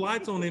turn no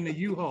lights on in the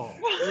U-Haul.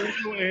 There ain't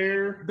no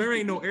air. There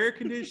ain't no air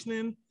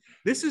conditioning.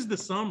 This is the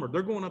summer.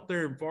 They're going up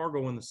there in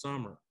Fargo in the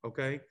summer.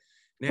 Okay.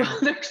 Now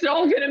they're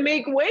all gonna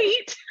make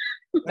weight.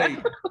 Hey,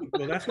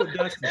 well, that's what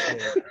Dustin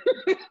said.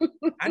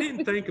 I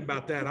didn't think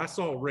about that. I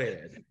saw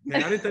red.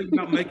 And I didn't think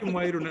about making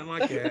weight or nothing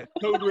like that.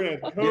 Code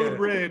red. Code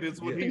red is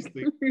what he's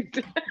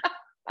thinking.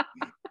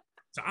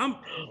 So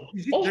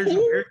there's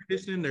no air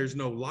conditioning, there's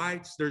no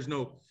lights, there's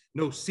no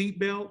seat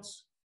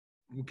belts.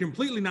 We're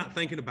completely not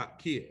thinking about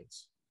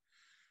kids.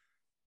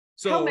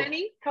 So how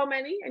many? How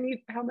many?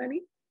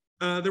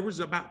 There was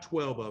about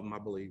 12 of them, I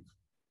believe.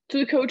 So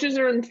the coaches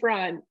are in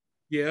front.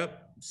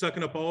 Yep,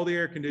 sucking up all the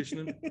air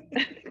conditioning.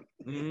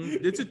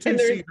 It's a two-seater. And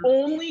there's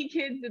only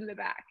kids in the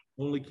back.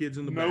 Only kids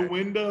in the back. No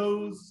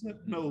windows,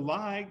 no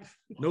light.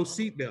 No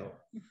seatbelt.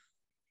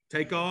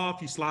 Take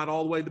off, you slide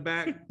all the way to the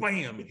back,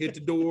 bam, hit the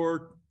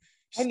door.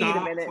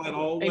 Stop, slide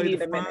all the way to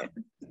the front,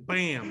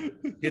 bam,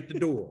 hit the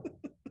door.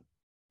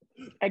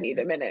 I need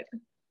a minute.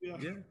 Yeah.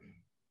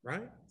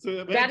 Right.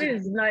 So that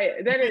is nice.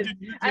 That is.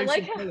 I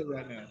like how.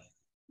 Right now.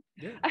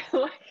 Yeah.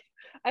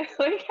 I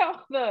like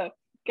how the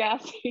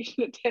gas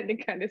station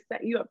attendant kind of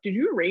set you up. Did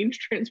you arrange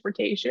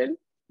transportation?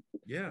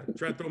 Yeah.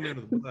 Tried to throw me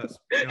under the bus.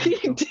 He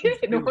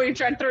did. No, he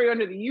tried to throw you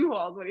under the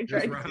U-Hauls when he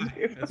tried to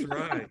do. That's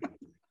right.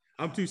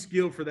 I'm too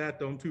skilled for that,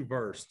 though. I'm too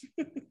versed.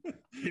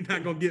 You're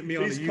not gonna get me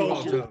on the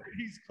U-Haul job.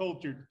 He's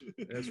cultured.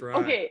 That's right.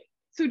 Okay.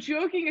 So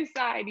joking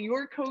aside,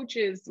 your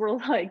coaches were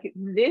like,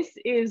 this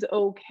is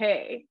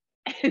okay.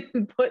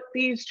 And put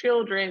these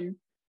children.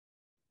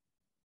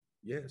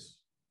 Yes.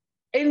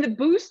 And the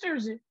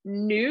boosters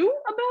knew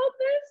about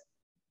this?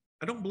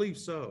 I don't believe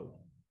so.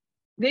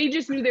 They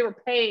just knew they were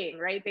paying,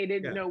 right? They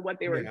didn't know what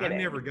they were getting.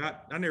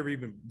 I never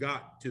even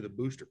got to the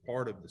booster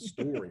part of the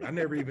story.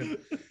 The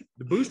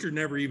booster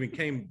never even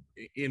came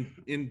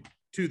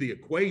into the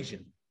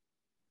equation.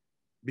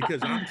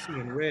 Because I'm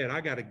seeing red. I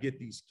got to get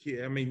these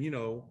kids. I mean,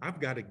 I've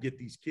got to get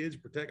these kids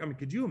protected. I mean,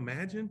 could you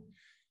imagine?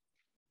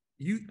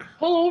 You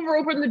pull over,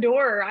 open the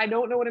door. I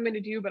don't know what I'm going to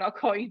do, but I'll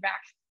call you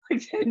back in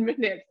like 10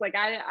 minutes. Like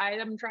I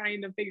am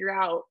trying to figure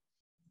out.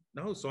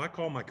 No, so I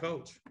call my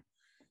coach.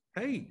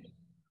 Hey,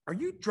 are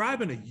you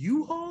driving a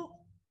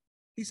U-Haul?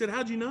 He said,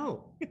 how'd you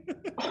know?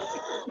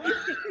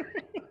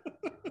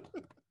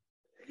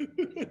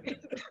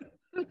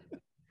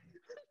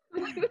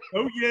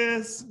 Oh,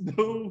 yes.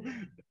 No.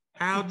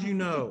 How'd you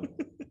know?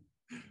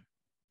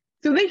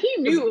 So that he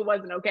knew it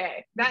wasn't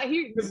okay. That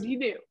he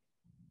knew.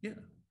 Yeah,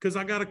 because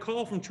I got a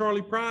call from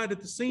Charlie Pride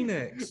at the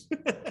Cynex.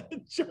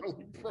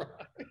 Charlie Pride.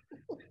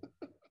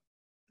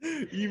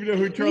 You even know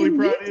who Charlie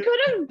Pride is?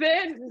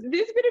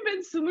 This could have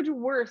been so much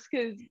worse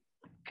because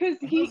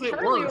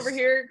Charlie over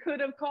here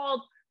could have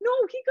called. No,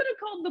 he could have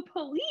called the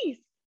police.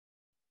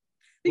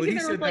 Thinking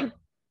there was like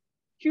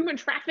human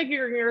trafficking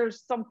or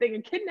something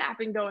and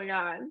kidnapping going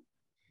on.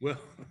 Well,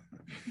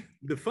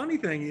 the funny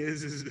thing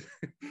is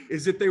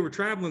if they were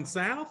traveling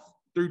south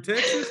through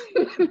Texas,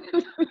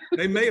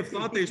 they may have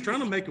thought they was trying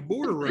to make a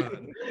border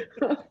run.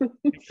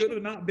 It could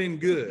have not been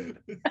good.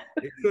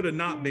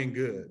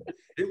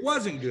 It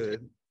wasn't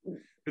good,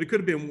 but it could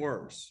have been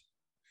worse.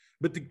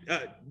 But the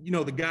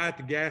guy at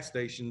the gas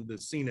station, the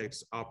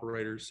Cynex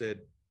operator,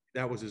 said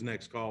that was his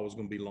next call was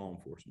going to be law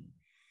enforcement.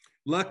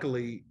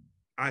 Luckily,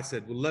 I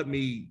said, well, let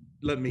me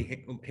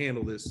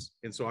handle this.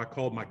 And so I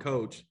called my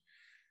coach.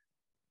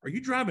 Are you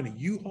driving a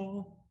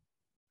U-Haul?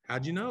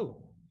 How'd you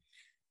know?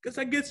 Because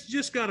I guess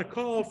just got a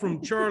call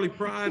from Charlie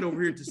Pride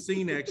over here to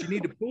Cynex. You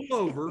need to pull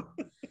over.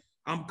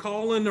 I'm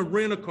calling the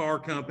rent-a-car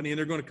company, and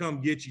they're going to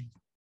come get you.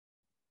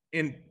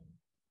 And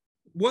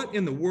what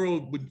in the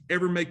world would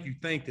ever make you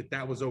think that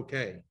that was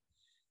okay?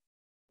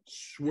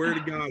 Swear to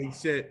God, he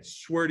said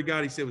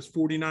it was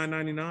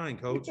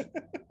 $49.99, coach.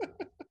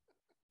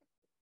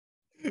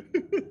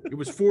 It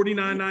was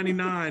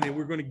 $49.99, and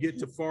we're going to get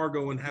to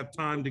Fargo and have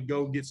time to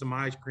go get some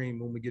ice cream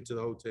when we get to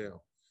the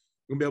hotel.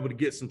 We're going to be able to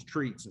get some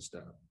treats and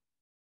stuff.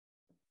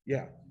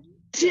 Yeah.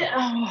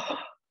 Yeah.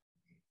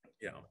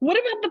 What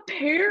about the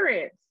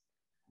parents?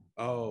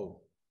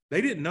 Oh,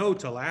 they didn't know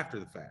till after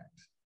the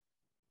fact.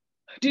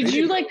 Did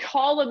you like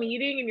call a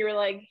meeting and you're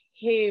like,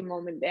 hey,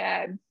 mom and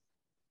dad,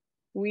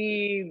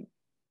 we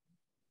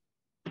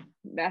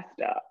messed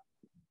up?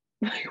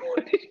 Like,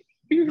 what did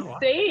you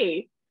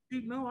say?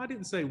 No, I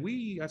didn't say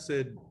we. I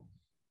said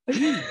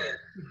he.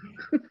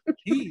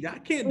 I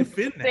can't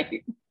defend that.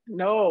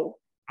 No.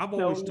 I've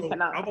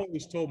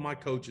always told my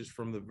coaches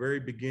from the very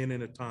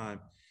beginning of time,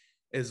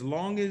 as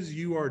long as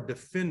you are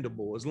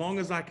defendable, as long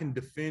as I can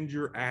defend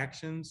your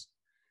actions,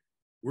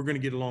 we're going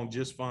to get along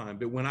just fine.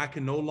 But when I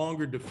can no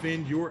longer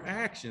defend your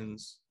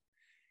actions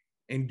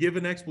and give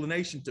an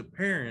explanation to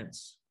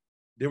parents,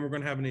 then we're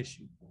going to have an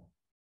issue,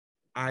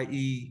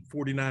 i.e.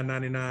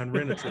 $49.99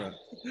 rent a truck.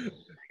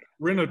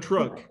 Rent a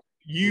truck.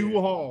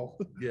 U-Haul.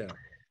 Yeah. I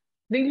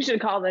think you should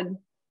call the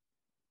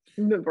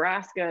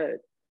Nebraska.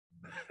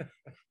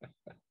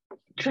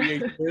 No,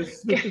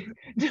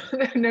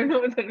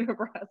 the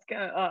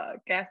Nebraska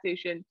gas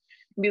station.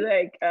 Be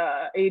like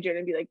agent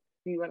and be like,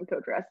 do you want to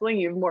coach wrestling?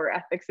 You have more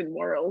ethics and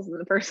morals than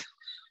the person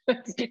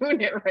that's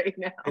doing it right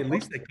now. At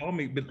least they call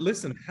me. But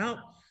listen,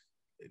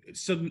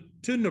 so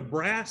to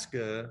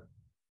Nebraska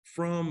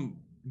from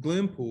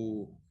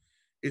Glenpool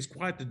is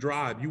quite the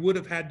drive. You would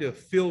have had to have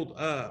filled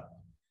up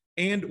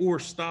and or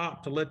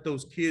stop to let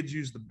those kids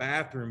use the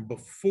bathroom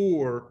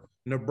before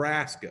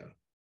Nebraska.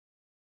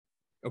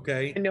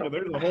 Okay. No,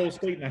 there's a whole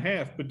state and a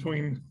half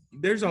between.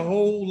 There's a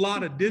whole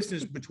lot of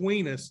distance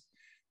between us.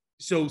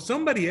 So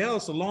somebody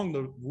else along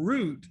the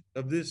route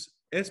of this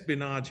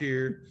espionage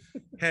here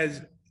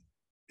has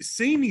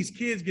seen these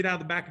kids get out of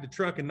the back of the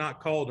truck and not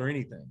called or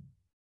anything.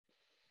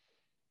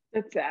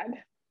 That's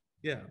sad.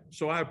 Yeah.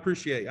 So I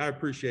appreciate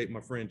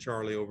my friend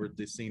Charlie over at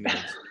the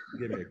Cynex.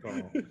 Give me a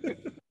call.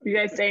 You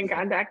guys stay in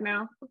contact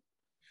now?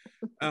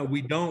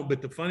 We don't,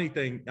 but the funny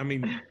thing, I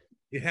mean,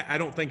 I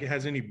don't think it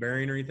has any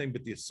bearing or anything,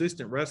 but the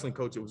assistant wrestling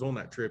coach that was on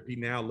that trip, he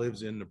now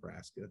lives in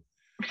Nebraska.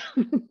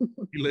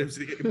 He lives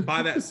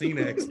by that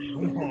Cynex.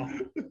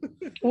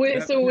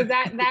 Wait, so was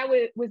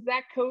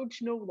that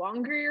coach no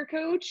longer your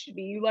coach? Did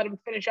you let him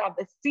finish out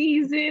the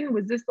season?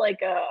 Was this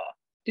like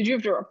did you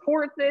have to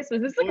report this?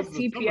 Was this like a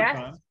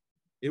CPS?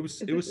 It was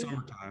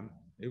summertime.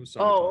 It was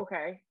summertime. Oh,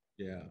 okay.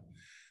 Yeah.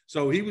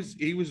 So he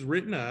was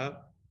written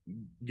up,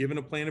 given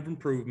a plan of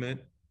improvement,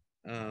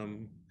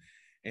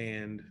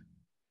 and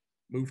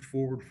moved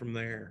forward from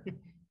there.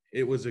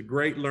 It was a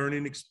great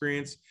learning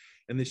experience.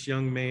 And this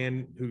young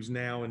man, who's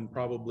now in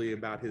probably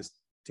about his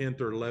 10th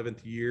or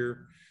 11th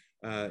year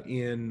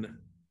in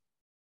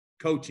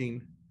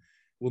coaching,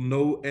 will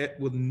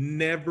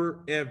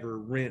never ever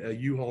rent a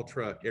U-Haul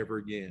truck ever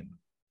again.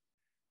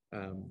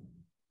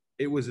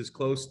 It was as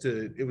close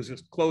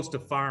to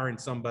firing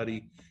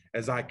somebody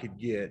as I could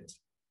get.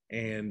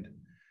 And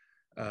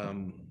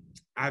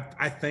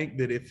I think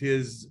that if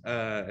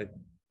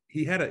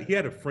he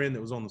had a friend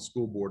that was on the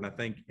school board, and I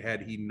think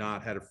had he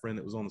not had a friend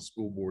that was on the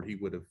school board, he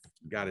would have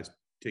got his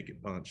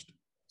ticket punched.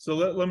 So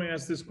let me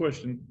ask this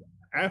question.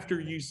 After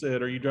you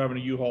said, "Are you driving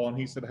a U-Haul?" and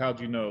he said, "How'd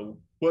you know?"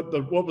 What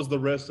was the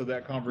rest of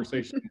that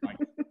conversation like?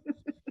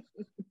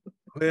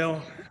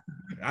 Well,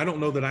 I don't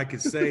know that I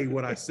could say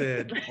what I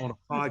said on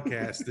a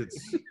podcast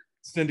that's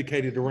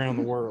syndicated around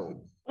the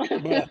world.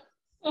 But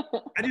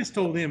I just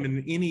told him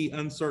in any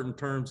uncertain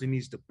terms he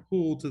needs to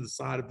pull to the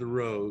side of the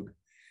road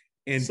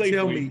and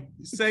tell me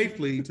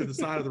safely to the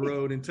side of the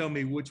road and tell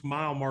me which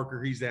mile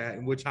marker he's at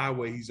and which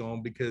highway he's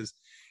on, because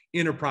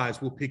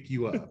Enterprise will pick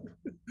you up.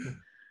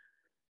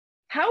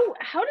 How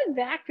did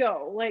that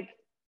go? Like,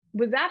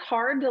 was that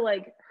hard to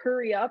like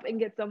hurry up and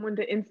get someone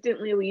to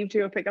instantly leave to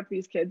go pick up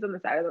these kids on the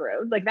side of the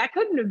road? Like, that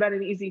couldn't have been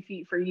an easy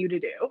feat for you to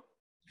do.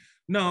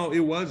 No, it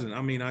wasn't.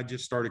 I mean, I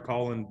just started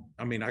calling.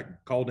 I mean, I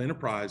called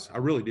Enterprise. I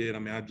really did. I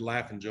mean, I'd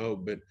laugh and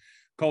joke, but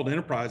called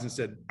Enterprise and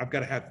said, I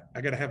got to have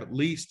at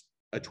least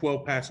a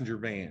 12-passenger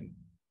van.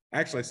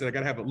 Actually, I said, I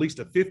got to have at least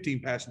a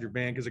 15-passenger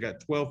van because I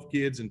got 12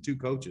 kids and 2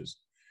 coaches.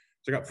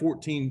 So I got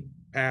 14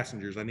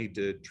 passengers I need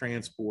to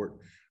transport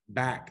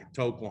back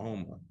to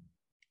Oklahoma.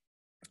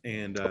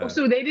 And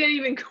so they didn't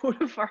even go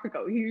to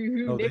Fargo.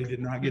 No, they did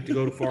not get to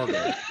go to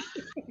Fargo.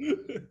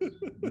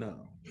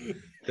 No,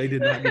 they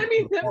did not. I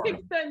mean, that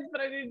makes sense,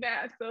 but I didn't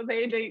ask. So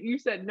you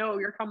said no,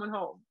 you're coming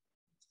home.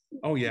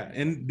 Oh yeah,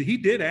 and he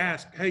did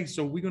ask, "Hey,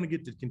 so we're going to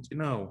get to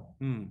continue?" No,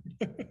 You'll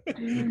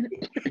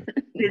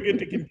get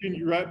to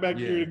continue right back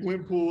here to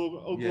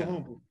Glenpool,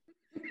 Oklahoma. Yeah.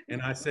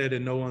 And I said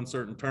in no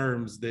uncertain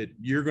terms that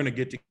you're going to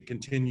get to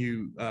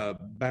continue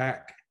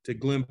back to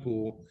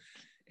Glenpool,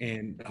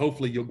 and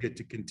hopefully you'll get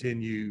to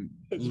continue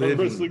As a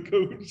living. wrestling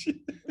coach.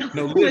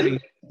 No, living.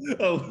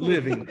 Oh,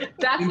 Living.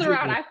 That's in the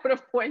route general. I would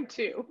have went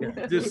to.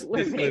 Yeah, just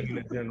living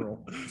in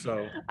general.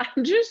 So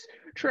I'm just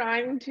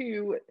trying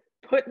to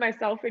put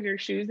myself in your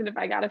shoes, and if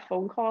I got a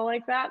phone call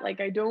like that,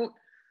 like I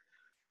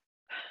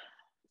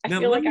now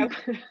feel like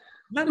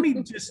let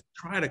me just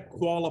try to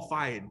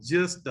qualify it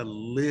just a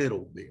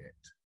little bit.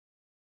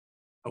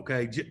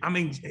 Okay, I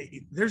mean,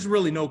 there's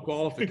really no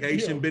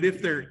qualification, but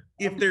if there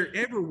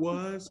ever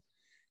was,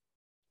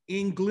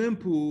 in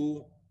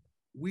Glenpool,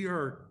 we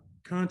are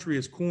country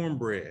as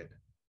cornbread.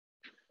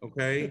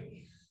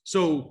 Okay,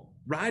 so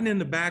riding in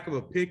the back of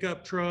a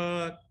pickup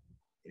truck,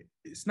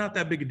 it's not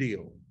that big a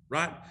deal,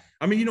 right?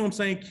 I mean, you know what I'm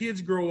saying?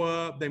 Kids grow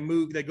up, they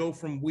move, they go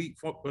from wheat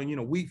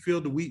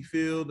field to wheat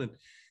field, and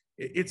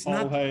it's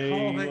not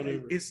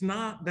it's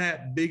not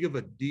that big of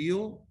a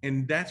deal.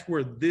 And that's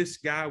where this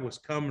guy was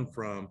coming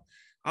from,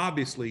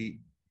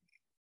 obviously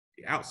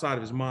outside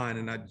of his mind.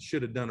 And I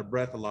should have done a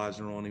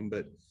breathalyzer on him,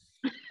 but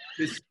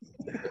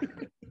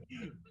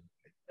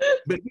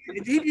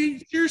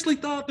he seriously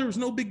thought there was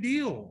no big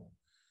deal.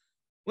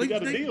 Like,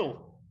 got a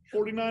deal.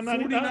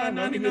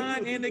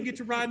 $49.99, and they get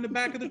to ride in the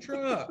back of the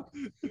truck.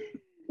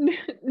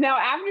 Now,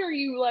 after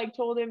you like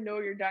told him, no,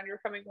 you're done, you're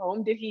coming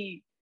home, did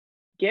he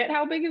get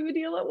how big of a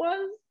deal it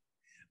was?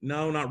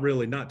 No, not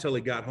really. Not till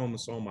he got home and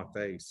saw my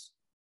face.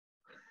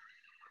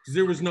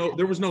 There was no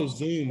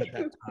Zoom at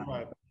that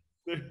time.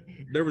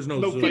 There was no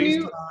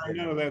Zoom.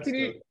 None of that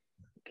stuff.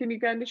 Can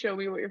you kind of show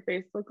me what your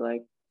face looked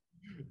like?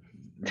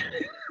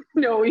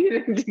 No,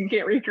 you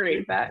can't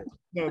recreate that.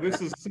 No,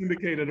 this is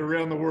syndicated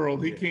around the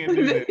world. He can't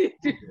do that.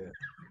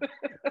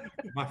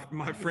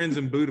 My friends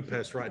in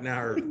Budapest right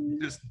now are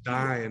just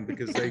dying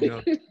because they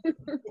know.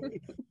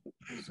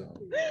 So.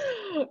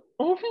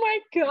 Oh my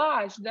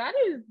gosh, that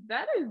is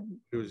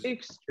it was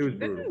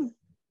brutal.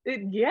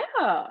 Yeah.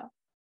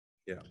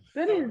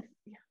 That is.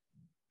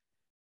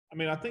 I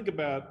mean, I think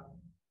about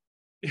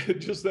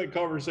just that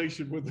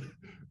conversation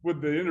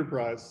with the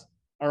Enterprise.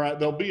 All right,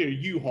 there'll be a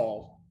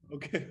U-Haul,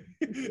 okay,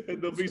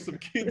 and there'll be some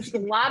kids.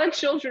 There's a lot of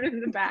children in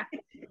the back.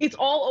 It's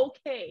all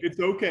okay. It's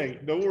okay.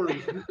 Don't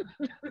worry.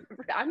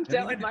 I'm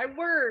telling my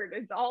word.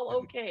 It's all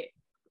okay.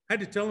 I had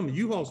to tell them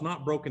U-Haul's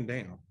not broken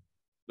down.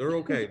 They're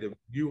okay. The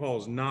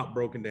U-Haul's not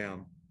broken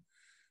down.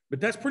 But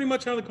that's pretty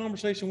much how the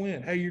conversation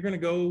went. Hey, you're going to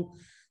go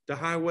to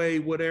highway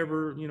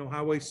whatever,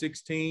 highway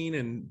 16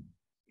 and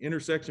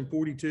intersection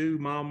 42,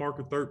 mile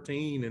marker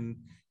 13, and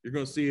you're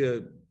going to see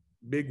a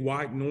big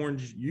white and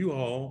orange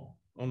U-Haul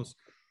on the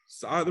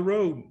side of the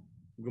road.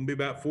 We're going to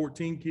be about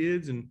 14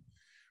 kids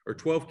or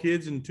 12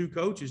 kids and 2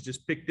 coaches.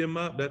 Just pick them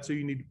up. That's who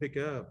you need to pick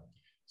up.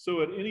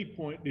 So at any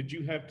point, did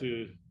you have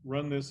to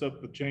run this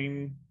up the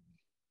chain,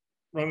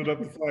 run it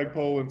up the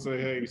flagpole and say,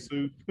 hey,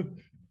 Sue,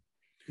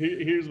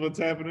 here's what's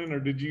happening? Or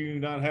did you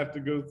not have to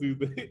go through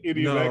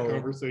any of that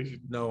conversation?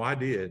 No, I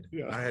did.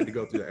 Yeah. I had to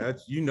go through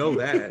that.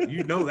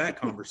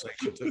 That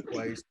conversation took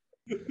place.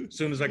 As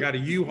soon as I got a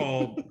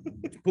U-Haul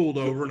pulled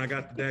over and I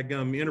got the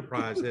dadgum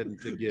Enterprise heading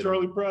to get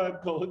Charlie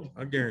Pride calling.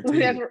 I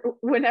guarantee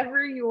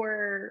whenever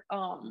your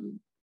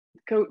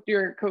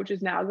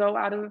coaches now go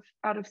out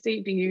of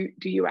state, do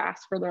you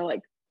ask for their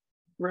like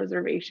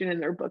reservation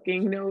and their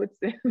booking notes?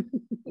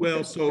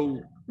 Well,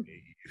 so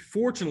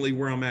fortunately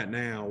where I'm at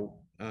now,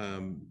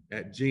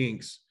 at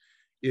Jinx,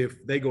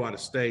 if they go out of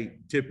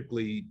state,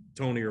 typically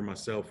Tony or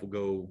myself will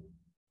go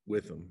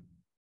with them.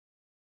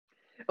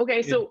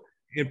 Okay, so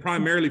and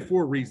primarily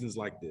for reasons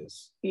like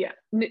this. Yeah.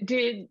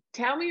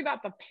 Tell me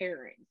about the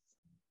parents.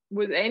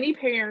 Was any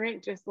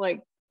parent just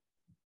like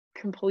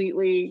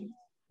completely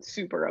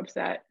super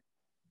upset?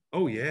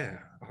 Oh yeah.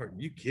 Are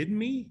you kidding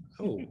me?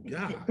 Oh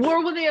God.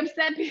 Or were they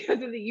upset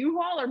because of the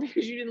U-Haul or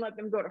because you didn't let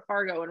them go to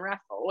Fargo and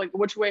wrestle? Like,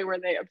 which way were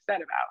they upset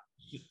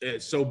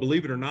about? So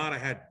believe it or not, I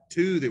had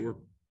 2 that were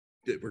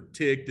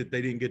ticked that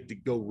they didn't get to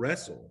go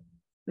wrestle.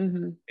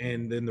 Mm-hmm.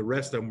 And then the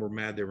rest of them were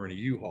mad they were in a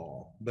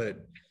U-Haul.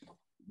 But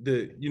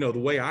the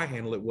way I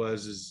handled it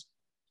was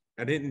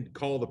I didn't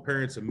call the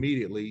parents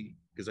immediately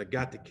because I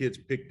got the kids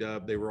picked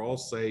up. They were all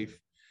safe,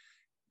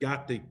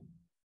 got the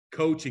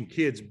coach and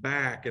kids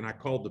back. And I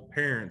called the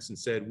parents and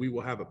said, we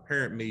will have a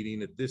parent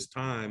meeting at this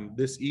time,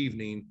 this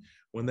evening,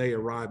 when they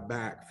arrive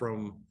back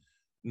from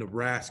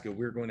Nebraska.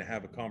 We're going to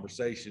have a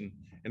conversation.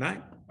 And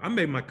I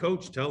made my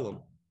coach tell them,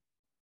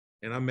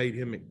 and I made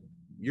him,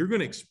 you're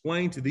going to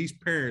explain to these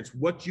parents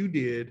what you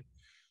did,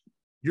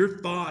 your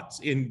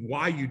thoughts and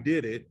why you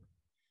did it,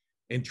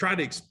 and try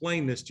to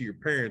explain this to your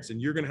parents.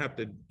 And you're going to have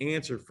to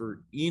answer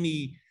for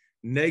any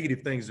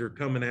negative things that are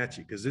coming at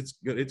you, because it's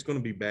going to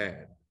be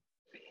bad.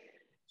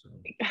 So.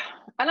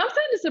 And I'm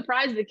kind of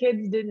surprised the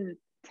kids didn't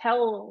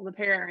tell the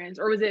parents,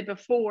 or was it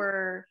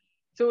before?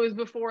 So it was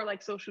before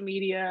like social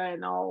media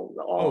and all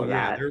of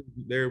that.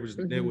 There was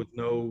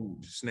no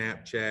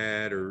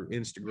Snapchat or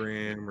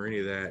Instagram or any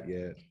of that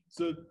yet.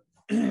 So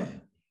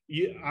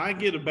yeah, I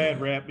get a bad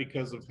rap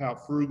because of how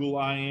frugal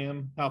I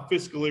am, how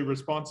fiscally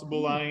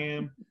responsible I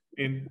am.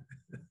 And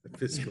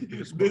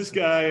this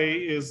guy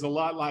is a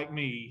lot like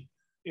me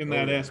in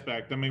that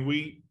aspect. I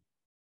mean,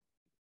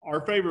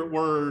 our favorite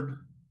word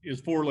is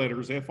 4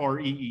 letters,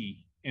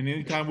 FREE. And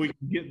anytime we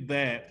can get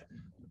that,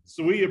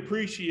 so we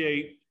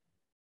appreciate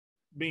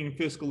being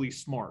fiscally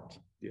smart.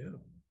 Yeah.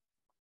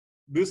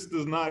 This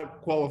does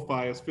not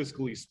qualify as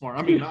fiscally smart.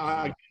 I mean,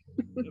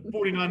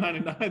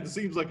 $49.99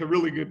 seems like a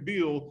really good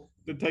deal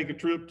to take a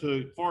trip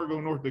to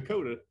Fargo, North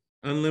Dakota.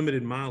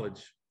 Unlimited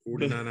mileage,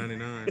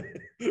 $49.99.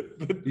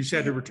 You just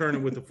had to return it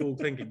with a full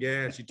tank of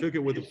gas. You took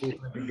it with a full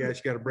tank of gas.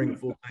 You got to bring a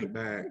full tank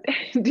back.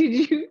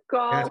 Did you Gas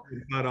call?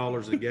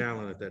 was $5 a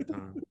gallon at that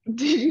time.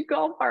 Did you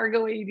call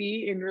Fargo AD and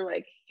you're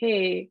like,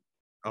 hey,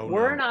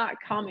 we're not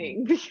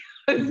coming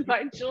because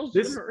my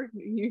children are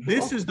in the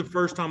This is the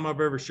first time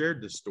I've ever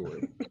shared this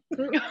story.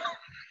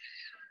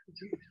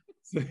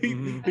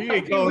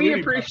 We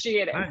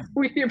appreciate it.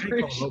 We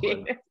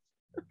appreciate it.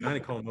 I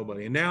didn't call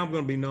nobody. And now I'm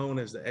going to be known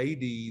as the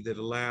AD that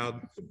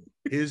allowed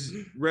his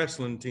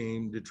wrestling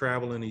team to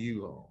travel in a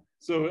U-Haul.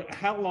 So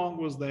how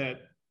long was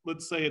that?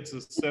 Let's say it's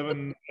a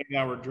 7-8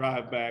 hour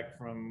drive back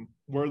from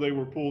where they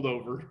were pulled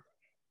over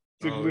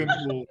to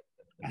Glenpool.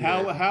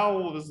 How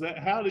was that?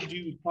 How did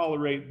you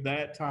tolerate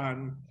that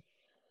time?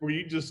 Were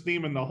you just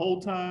steaming the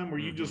whole time? Were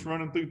you just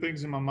running through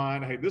things in my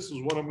mind? Hey, this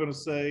is what I'm going to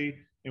say.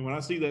 And when I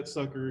see that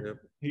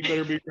sucker, he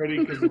better be ready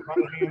because the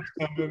hand's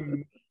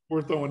coming.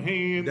 We're throwing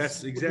hands.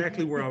 That's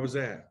exactly where I was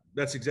at.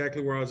 That's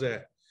exactly where I was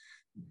at.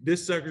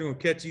 This sucker's going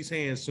to catch his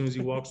hands as soon as he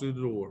walks through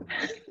the door.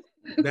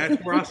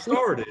 That's where I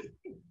started.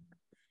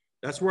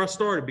 That's where I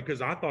started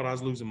because I thought I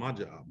was losing my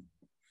job.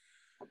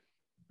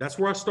 That's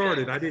where I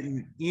started. I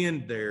didn't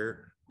end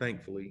there,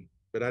 thankfully,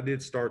 but I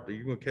did start there.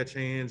 You're going to catch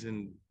hands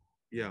and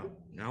yeah,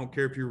 I don't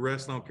care if you're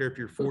wrestling. I don't care if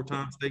you're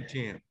 4-time state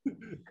champ.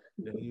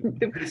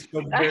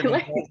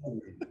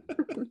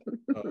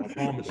 I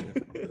promise you.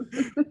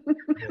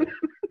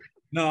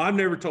 No, I've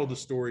never told the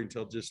story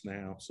until just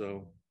now.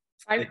 So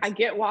I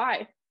get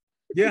why.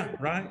 Yeah,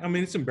 right. I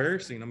mean, it's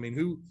embarrassing. I mean,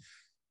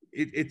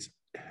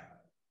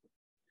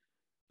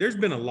 there's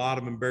been a lot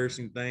of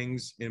embarrassing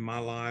things in my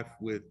life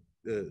with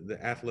the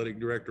athletic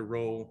director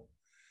role.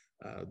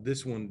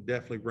 This one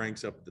definitely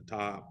ranks up at the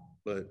top,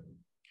 but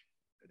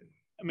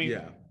I mean,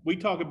 we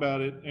talk about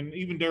it, and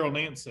even Daryl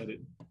Nance said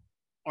it.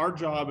 Our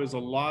job is a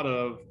lot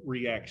of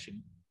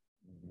reaction.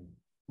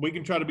 We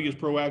can try to be as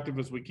proactive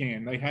as we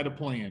can. They had a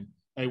plan.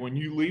 Hey, when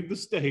you leave the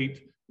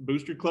state,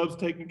 Booster Club's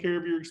taking care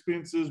of your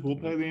expenses. We'll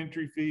pay the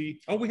entry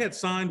fee. Oh, we had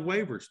signed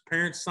waivers.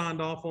 Parents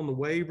signed off on the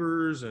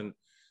waivers, and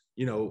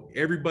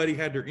everybody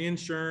had their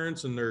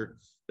insurance and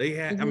they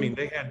had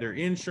their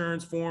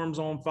insurance forms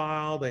on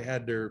file. They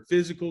had their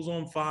physicals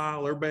on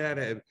file. Everybody had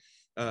to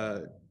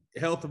have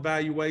health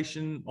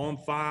evaluation on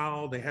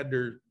file. They had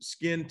their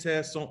skin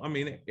tests on. I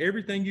mean,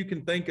 everything you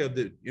can think of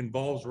that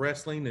involves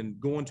wrestling and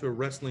going to a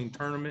wrestling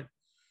tournament.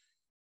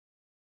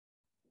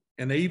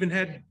 And they even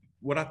had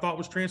what I thought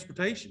was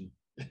transportation.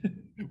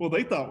 Well,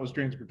 they thought it was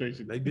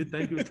transportation. They did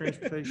think it was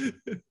transportation.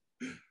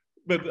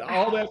 But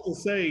all that to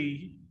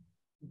say,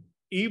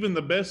 even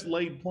the best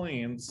laid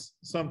plans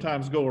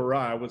sometimes go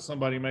awry with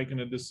somebody making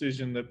a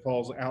decision that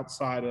falls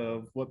outside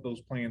of what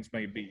those plans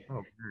may be.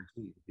 Oh,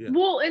 guaranteed. Yeah.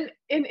 Well,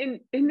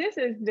 in this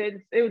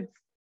instance,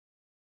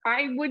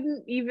 I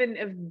wouldn't even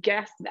have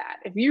guessed that.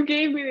 If you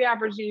gave me the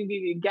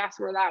opportunity to guess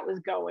where that was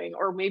going,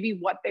 or maybe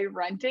what they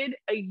rented,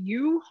 a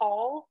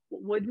U-Haul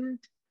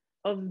wouldn't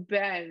have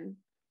been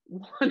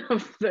one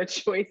of the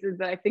choices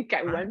that I think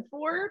I went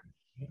for.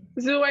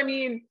 So, I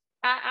mean,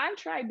 I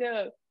tried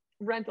to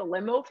rent a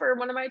limo for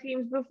one of my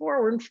teams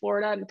before. We're in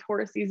Florida and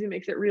tourist season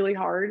makes it really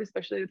hard,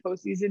 especially the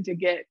postseason, to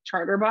get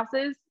charter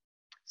buses.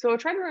 So I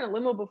tried to rent a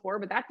limo before,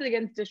 but that's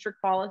against district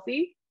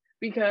policy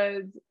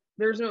because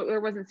there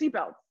wasn't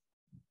seatbelts.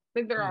 I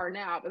think there are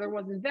now, but there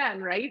wasn't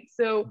then, right?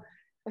 So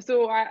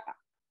I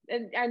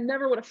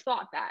never would have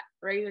thought that,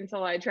 right,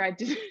 until I tried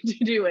to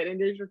do it, and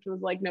district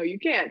was like, no, you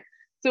can't.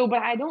 So, but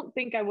I don't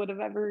think I would have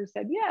ever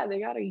said, yeah, they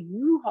got a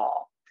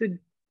U-Haul to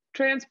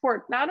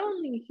transport not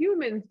only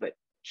humans but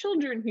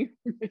children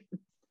humans.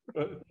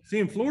 See,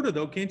 in Florida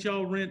though, can't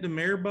y'all rent them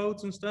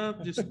airboats and stuff?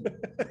 Just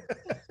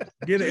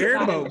get an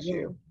airboat.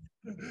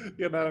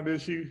 Yeah, not an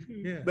issue.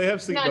 Yeah, they have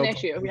seatbelts. Not an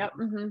issue. Yep.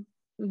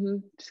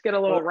 Just get a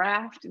little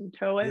raft and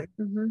tow it.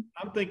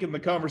 I'm thinking the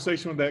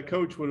conversation with that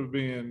coach would have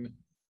been,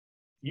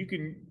 you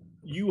can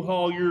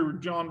U-Haul your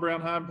John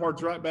Brown hind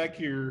parts right back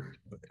here,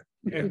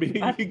 and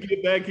you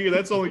get back here.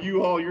 That's the only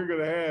U-Haul you're going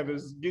to have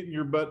is getting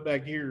your butt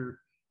back here,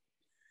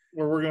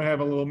 where we're going to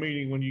have a little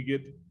meeting when you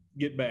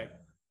get back.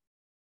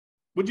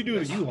 What'd you do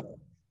with the U-Haul?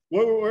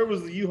 Where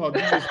was the U-Haul?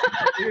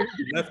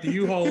 Left the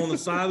U-Haul on the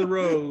side of the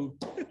road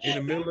in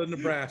the middle of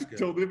Nebraska.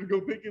 Told them to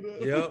go pick it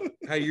up. Yep.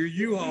 Hey, your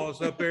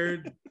U-Haul's up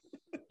there.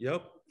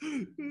 Yep.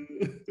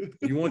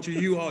 You want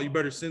your U-Haul, you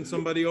better send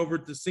somebody over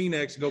to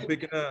Cynex to go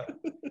pick it up.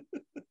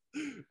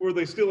 Were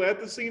they still at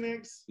the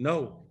Cynex?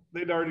 No.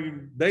 They'd already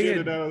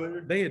jetted out of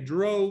there? They had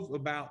drove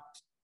about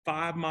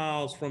 5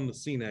 miles from the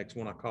Cynex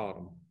when I caught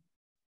them,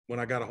 when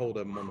I got a hold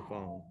of them on the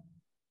phone.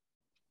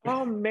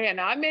 Oh man,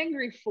 I'm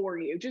angry for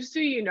you. Just so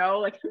you know,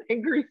 like I'm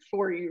angry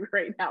for you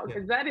right now Yeah,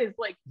 because that is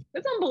like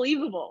that's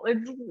unbelievable.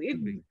 It's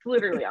should be.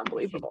 literally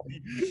unbelievable.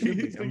 You should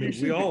be. So I you mean, we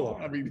should be. all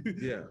are. I mean,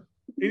 Yeah,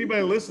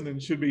 anybody listening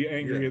should be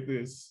angry Yeah. at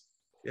this.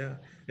 yeah.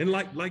 And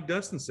like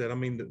Dustin said, I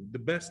mean, the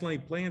best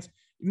laid plans.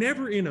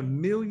 Never in a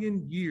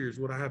million years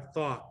would I have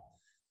thought,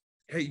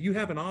 hey, you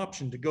have an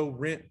option to go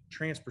rent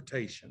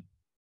transportation.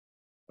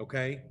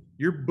 Okay,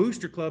 your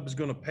booster club is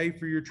going to pay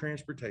for your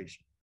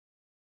transportation.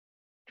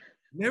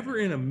 Never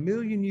in a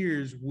million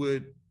years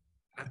would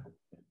I,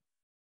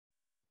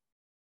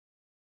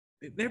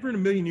 never in a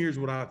million years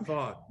would I have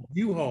thought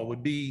U-Haul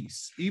would be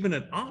even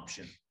an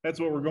option.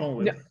 That's what we're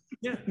going Yeah. with.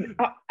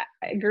 Yeah.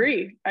 I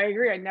agree.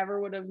 I never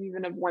would have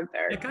even have went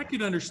there. Like I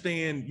could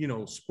understand,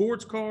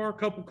 sports car,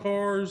 couple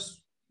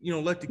cars,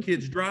 let the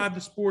kids drive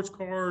the sports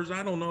cars.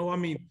 I don't know. I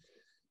mean,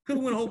 could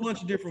have went a whole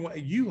bunch of different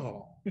ways.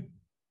 U-Haul.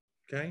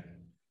 Okay.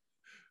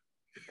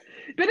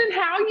 But in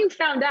how you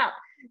found out,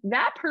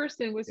 that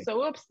person was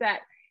so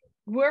upset.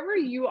 Whoever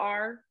you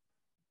are,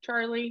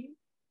 Charlie,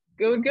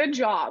 good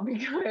job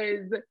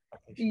because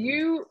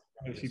you.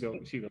 She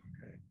don't.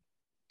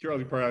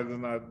 Charlie probably is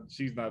not.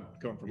 She's not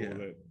comfortable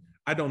with it.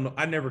 I don't know.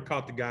 I never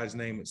caught the guy's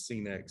name at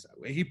Cynex.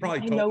 He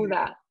probably I told know me.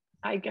 that.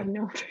 I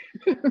know.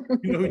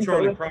 You know who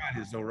Charlie Pride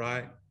is, though,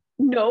 right?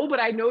 No, but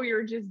I know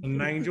you're just An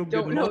angel.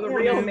 don't know the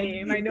real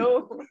name. I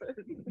know.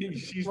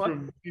 She's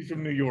from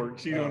New York.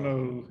 She don't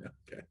know.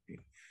 Okay.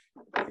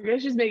 You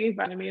guys just making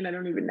fun of me, and I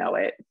don't even know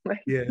it.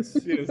 Like, Yes.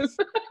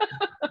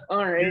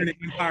 all right. You're in an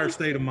Empire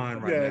State of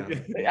mind right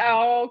now.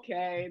 Oh,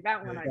 okay,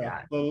 that one I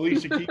got. Well,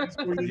 Alicia Keys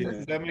for you.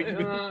 Does that make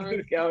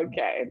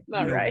okay,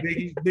 all right.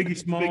 Biggie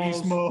Smalls.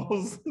 Biggie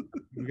Smalls.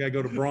 We gotta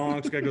go to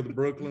Bronx. Gotta go to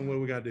Brooklyn. What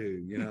we gotta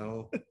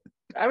do?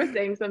 I was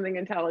saying something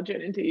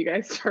intelligent until you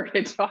guys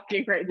started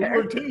talking right We there.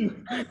 were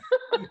too.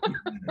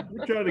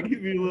 We're trying to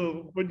give you a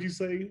little. What'd you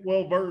say?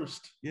 Well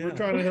versed. Yeah. We're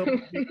trying to help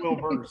you be well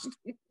versed.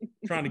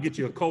 Trying to get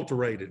you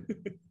acculturated.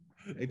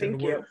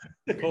 Thank you.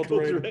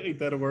 Acculturated. Ain't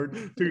that a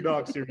word? Two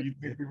docs here. You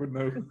think we would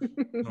know?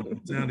 No,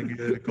 it sounded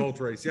good.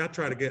 Acculturated. See, I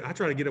try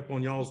to get up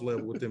on y'all's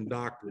level with them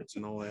doctorates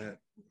and all that.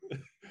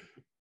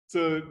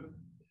 So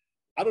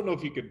I don't know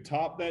if you could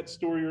top that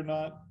story or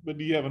not, but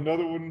do you have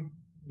another one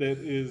that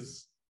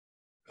is?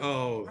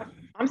 Oh,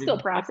 I'm still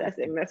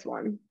processing this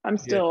one. I'm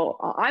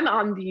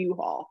on the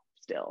U-Haul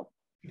still.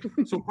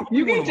 so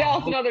You can tell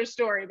us another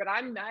story, but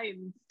I'm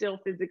still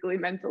physically,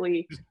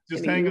 mentally.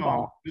 Just hang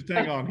on. Just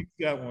hang on. He's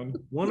got one.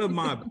 One of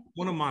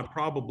my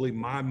probably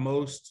my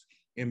most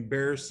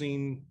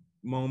embarrassing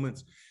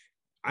moments.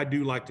 I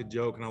do like to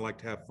joke and I like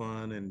to have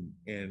fun,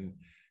 and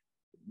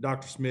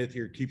Dr. Smith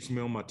here keeps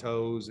me on my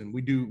toes, and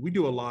we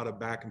do a lot of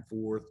back and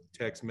forth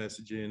text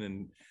messaging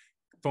and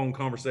phone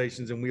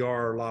conversations, and we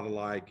are a lot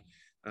alike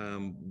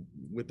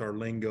with our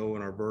lingo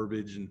and our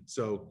verbiage, and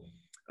so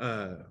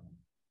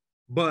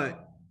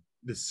but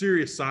the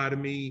serious side of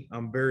me,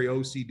 I'm very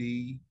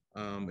OCD,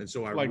 and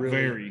so I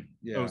very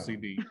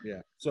OCD.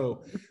 Yeah.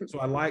 So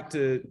I like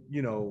to,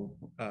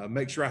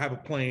 make sure I have a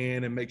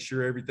plan and make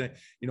sure everything,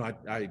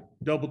 I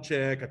double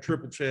check, I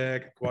triple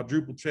check, I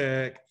quadruple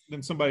check.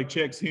 Then somebody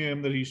checks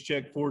him that he's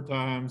checked 4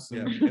 times.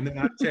 And then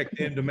I check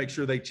them to make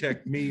sure they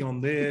checked me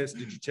on this.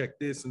 Did you check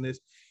this and this?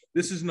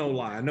 This is no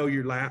lie. I know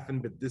you're laughing,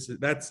 but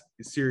that's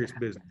serious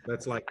business.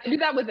 That's like I do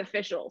that with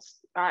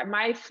officials.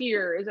 My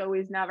fear is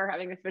always never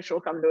having an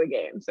official come to a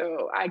game.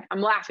 So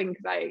I'm laughing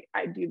because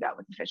I do that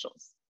with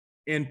officials.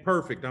 And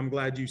perfect. I'm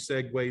glad you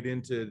segued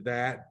into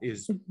that.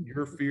 Is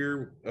your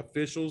fear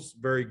officials?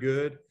 Very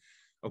good.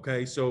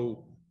 Okay,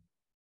 so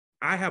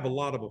I have a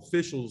lot of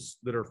officials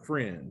that are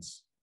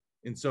friends,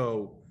 and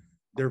so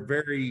they're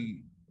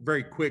very,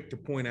 very quick to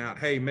point out,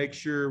 hey, make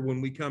sure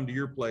when we come to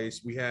your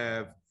place, we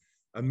have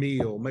a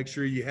meal, make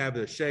sure you have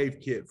a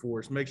shave kit for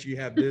us, make sure you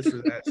have this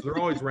or that. So they're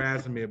always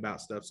razzing me about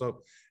stuff.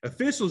 So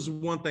officials is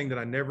one thing that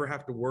I never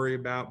have to worry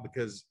about,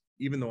 because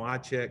even though I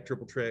check,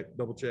 triple check,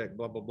 double check,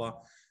 blah, blah, blah,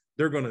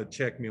 they're going to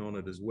check me on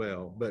it as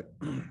well. But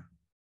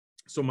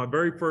so my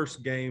very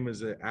first game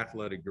as an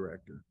athletic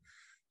director,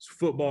 it's a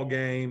football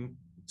game.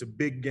 It's a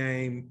big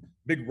game,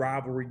 big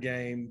rivalry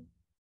game,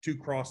 2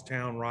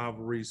 crosstown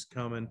rivalries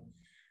coming.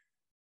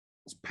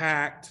 It's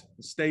packed.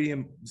 The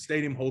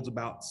stadium holds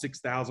about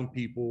 6,000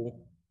 people.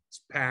 It's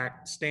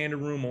packed,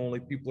 standing room only.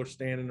 People are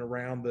standing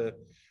around the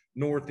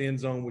north end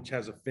zone, which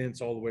has a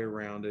fence all the way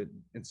around it.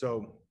 And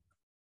so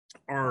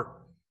our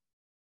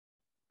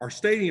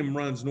stadium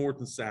runs north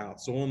and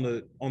south. So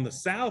on the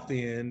south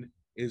end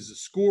is a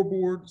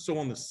scoreboard. So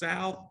on the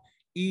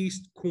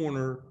southeast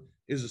corner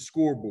is a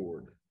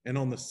scoreboard. And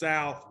on the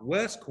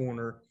southwest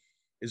corner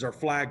is our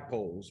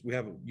flagpoles. We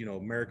have,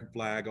 American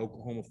flag,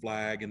 Oklahoma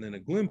flag, and then a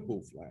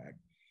Glenpool flag.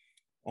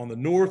 On the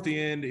north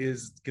end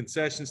is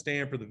concession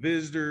stand for the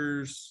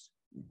visitors.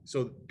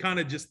 So kind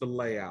of just the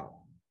layout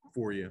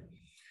for you.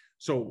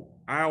 So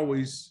I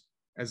always,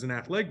 as an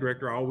athletic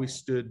director, I always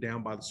stood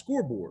down by the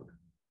scoreboard,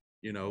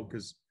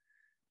 because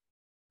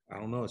I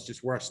don't know, it's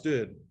just where I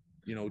stood,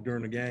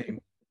 during the game.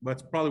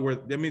 That's probably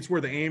it's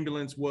where the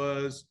ambulance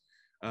was.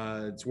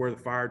 It's where the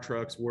fire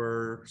trucks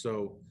were.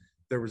 So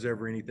there was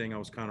ever anything, I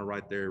was kind of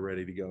right there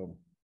ready to go.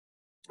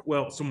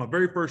 Well, so my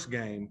very first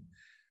game,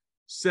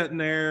 sitting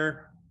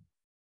there,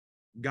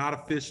 got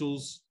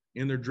officials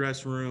in their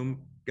dressing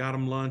room, got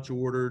them lunch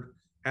ordered,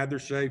 had their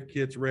shave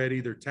kits ready,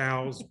 their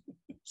towels,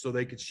 so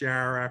they could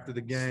shower after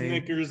the game.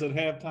 Snickers at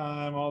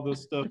halftime, all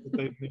this stuff that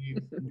they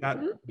need. Got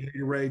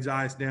Gatorades,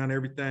 ice down,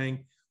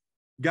 everything.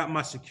 Got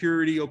my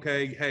security.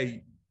 Okay,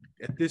 hey,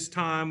 at this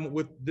time,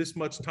 with this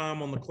much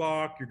time on the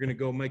clock, you're going to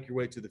go make your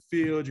way to the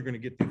field. You're going to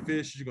get the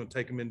officials. You're going to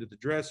take them into the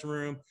dressing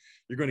room.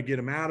 You're going to get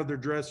them out of their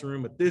dressing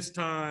room at this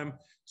time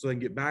so they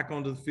can get back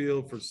onto the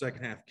field for the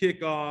second half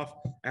kickoff.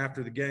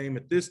 After the game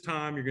at this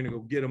time, you're going to go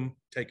get them,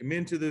 take them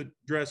into the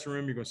dressing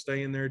room. You're going to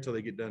stay in there until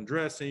they get done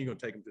dressing. You're going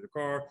to take them to the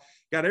car.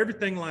 Got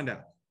everything lined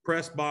out.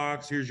 Press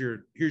box. Here's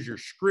your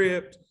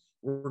script.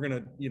 We're going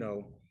to, you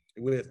know,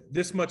 with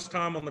this much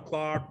time on the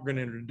clock, we're going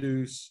to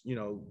introduce, you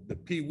know, the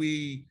Pee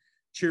Wee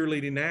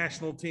cheerleading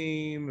national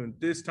team, and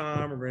this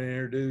time we're going to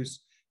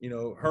introduce, you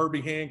know,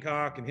 Herbie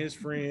Hancock and his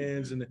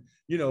friends, and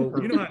you know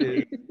how it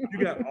is.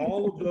 You got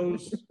all of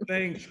those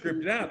things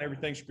scripted out, and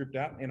everything's scripted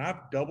out, and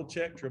I've double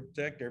checked, triple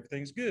checked,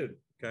 everything's good.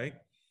 Okay,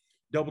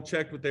 double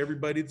checked with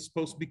everybody that's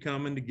supposed to be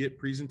coming to get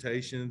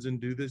presentations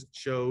and do the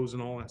shows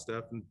and all that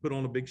stuff and put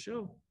on a big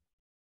show.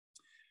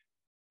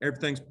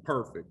 Everything's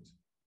perfect.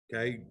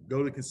 Okay, go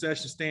to the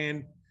concession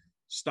stand,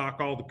 stock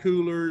all the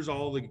coolers,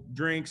 all the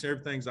drinks,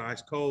 everything's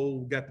ice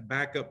cold. We've got the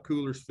backup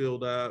coolers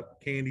filled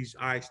up, candy's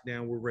iced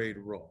down, we're ready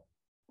to roll.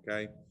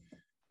 Okay,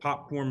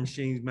 popcorn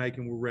machines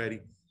making, we're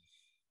ready.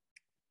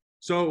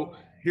 So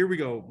here we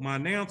go. My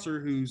announcer,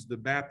 who's the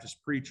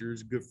Baptist preacher,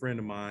 is a good friend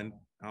of mine.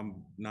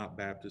 I'm not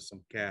Baptist,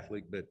 I'm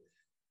Catholic, but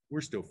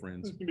we're still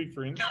friends. We can be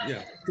friends.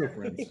 Yeah, still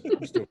friends.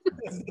 We're still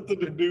friends. Nothing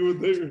to do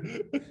with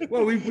it.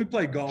 Well, we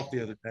played golf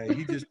the other day.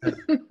 He just has,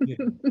 you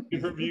know,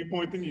 different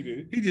viewpoint than you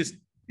do.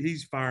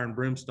 He's fire and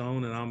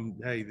brimstone, and I'm,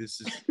 hey, this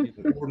is, you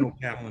know, ordinal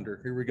calendar.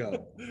 Here we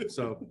go.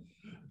 So,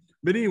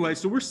 but anyway,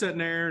 so we're sitting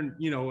there, and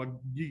you know,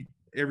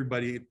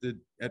 everybody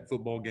at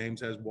football games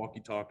has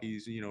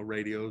walkie-talkies, you know,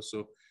 radios.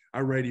 So I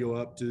radio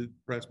up to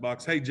press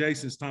box. Hey,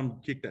 Jason, it's time to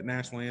kick that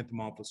national anthem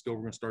off. Let's go.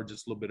 We're going to start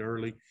just a little bit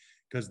early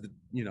because the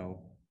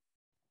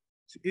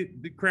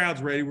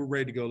crowd's ready. We're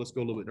ready to go. Let's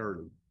go a little bit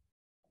early.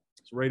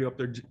 So radio up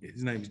there.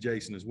 His name is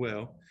Jason as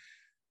well.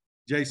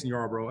 Jason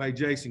Yarbrough. Hey,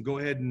 Jason, go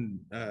ahead and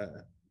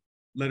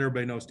let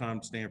everybody know it's time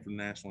to stand for the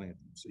national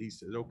anthem. So he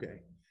says, okay.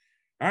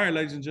 All right,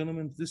 ladies and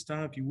gentlemen, this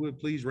time, if you would,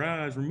 please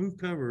rise, remove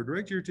cover,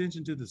 direct your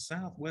attention to the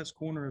southwest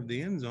corner of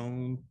the end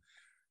zone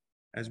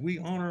as we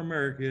honor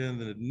America and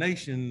the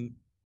nation,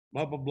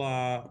 blah, blah,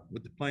 blah,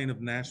 with the playing of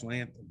the national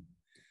anthem.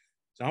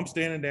 So I'm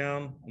standing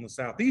down on the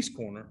southeast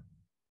corner,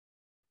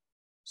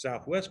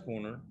 southwest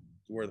corner,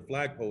 to where the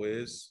flagpole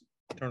is.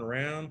 Turn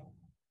around.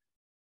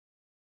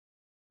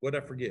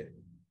 What'd I forget?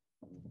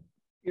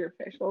 Your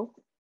officials.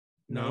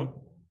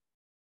 No.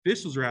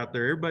 Officials are out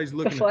there. Everybody's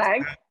looking at the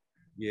flag.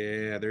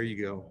 Yeah, there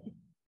you go.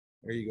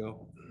 There you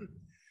go.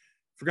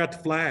 Forgot the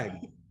flag.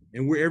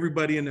 And we're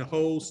everybody in the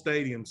whole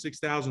stadium,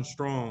 6,000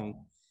 strong.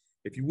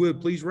 If you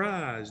would, please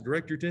rise.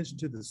 Direct your attention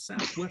to the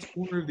southwest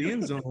corner of the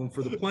end zone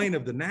for the playing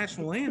of the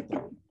national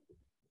anthem.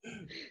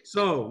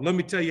 So let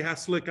me tell you how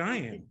slick I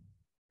am.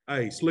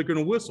 Hey, slicker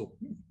than a whistle.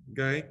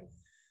 Okay.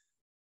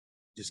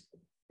 Just,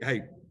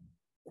 hey,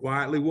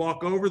 quietly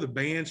walk over. The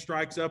band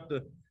strikes up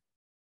the,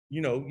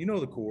 you know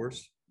the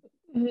chorus.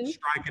 Mm-hmm.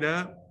 Strike it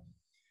up.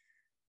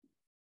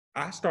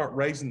 I start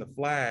raising the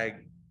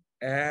flag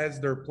as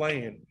they're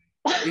playing.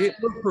 It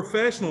looked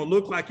professional. It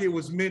looked like it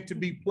was meant to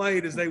be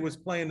played as they was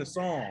playing the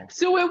song.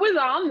 So it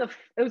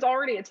was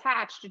already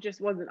attached. It just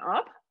wasn't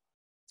up.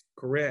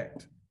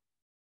 Correct.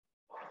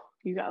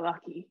 You got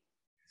lucky.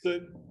 So,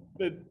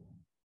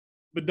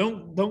 but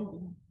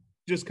don't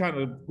just kind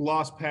of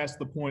gloss past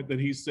the point that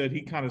he said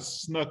he kind of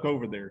snuck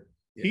over there.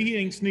 Yeah. He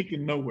ain't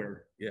sneaking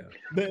nowhere. Yeah.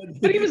 But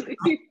he's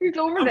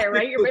over there,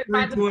 right? You're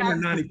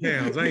 290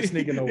 pounds. I ain't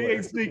sneaking nowhere. He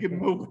ain't sneaking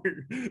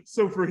nowhere.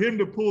 So for him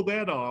to pull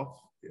that off,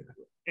 yeah,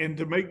 and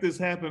to make this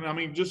happen, I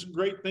mean, just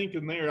great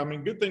thinking there. I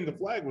mean, good thing the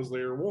flag was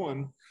there,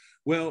 one.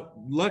 Well,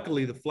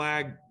 luckily the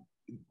flag,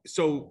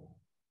 so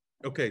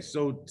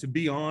to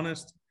be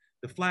honest,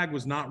 the flag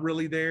was not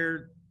really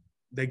there.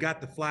 They got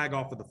the flag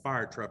off of the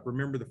fire truck.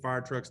 Remember the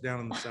fire trucks down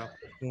in the south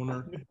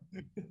corner?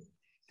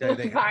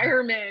 Okay, the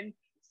firemen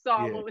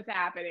saw what was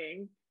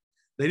happening.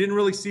 They didn't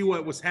really see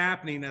what was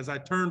happening. As I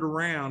turned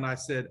around, I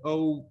said,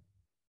 oh,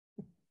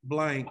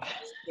 blank.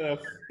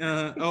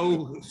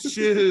 Oh,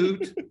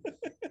 shoot.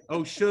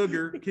 Oh,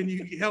 sugar, can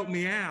you help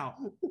me out?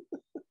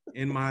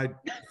 And my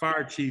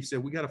fire chief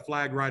said, we got a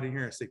flag right in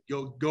here. I said,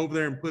 go over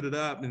there and put it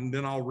up, and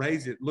then I'll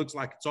raise it. It looks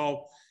like it's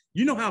all,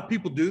 you know how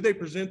people do. They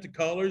present the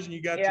colors, and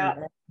you got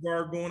your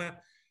guard going out.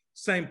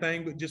 Same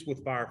thing, but just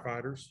with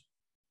firefighters.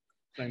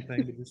 Same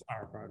thing, but just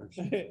firefighters.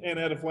 And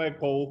at a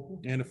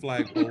flagpole. And a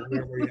flagpole,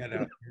 wherever you had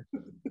out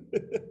here.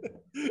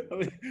 I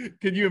mean,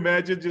 can you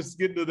imagine just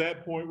getting to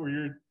that point where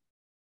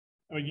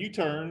you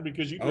turned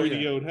because you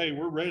radioed, hey,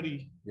 we're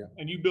ready. Yeah.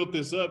 And you built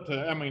this up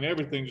to, I mean,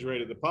 everything's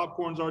ready. The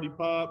popcorn's already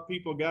popped.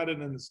 People got it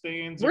in the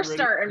stands. We're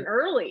starting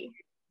early.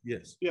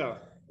 Yes. Yeah.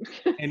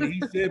 And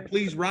he said,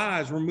 please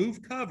rise,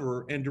 remove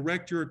cover, and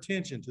direct your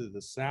attention to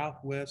the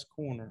southwest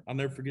corner. I'll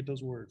never forget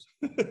those words.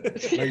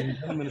 Ladies and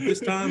gentlemen, at this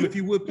time, if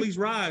you would please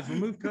rise,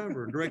 remove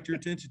cover, and direct your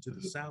attention to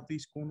the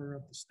southeast corner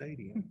of the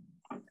stadium.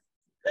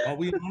 While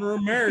we honor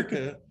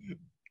America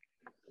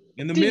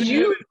and the men and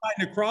women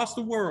fighting across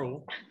the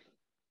world.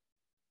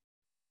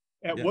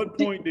 At what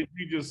point did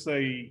you just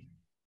say?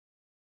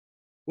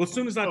 Well, as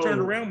soon as I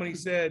turned around, when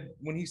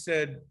he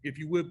said, if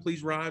you would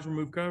please rise,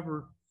 remove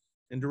cover,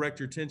 and direct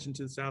your attention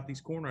to the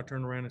southeast corner, I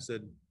turned around and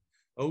said,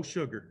 oh,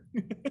 sugar.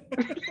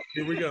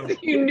 Here we go.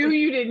 You knew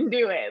you didn't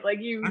do it. Like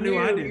I knew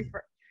I didn't.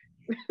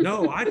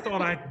 No, I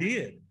thought I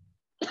did.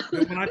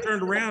 But when I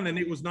turned around and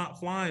it was not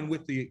flying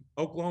with the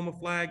Oklahoma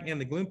flag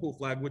and the Glenpool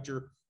flag, which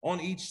are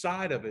on each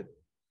side of it,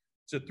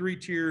 it's a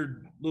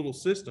 3-tiered little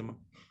system.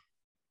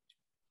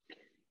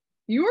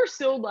 You were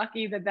so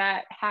lucky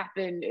that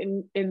happened,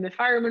 and the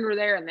firemen were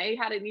there and they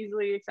had an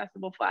easily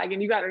accessible flag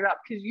and you got it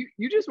up, because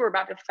you just were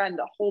about to offend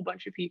a whole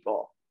bunch of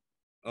people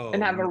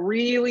and have a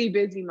really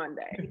busy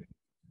Monday.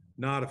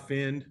 Not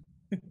offend.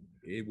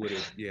 It would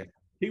have, yeah.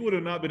 He would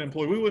have not been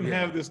employed. We wouldn't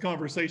have this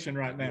conversation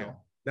right now. Yeah.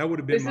 That would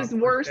have been. This is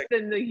worse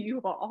than the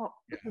U-Haul.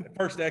 The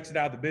first exit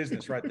out of the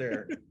business right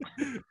there.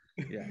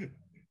 Yeah.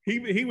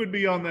 He would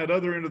be on that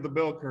other end of the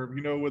bell curve,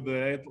 with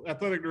the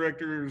athletic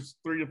directors,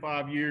 3 to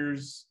 5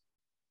 years.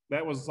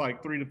 That was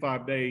like 3 to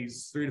 5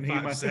 days. 3 to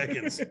 5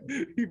 seconds.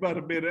 He might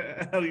have been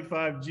at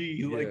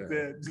 5G like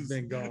that. Just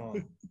been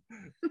gone.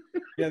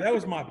 Yeah, that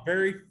was my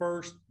very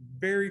first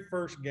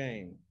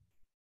game.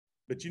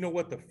 But you know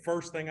what? The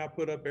first thing I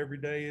put up every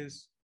day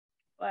is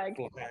flag.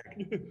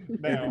 Every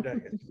day.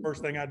 It's the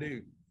first thing I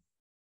do.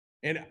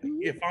 And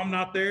if I'm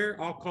not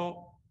there, I'll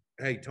call,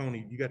 hey,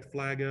 Tony, you got the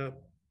flag up?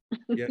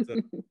 Yeah,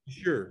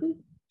 sure.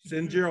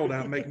 Send Gerald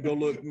out, make him go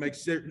look, make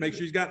sure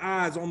he's got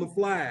eyes on the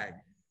flag.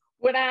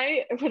 When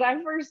I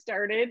first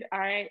started,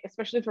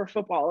 especially for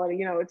football,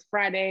 it's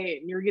Friday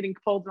and you're getting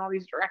pulled in all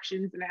these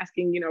directions and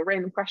asking,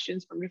 random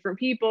questions from different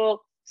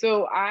people.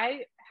 So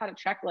I had a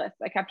checklist.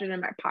 I kept it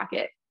in my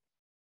pocket.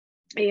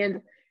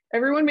 And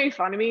everyone made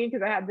fun of me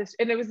because I had this,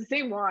 and it was the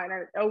same one,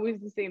 always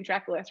the same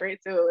checklist, right?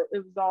 So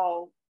it was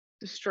all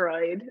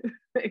destroyed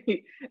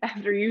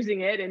after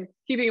using it and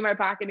keeping it in my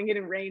pocket and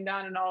getting rained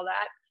on and all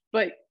that.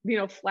 But,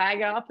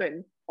 flag up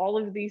and all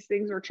of these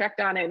things were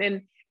checked on it.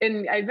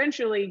 And I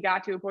eventually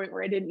got to a point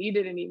where I didn't need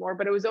it anymore,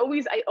 but I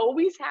always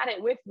had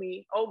it with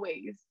me,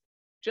 always,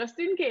 just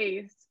in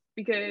case,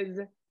 because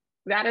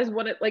that is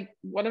one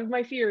of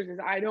my fears is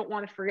I don't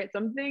want to forget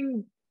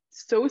something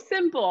so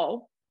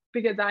simple,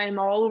 because I am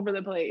all over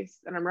the place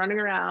and I'm running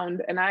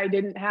around and I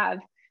didn't have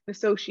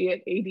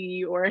associate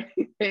AD or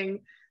anything.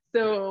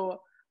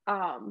 So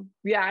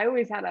I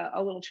always had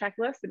a little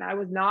checklist, and I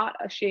was not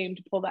ashamed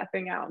to pull that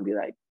thing out and be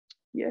like,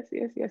 yes.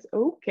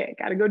 Okay,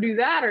 got to go do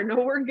that, or no,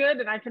 we're good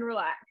and I can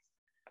relax.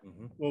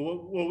 Mm-hmm. Well,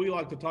 what we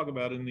like to talk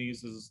about in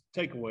these is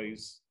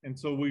takeaways. And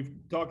so we've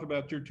talked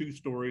about your 2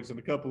 stories, and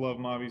a couple of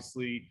them,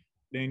 obviously,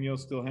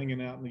 Danielle's still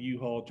hanging out in the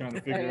U-Haul trying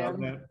to figure out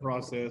that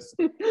process.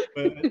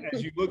 But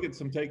as you look at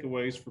some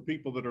takeaways for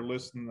people that are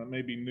listening that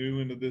may be new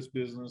into this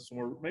business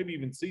or maybe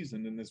even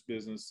seasoned in this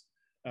business,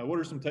 what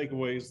are some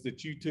takeaways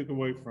that you took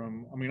away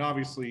from? I mean,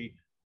 obviously,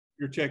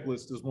 your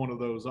checklist is one of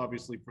those,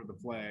 obviously, for the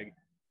flag,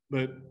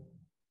 but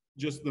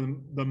just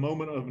the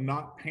moment of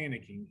not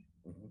panicking,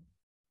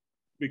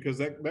 because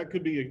that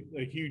could be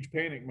a huge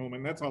panic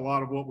moment. That's a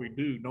lot of what we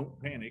do. Don't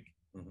panic.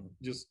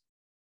 Just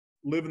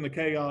live in the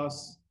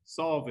chaos,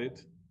 solve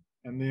it,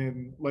 and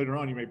then later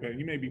on you may panic.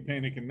 You may be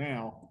panicking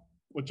now,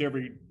 which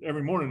every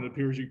morning it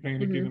appears you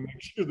panicking to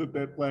make sure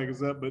that flag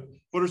is up. But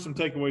what are some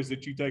takeaways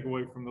that you take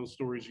away from those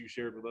stories you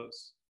shared with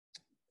us?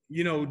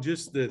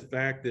 Just the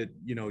fact that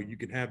you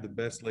can have the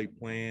best laid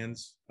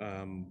plans,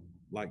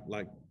 like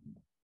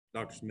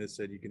Dr. Smith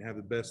said, you can have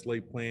the best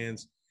laid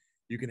plans.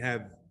 You can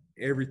have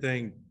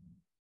everything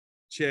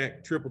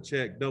check, triple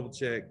check, double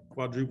check,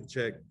 quadruple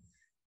check.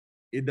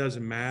 It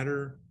doesn't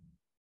matter.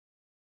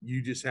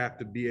 You just have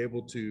to be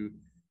able to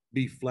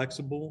be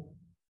flexible.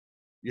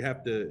 You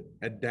have to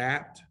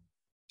adapt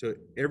to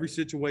every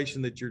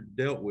situation that you're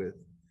dealt with,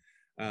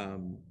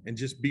 and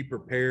just be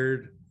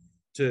prepared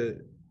to,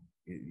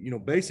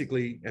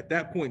 basically at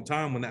that point in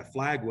time when that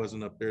flag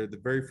wasn't up there, the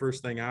very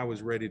first thing I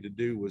was ready to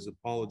do was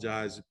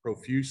apologize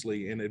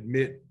profusely and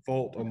admit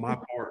fault on my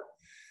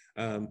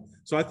part.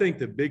 So I think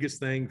the biggest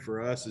thing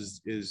for us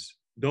is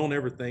don't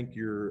ever think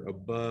you're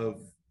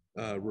above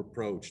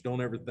reproach.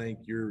 Don't ever think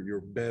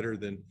you're better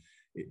than.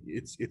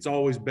 It's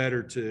always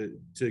better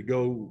to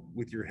go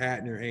with your hat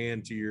in your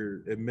hand to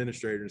your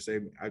administrator and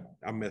say,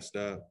 I messed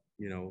up,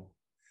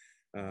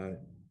 I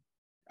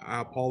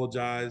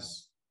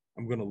apologize.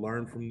 I'm going to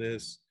learn from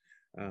this.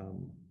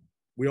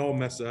 We all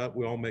mess up.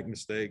 We all make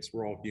mistakes.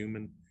 We're all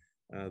human.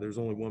 There's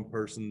only one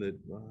person that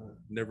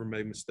never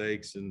made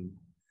mistakes, and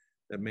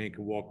that man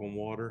can walk on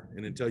water.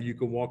 And until you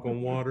can walk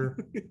on water,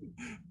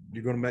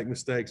 you're going to make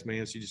mistakes,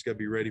 man. So you just got to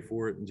be ready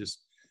for it and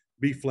just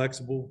be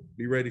flexible,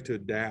 be ready to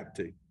adapt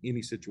to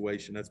any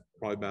situation. That's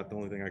probably about the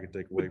only thing I can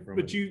take away from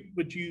it.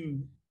 But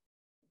you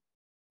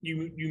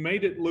you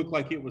made it look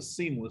like it was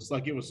seamless,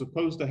 like it was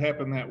supposed to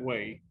happen that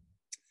way.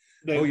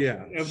 Oh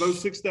yeah. Of those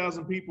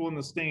 6,000 people in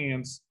the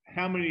stands,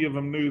 how many of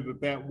them knew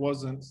that that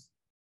wasn't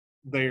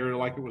there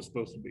like it was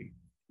supposed to be?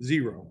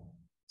 Zero.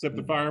 Except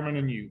the fireman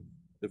and you.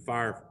 The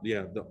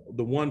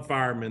one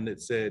fireman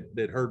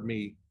that heard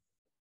me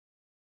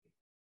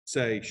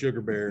say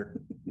Sugar Bear,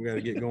 we got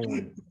to get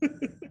going.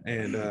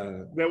 And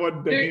that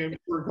wasn't Dan.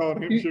 We're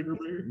calling him Sugar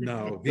Bear.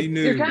 No, he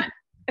knew.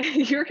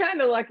 You're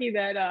kind of lucky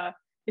that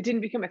it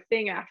didn't become a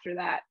thing after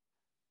that.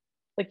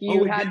 Like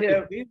you had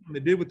to. They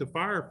did with the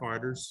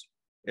firefighters.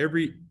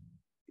 Every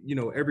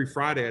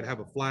Friday I'd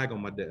have a flag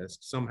on my desk.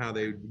 Somehow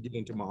they would get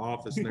into my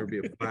office and there would be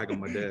a flag on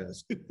my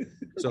desk.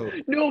 So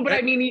no, but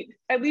I mean,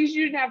 at least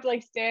you didn't have to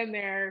like stand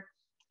there,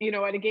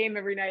 at a game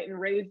every night and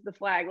raise the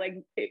flag.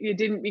 Like it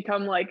didn't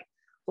become like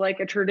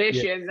a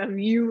tradition of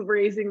you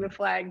raising the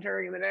flag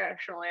during the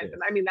national anthem.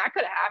 I mean, that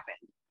could have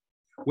happened.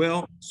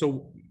 Well,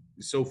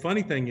 so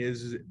funny thing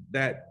is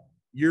that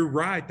you're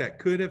right, that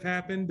could have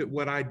happened. But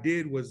what I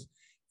did was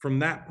from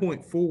that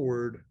point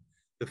forward,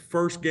 the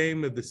first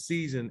game of the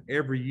season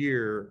every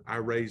year, I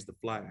raised the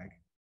flag.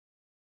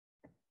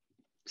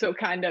 So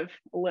kind of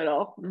a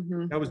little.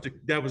 Mm-hmm.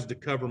 That was to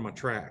cover my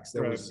tracks.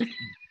 That was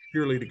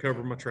purely to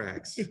cover my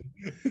tracks.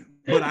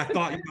 But I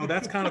thought,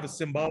 that's kind of a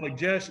symbolic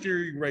gesture.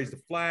 You raise the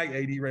flag,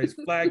 AD raised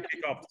the flag,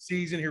 kick off the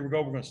season. Here we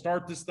go. We're going to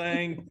start this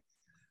thing.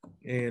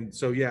 And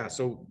so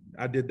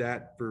I did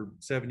that for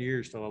 7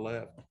 years till I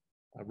left.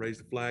 I raised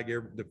the flag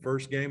the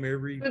first game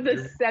every. It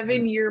was a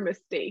 7-year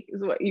mistake,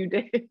 is what you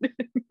did.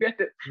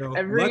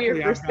 Every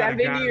year for 7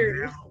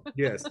 years. Now,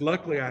 yes,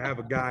 luckily I have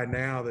a guy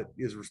now that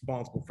is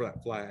responsible for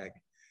that flag,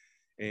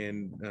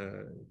 and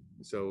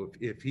so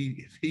if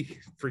he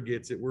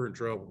forgets it, we're in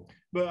trouble.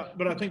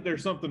 But I think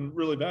there's something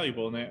really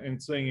valuable in that, in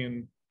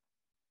saying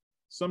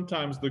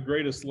sometimes the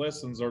greatest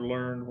lessons are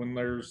learned when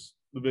there's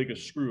the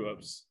biggest screw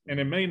ups, and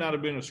it may not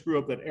have been a screw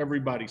up that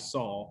everybody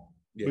saw.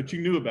 Yeah. But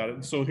you knew about it.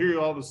 And so here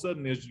all of a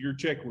sudden is your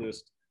checklist.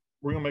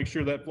 We're going to make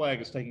sure that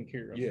flag is taken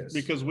care of. Yes.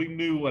 Because we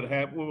knew what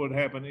would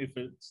happen if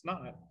it's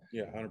not.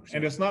 Yeah, 100%.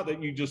 And it's not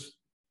that you just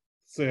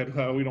said,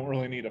 oh, we don't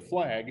really need a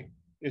flag.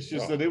 It's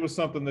just that it was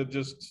something that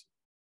just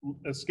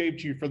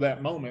escaped you for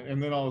that moment.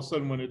 And then all of a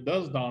sudden when it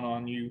does dawn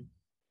on you,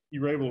 you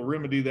were able to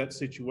remedy that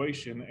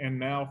situation. And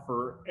now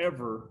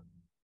forever,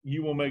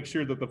 you will make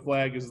sure that the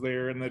flag is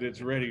there and that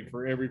it's ready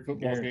for every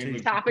football game.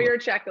 Top of your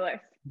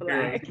checklist.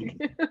 Flag.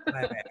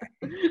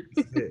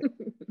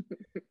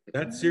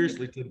 That's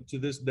seriously to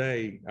this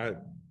day.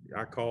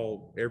 I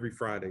call every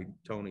Friday,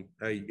 Tony.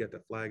 Hey, you got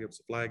that flag up? Is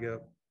the flag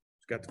up?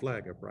 It's got the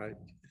flag up, right?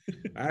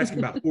 I asked him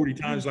about 40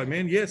 times. Like,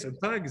 man, yes, the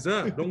flag is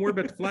up. Don't worry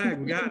about the flag.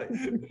 We got it.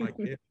 I'm like,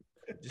 yeah.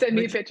 Send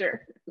me a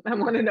picture. I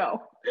want to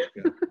know.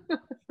 Yeah.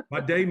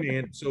 My day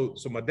man. So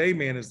my day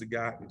man is the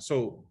guy.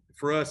 So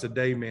for us, a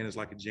day man is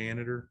like a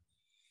janitor,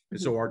 and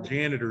so our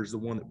janitor is the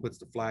one that puts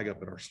the flag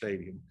up at our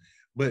stadium.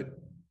 But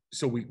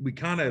so we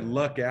kind of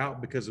luck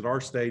out because at our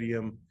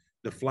stadium,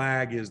 the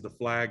flag is the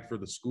flag for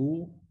the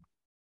school,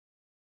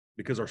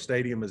 because our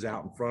stadium is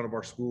out in front of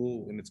our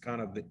school and it's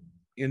kind of the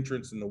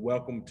entrance and the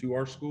welcome to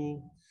our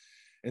school.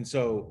 And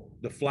so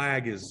the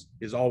flag is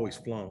always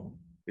flown.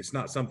 It's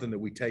not something that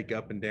we take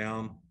up and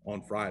down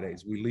on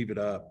Fridays. We leave it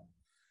up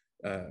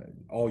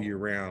all year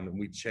round, and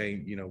we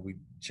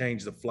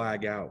change the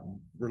flag out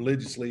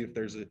religiously if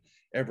there's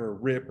ever a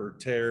rip or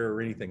tear or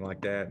anything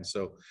like that. And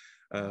so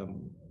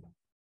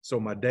so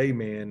my day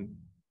man,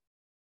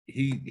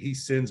 he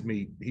sends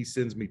me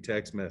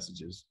text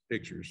messages,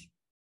 pictures.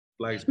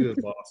 Flag's good,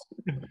 boss.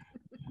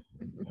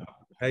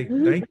 Hey,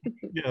 thank you.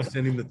 Yeah,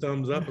 send him the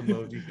thumbs up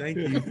emoji. Thank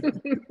you.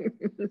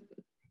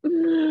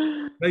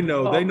 They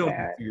know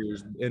my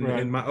fears,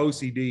 and my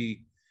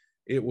OCD,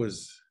 it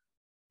was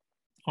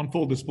on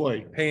full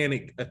display.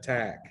 Panic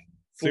attack.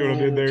 See what I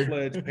did there?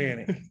 Full-fledged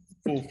panic.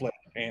 Full-fledged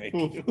panic.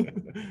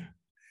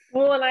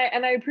 Well,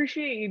 and I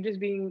appreciate you just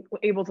being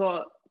able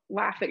to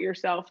laugh at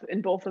yourself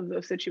in both of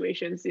those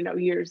situations,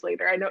 years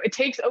later. I know it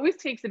always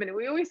takes a minute.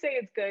 We always say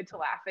it's good to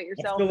laugh at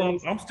yourself.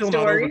 I'm still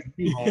not over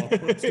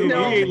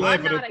No,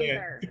 I'm not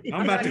either.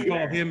 I'm about to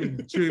call him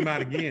and chew him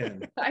out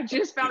again. I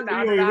just found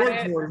out about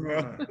it.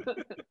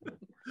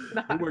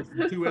 He works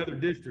for 2 other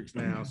districts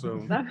now,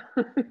 so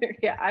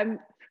yeah, I'm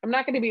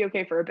not going to be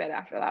okay for a bit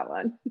after that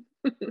one.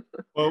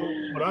 Well,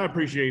 what I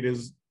appreciate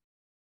is,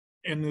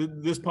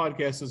 and this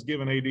podcast has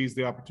given ADs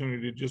the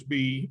opportunity to just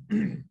be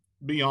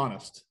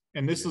honest.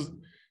 And this is,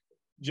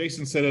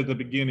 Jason said at the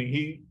beginning,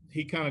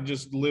 he kind of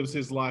just lives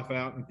his life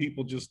out and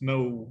people just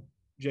know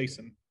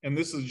Jason. And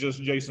this is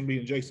just Jason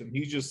being Jason.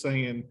 He's just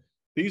saying,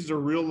 these are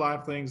real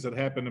life things that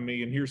happen to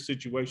me and here's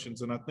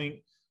situations. And I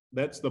think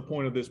that's the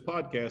point of this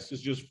podcast,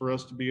 is just for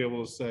us to be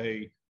able to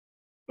say,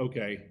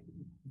 okay,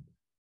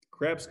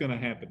 crap's going to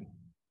happen.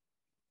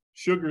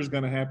 Sugar's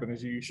going to happen.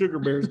 Sugar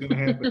Bear's going to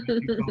happen.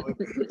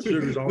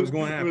 Sugar's always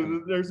going to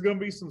happen. There's going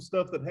to be some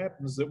stuff that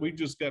happens that we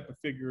just got to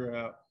figure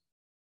out.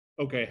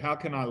 Okay, how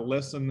can I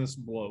lessen this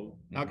blow?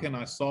 How can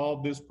I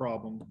solve this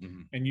problem?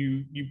 Mm-hmm. And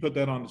you put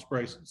that on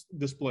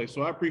display.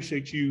 So I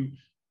appreciate you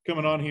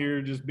coming on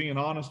here, just being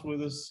honest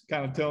with us,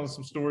 kind of telling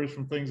some stories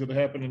from things that have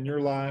happened in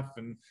your life,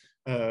 and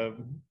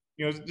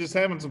just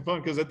having some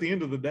fun. Because at the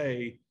end of the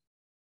day,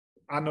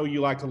 I know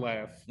you like to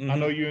laugh. I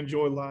know you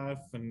enjoy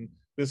life, and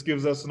this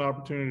gives us an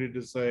opportunity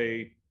to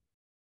say,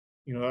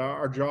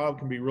 our job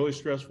can be really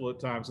stressful at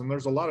times, and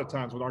there's a lot of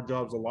times when our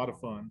job's a lot of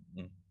fun.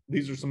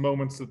 These are some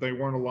moments that they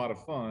weren't a lot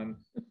of fun,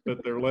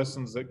 but they're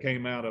lessons that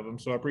came out of them.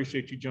 So I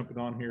appreciate you jumping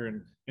on here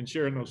and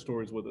sharing those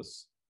stories with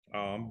us.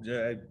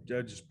 I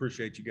just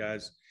appreciate you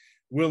guys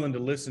willing to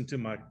listen to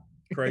my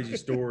crazy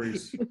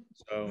stories.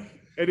 So,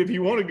 and if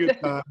you want a good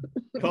time,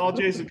 call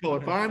Jason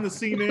Culler. Find the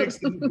Cynex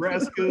in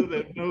Nebraska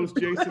that knows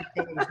Jason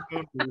Culler's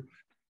number.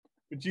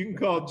 But you can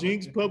call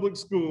Jinx Public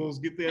Schools,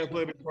 get the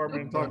athletic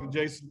department, and talk to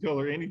Jason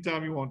Culler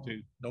anytime you want to.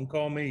 Don't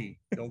call me.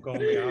 Don't call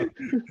me. I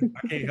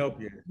can't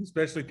help you,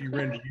 especially if you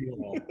rent a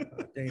U-Haul.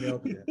 I can't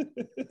help you.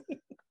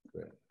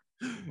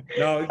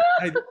 No,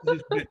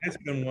 it's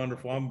been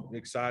wonderful. I'm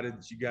excited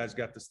that you guys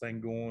got this thing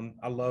going.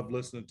 I love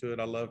listening to it.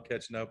 I love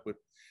catching up with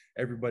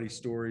everybody's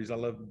stories. I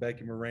love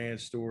Becky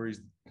Moran's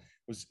stories.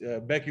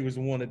 Becky was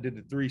the one that did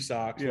the 3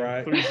 socks,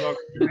 right? 3 socks.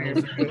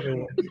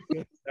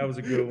 That was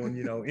a good one.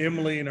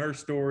 Emily and her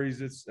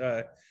stories. It's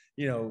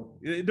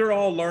they're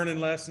all learning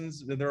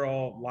lessons. They're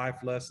all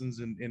life lessons,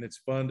 and it's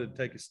fun to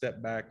take a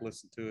step back,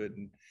 listen to it,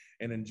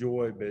 and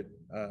enjoy. But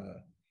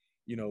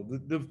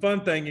the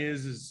fun thing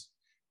is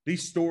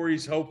these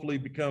stories hopefully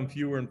become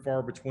fewer and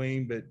far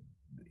between. But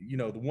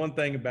the one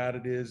thing about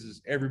it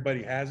is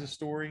everybody has a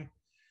story.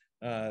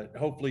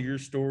 Hopefully your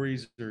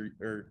stories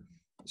are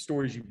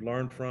stories you've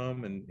learned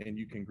from and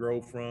you can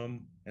grow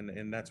from,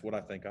 and that's what I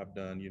think I've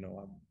done.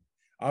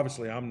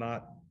 I'm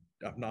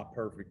not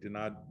perfect, and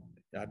I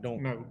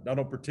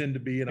don't pretend to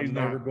be, and I'm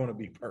never going to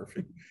be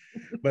perfect.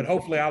 But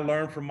hopefully I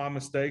learn from my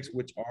mistakes,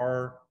 which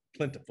are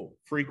plentiful.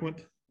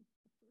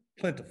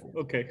 Plentiful.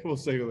 Okay, we'll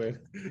say that.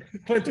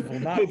 Plentiful,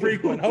 not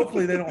frequent.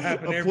 Hopefully they don't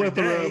happen every day.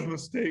 Plethora of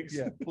mistakes.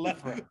 Yeah,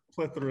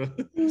 plethora.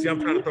 See,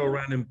 I'm trying to throw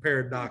around them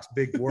paradox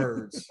big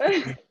words.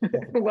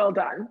 Well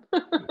done.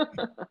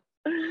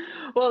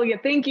 Well, yeah,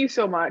 thank you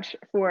so much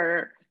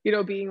for,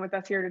 being with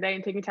us here today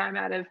and taking time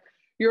out of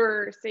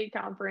your state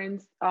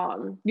conference,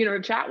 to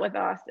chat with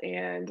us.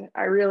 And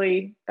I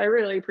really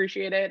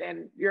appreciate it,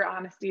 and your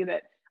honesty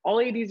that all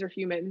ADs are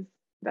humans.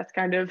 That's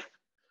kind of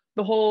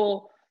the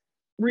whole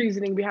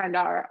reasoning behind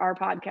our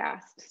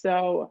podcast.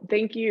 So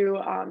thank you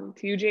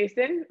to you,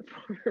 Jason.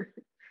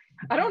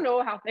 I don't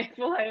know how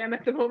thankful I am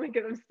at the moment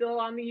because I'm still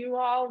on the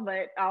U-Haul,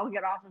 but I'll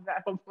get off of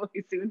that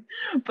hopefully soon.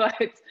 But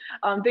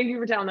thank you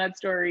for telling that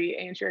story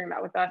and sharing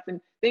that with us. And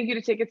thank you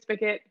to Ticket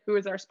Spigot, who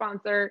is our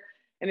sponsor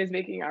and is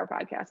making our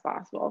podcast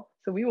possible.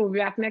 So we will be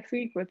back next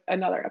week with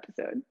another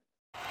episode.